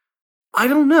I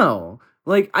don't know.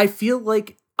 Like, I feel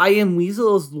like I Am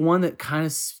Weasel is the one that kind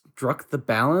of struck the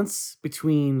balance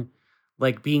between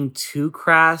like being too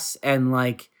crass and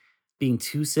like being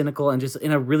too cynical and just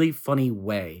in a really funny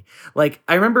way. Like,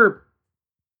 I remember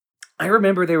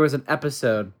there was an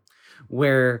episode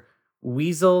where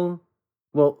Weasel,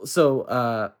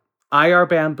 IR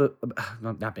Bamboo,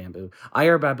 no, not Bamboo,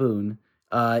 IR Baboon,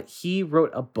 he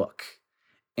wrote a book.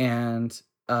 And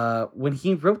when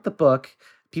he wrote the book,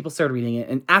 people started reading it.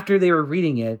 And after they were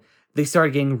reading it, they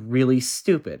started getting really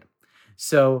stupid.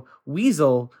 So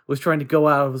Weasel was trying to go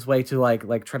out of his way to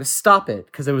like try to stop it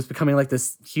because it was becoming like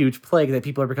this huge plague that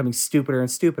people are becoming stupider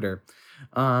and stupider.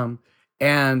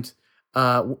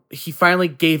 He finally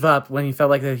gave up when he felt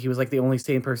like that he was like the only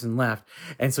sane person left.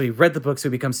 And so he read the book so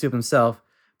he becomes stupid himself,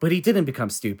 but he didn't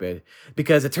become stupid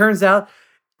because it turns out,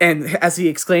 and as he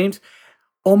exclaimed,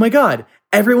 "Oh my God,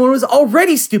 everyone was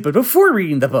already stupid before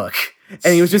reading the book."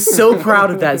 And he was just so proud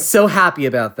of that, so happy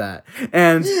about that.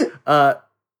 And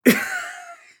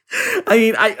I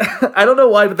mean, I don't know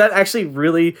why, but that actually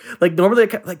really, like, normally,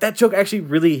 like, that joke actually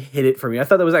really hit it for me. I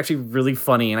thought that was actually really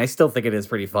funny, and I still think it is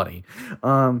pretty funny.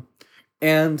 And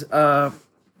he was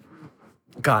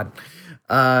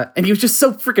just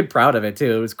so freaking proud of it,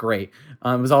 too. It was great.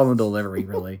 It was all in the delivery,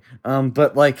 really.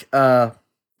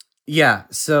 Yeah,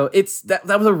 so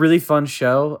that was a really fun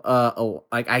show.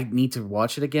 I need to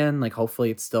watch it again. Like,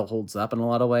 hopefully it still holds up in a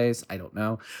lot of ways. I don't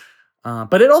know.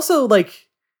 But it also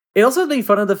made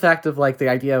fun of the fact of like the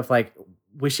idea of like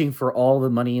wishing for all the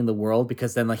money in the world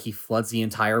because then like he floods the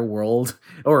entire world,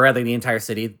 or rather the entire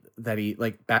city that he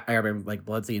like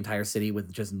floods the entire city with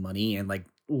just money and like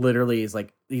literally is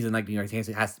like he's in like New York City,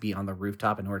 so it has to be on the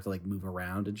rooftop in order to like move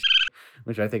around and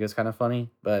which I think is kind of funny.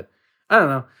 But I don't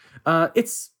know.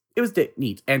 It was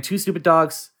neat. And Two Stupid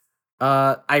Dogs,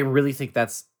 I really think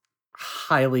that's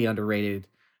highly underrated.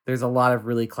 There's a lot of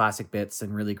really classic bits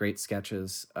and really great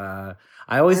sketches. I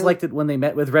always liked it when they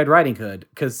met with Red Riding Hood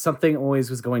because something always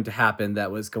was going to happen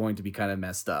that was going to be kind of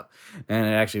messed up, and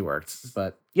it actually worked.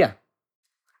 But yeah,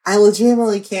 I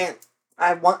legitimately can't.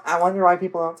 I wonder why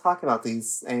people don't talk about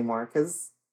these anymore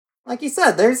because, like you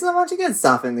said, there's a bunch of good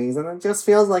stuff in these, and it just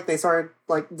feels like they sort of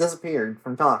like disappeared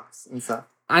from talks and stuff.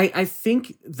 I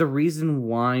think the reason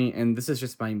why, and this is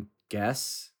just my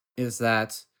guess, is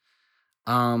that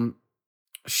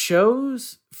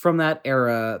shows from that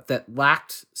era that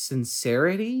lacked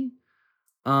sincerity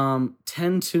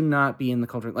tend to not be in the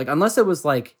culture. Like, unless it was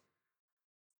like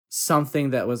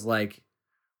something that was like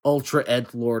ultra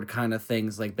edgelord kind of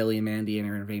things like Billy and Mandy and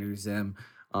Invader Zim.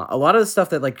 A lot of the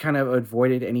stuff that like kind of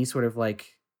avoided any sort of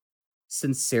like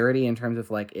sincerity in terms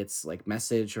of like its like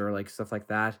message or like stuff like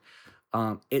that.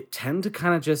 It tend to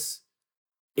kind of just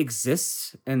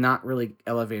exist and not really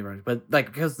elevate much. But like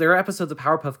because there are episodes of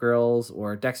Powerpuff Girls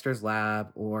or Dexter's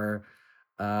Lab or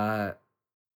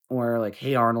like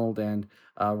Hey Arnold and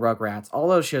Rugrats, all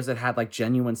those shows that had like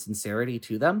genuine sincerity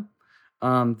to them.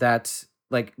 That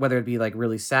like whether it be like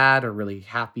really sad or really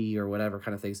happy or whatever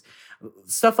kind of things,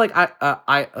 stuff like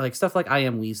I like stuff like I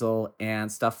Am Weasel and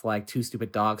stuff like Two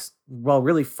Stupid Dogs, while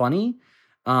really funny,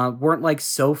 weren't like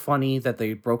so funny that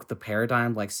they broke the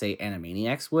paradigm like say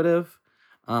Animaniacs would have.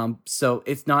 So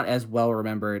it's not as well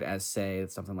remembered as say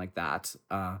something like that.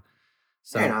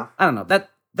 So I don't know,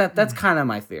 that's kind of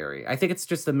my theory. I think it's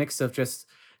just a mix of just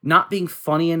not being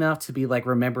funny enough to be like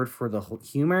remembered for the whole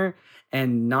humor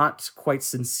and not quite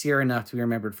sincere enough to be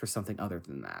remembered for something other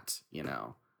than that, you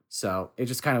know? So it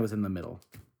just kind of was in the middle.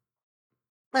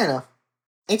 Fair enough.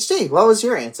 HT, what was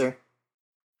your answer?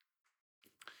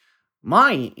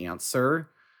 My answer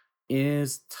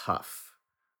is Tough.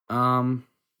 Tough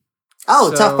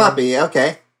Puppy.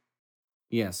 Okay.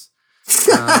 Yes.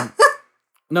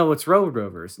 No, it's Road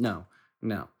Rovers. No.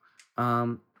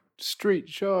 Street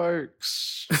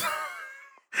Sharks.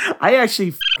 I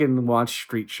actually fucking watched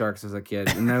Street Sharks as a kid,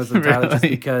 and that was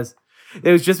entirely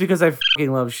just because I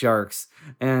fucking love sharks,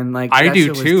 and like I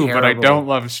do too, but I don't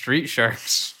love Street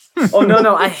Sharks. Oh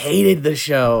no, I hated the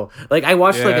show. Like I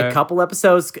watched like a couple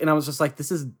episodes, and I was just like,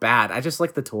 "This is bad." I just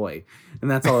like the toy,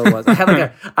 and that's all it was. I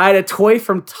had a toy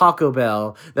from Taco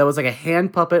Bell that was like a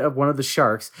hand puppet of one of the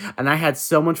sharks, and I had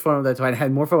so much fun with that toy. I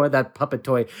had more fun with that puppet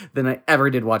toy than I ever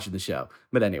did watching the show.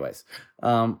 But anyways,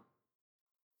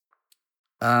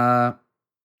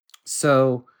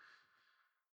 so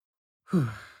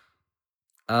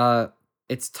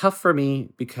it's tough for me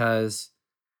because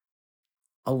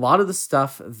a lot of the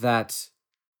stuff that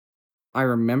I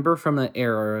remember from the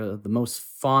era the most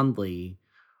fondly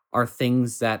are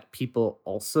things that people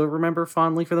also remember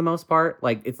fondly for the most part.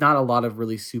 Like it's not a lot of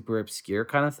really super obscure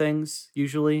kind of things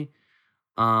usually.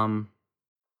 I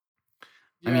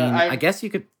guess you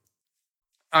could.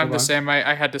 I'm the same.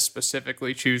 I had to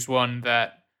specifically choose one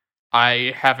that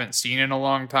I haven't seen in a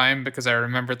long time because I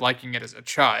remembered liking it as a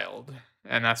child,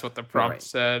 and that's what the prompt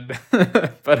said.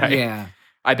 But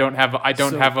I don't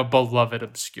have a beloved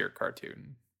obscure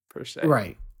cartoon per se.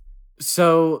 Right.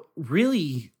 So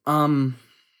really, I'm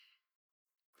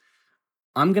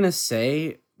gonna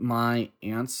say my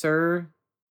answer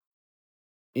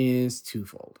is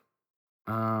twofold.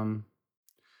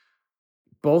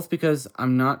 Both because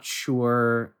I'm not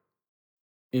sure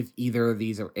if either of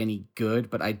these are any good,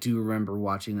 but I do remember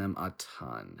watching them a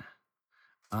ton.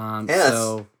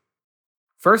 So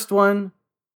first one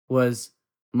was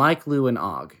Mike, Lou, and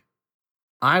Og.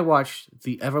 I watched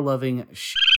the ever-loving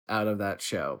shit out of that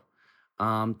show.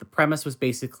 The premise was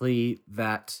basically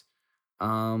that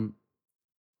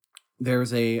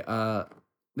there's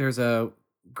a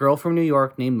girl from New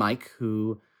York named Mike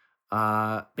who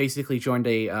basically joined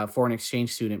a foreign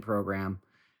exchange student program,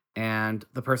 and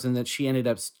the person that she ended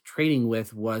up trading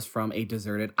with was from a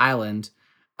deserted island,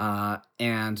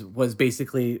 and was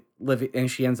basically living, and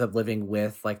she ends up living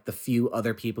with like the few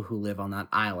other people who live on that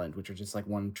island, which are just like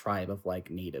one tribe of like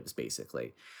natives,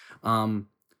 basically. The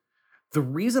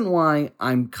reason why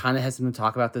I'm kind of hesitant to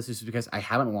talk about this is because I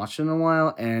haven't watched it in a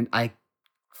while, and I,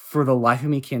 for the life of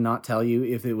me, cannot tell you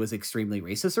if it was extremely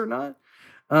racist or not.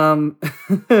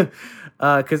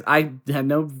 Because I had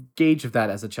no gauge of that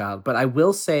as a child, but I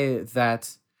will say that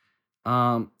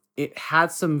it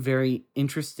had some very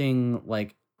interesting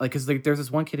because there's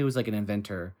this one kid who was like an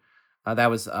inventor, that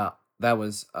was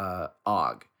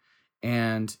Og,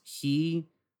 and he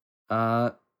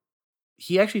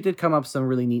he actually did come up with some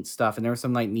really neat stuff, and there was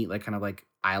some like neat, like kind of like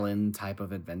island type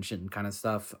of invention kind of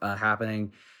stuff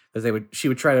happening, because she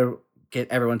would try to get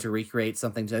everyone to recreate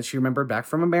something that she remembered back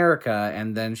from America,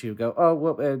 and then she would go, "Oh,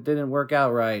 well, it didn't work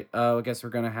out right. Oh, I guess we're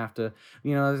gonna have to,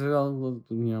 we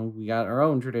got our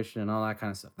own tradition and all that kind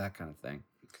of stuff, that kind of thing."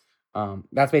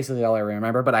 That's basically all I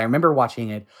remember, but I remember watching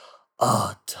it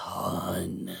a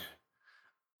ton.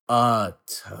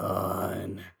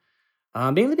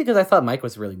 Mainly because I thought Mike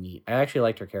was really neat. I actually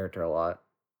liked her character a lot.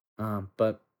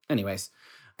 But anyways,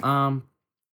 the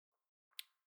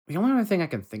only other thing I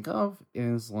can think of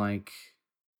is like,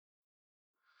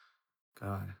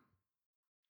 God,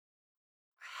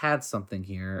 I had something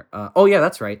here. Oh yeah,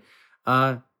 that's right.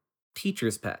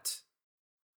 Teacher's Pet.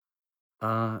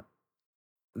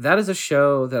 That is a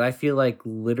show that I feel like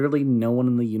literally no one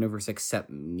in the universe except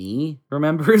me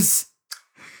remembers.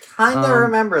 Kinda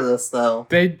remember this though.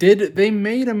 They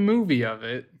made a movie of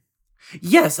it.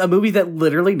 Yes, a movie that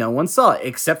literally no one saw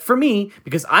except for me,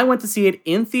 because I went to see it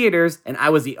in theaters and I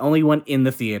was the only one in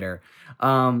the theater.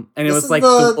 And it was like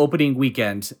the opening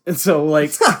weekend. So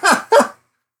like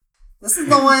this is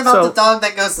the one about the dog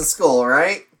that goes to school,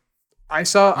 right? I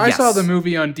saw the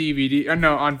movie on DVD,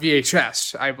 on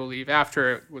VHS, I believe,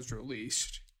 after it was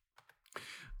released.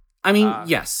 I mean,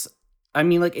 yes. I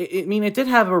mean, like, it did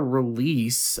have a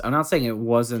release. I'm not saying it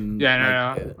wasn't.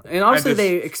 Yeah, no. And obviously,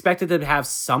 they expected to have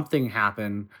something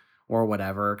happen or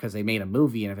whatever, because they made a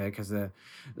movie of it. Because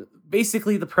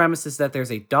basically, the premise is that there's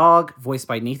a dog voiced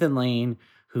by Nathan Lane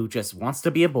who just wants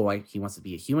to be a boy. He wants to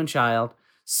be a human child.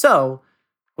 So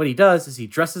what he does is he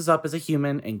dresses up as a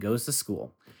human and goes to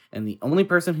school. And the only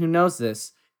person who knows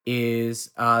this is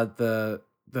the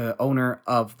owner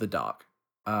of the dog.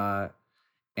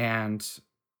 And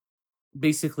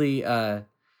basically, I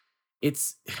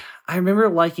remember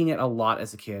liking it a lot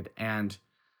as a kid, and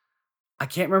I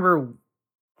can't remember.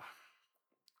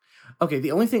 Okay,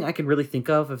 the only thing I can really think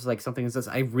of is like something that says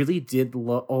I really did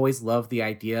always love the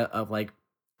idea of like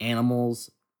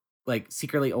animals like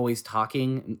secretly always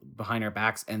talking behind our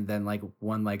backs, and then like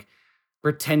one like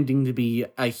pretending to be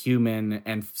a human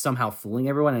and somehow fooling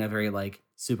everyone in a very like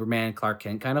Superman, Clark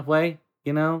Kent kind of way,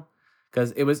 you know?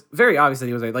 Because it was very obvious that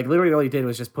he was like literally all he did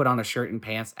was just put on a shirt and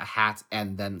pants, a hat,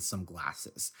 and then some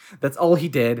glasses. That's all he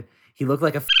did. He looked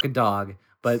like a fucking dog,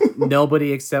 but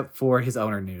nobody except for his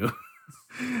owner knew.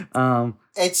 Why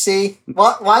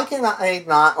can I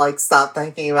not like stop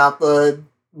thinking about the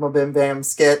Mabim Bam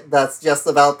skit that's just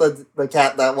about the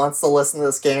cat that wants to listen to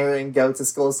the scanner and go to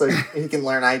school so he can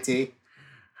learn IT?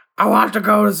 I want to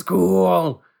go to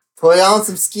school. Put on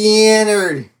some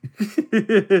scanner.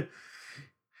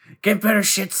 Get better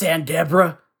shit, San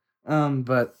Deborah.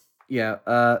 But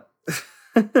yeah,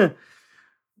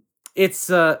 it's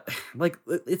I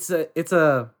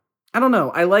don't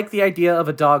know. I like the idea of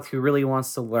a dog who really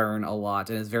wants to learn a lot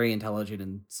and is very intelligent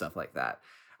and stuff like that.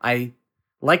 I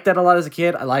liked that a lot as a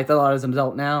kid. I like that a lot as an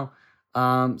adult now.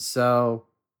 So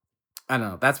I don't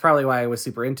know. That's probably why I was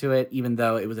super into it, even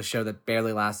though it was a show that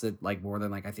barely lasted like more than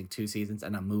like I think 2 seasons,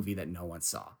 and a movie that no one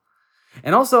saw.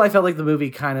 And also I felt like the movie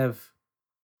kind of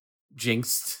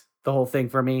jinxed the whole thing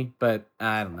for me, but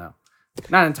I don't know.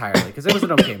 Not entirely, because it was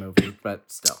an okay movie,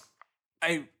 but still.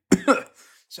 I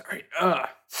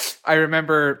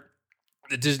remember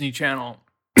the Disney Channel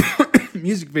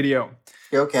music video.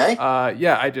 You okay?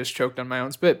 Yeah, I just choked on my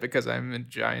own spit because I'm a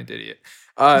giant idiot.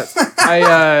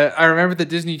 I remember the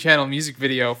Disney Channel music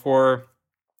video for.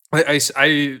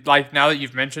 I like, now that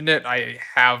you've mentioned it, I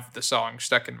have the song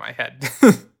stuck in my head.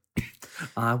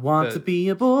 I want to be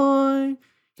a boy.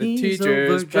 The He's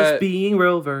teacher's over just being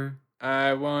Rover.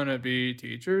 I wanna be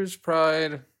teacher's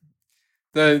pride.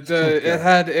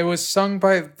 It was sung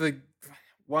by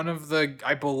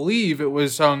I believe it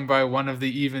was sung by one of the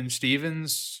Even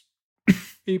Stevens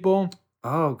people.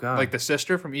 Oh god. Like the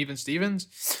sister from Even Stevens.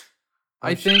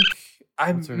 I think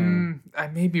I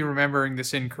may be remembering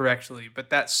this incorrectly, but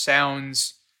that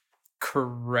sounds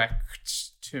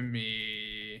correct to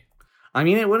me. I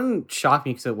mean, it wouldn't shock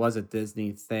me because it was a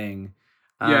Disney thing.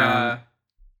 Yeah.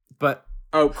 But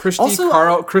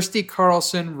Christy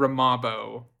Carlson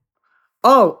Ramabo.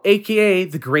 Oh, aka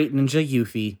the Great Ninja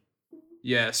Yuffie.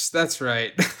 Yes, that's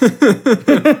right.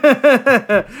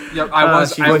 Yep,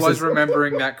 I was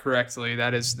remembering that correctly.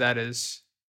 That is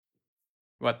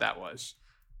what that was.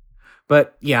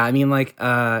 But yeah, I mean, like,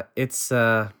 it's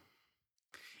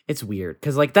weird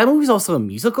because like that movie's also a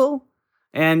musical,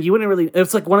 and you wouldn't really.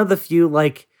 It's like one of the few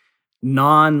like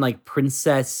non like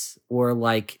princess or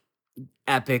like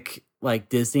epic like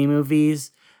Disney movies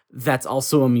that's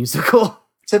also a musical.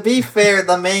 To be fair,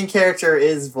 the main character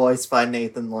is voiced by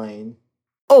Nathan Lane.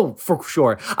 Oh, for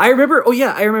sure. I remember.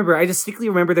 I distinctly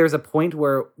remember there was a point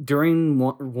where during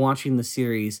watching the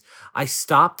series, I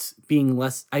became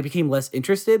less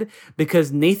interested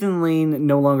because Nathan Lane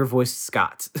no longer voiced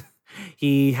Scott.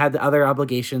 He had the other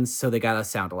obligations, so they got to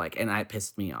sound alike, and that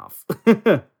pissed me off.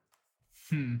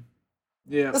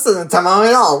 Yeah. This isn't Tomo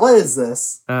at all. What is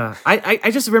this? I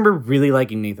just remember really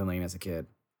liking Nathan Lane as a kid.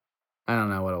 I don't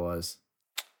know what it was.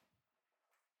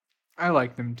 I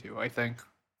liked him too, I think.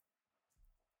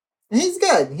 He's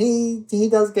good. He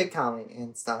does good comedy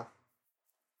and stuff.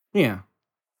 Yeah.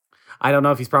 I don't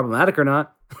know if he's problematic or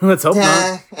not. Let's hope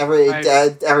not.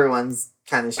 Everyone's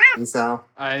kind of shitty, so.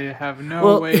 I have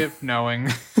no way of knowing.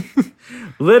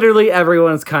 Literally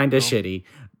everyone's kind of shitty.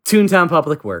 Toontown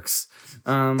Public Works.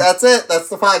 That's it. That's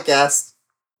the podcast.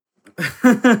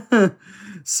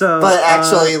 But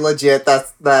actually, legit,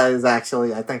 that is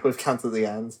actually, I think we've come to the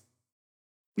end.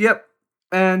 Yep.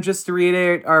 And just to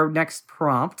reiterate our next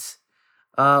prompt,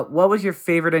 what was your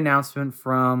favorite announcement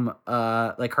from,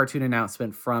 cartoon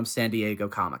announcement from San Diego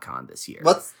Comic-Con this year?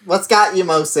 What's got you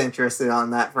most interested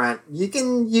on that front? You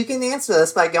can answer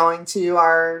this by going to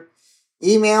our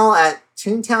email at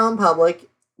Toontown Public.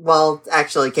 Well,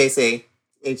 actually, Casey,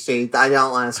 HG, I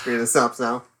don't want to screw this up,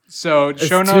 so. So,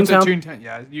 show notes at Toontown.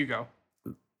 Yeah, you go.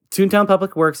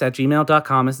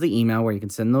 ToontownPublicWorks@gmail.com is the email where you can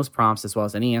send those prompts as well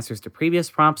as any answers to previous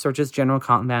prompts or just general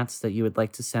comments that you would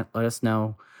like to let us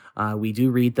know. We do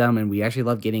read them, and we actually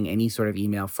love getting any sort of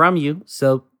email from you,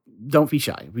 so don't be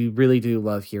shy. We really do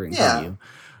love hearing from you.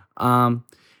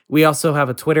 We also have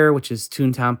a Twitter, which is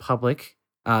Toontown Public.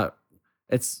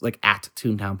 It's like at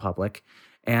Toontown Public.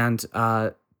 And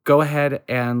go ahead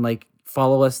and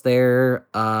follow us there.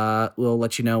 We'll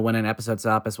let you know when an episode's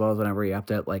up, as well as whenever we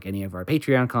update any of our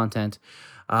Patreon content.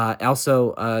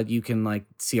 Also, you can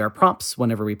see our prompts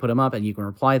whenever we put them up, and you can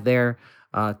reply there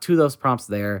to those prompts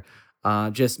there.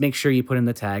 Just make sure you put in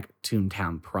the tag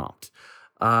Toontown Prompt.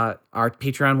 Our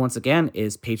Patreon, once again,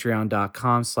 is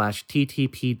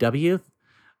patreon.com/TTPW.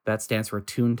 That stands for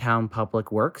Toontown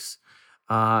Public Works.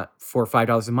 For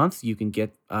 $5 a month, you can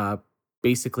get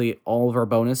basically all of our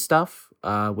bonus stuff,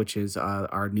 which is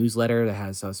our newsletter that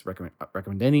has us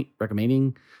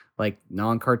recommending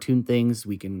non-cartoon things.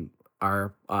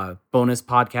 Our bonus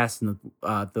podcast and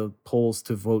the polls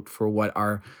to vote for what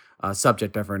our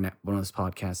subject of our bonus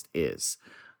podcast is.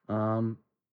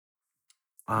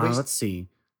 Let's see.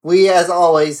 We, as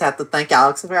always, have to thank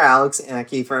Alex for Alex and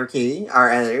Aki for Aki, our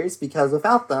editors, because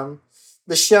without them,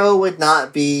 the show would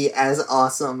not be as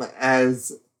awesome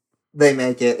as they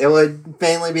make it. It would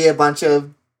mainly be a bunch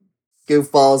of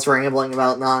goofballs rambling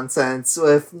about nonsense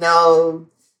with no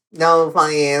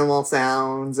funny animal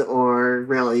sounds or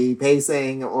really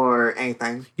pacing or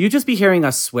anything. You'd just be hearing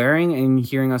us swearing and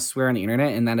hearing us swear on the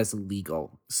internet, and that is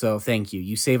illegal. So thank you.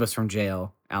 You save us from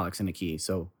jail, Alex and Aki.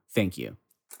 So thank you.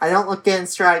 I don't look good in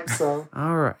stripes, so.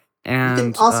 All right. And you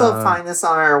can also find us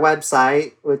on our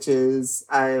website, which is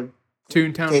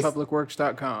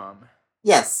ToontownPublicWorks.com.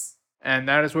 Yes. And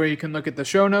that is where you can look at the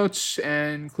show notes,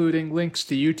 including links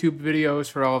to YouTube videos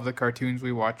for all of the cartoons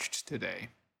we watched today.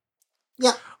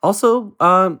 Yeah.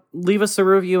 Also, leave us a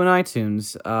review in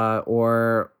iTunes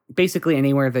or basically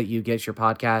anywhere that you get your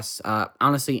podcasts.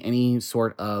 Honestly, any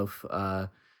sort of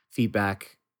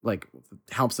feedback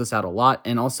helps us out a lot,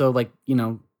 and also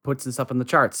puts us up in the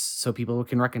charts so people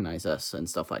can recognize us and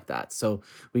stuff like that. So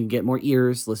we can get more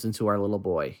ears listen to our little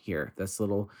boy here, this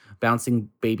little bouncing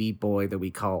baby boy that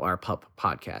we call our pup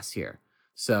podcast here.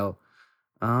 So,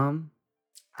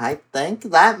 I think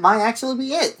that might actually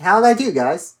be it. How'd I do,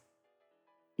 guys?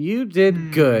 You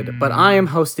did good, but I am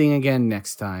hosting again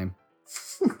next time.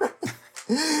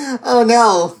 Oh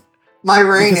no. My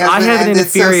ring has I have an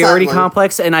inferiority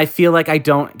complex, and I feel like I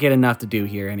don't get enough to do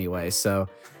here anyway, so...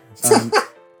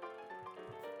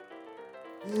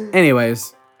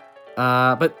 anyways,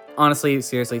 but honestly,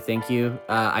 seriously, thank you.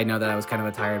 I know that I was kind of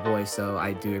a tired boy, so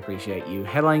I do appreciate you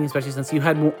headlining, especially since you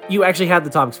actually had the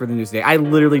topics for the news today. I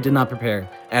literally did not prepare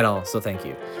at all, so thank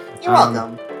you. You're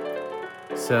welcome.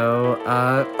 So,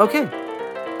 okay.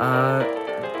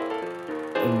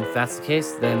 And if that's the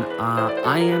case, then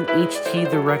I am HT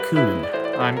the raccoon.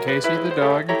 I'm Casey the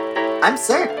dog. I'm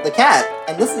Sir the cat,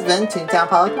 and this has been Toontown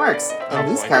Public Works, and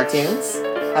these cartoons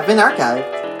have been archived.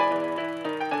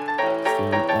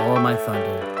 Stealing all of my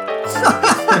thunder.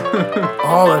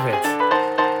 All of it.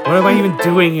 What am I even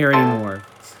doing here anymore?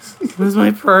 What is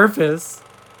my purpose?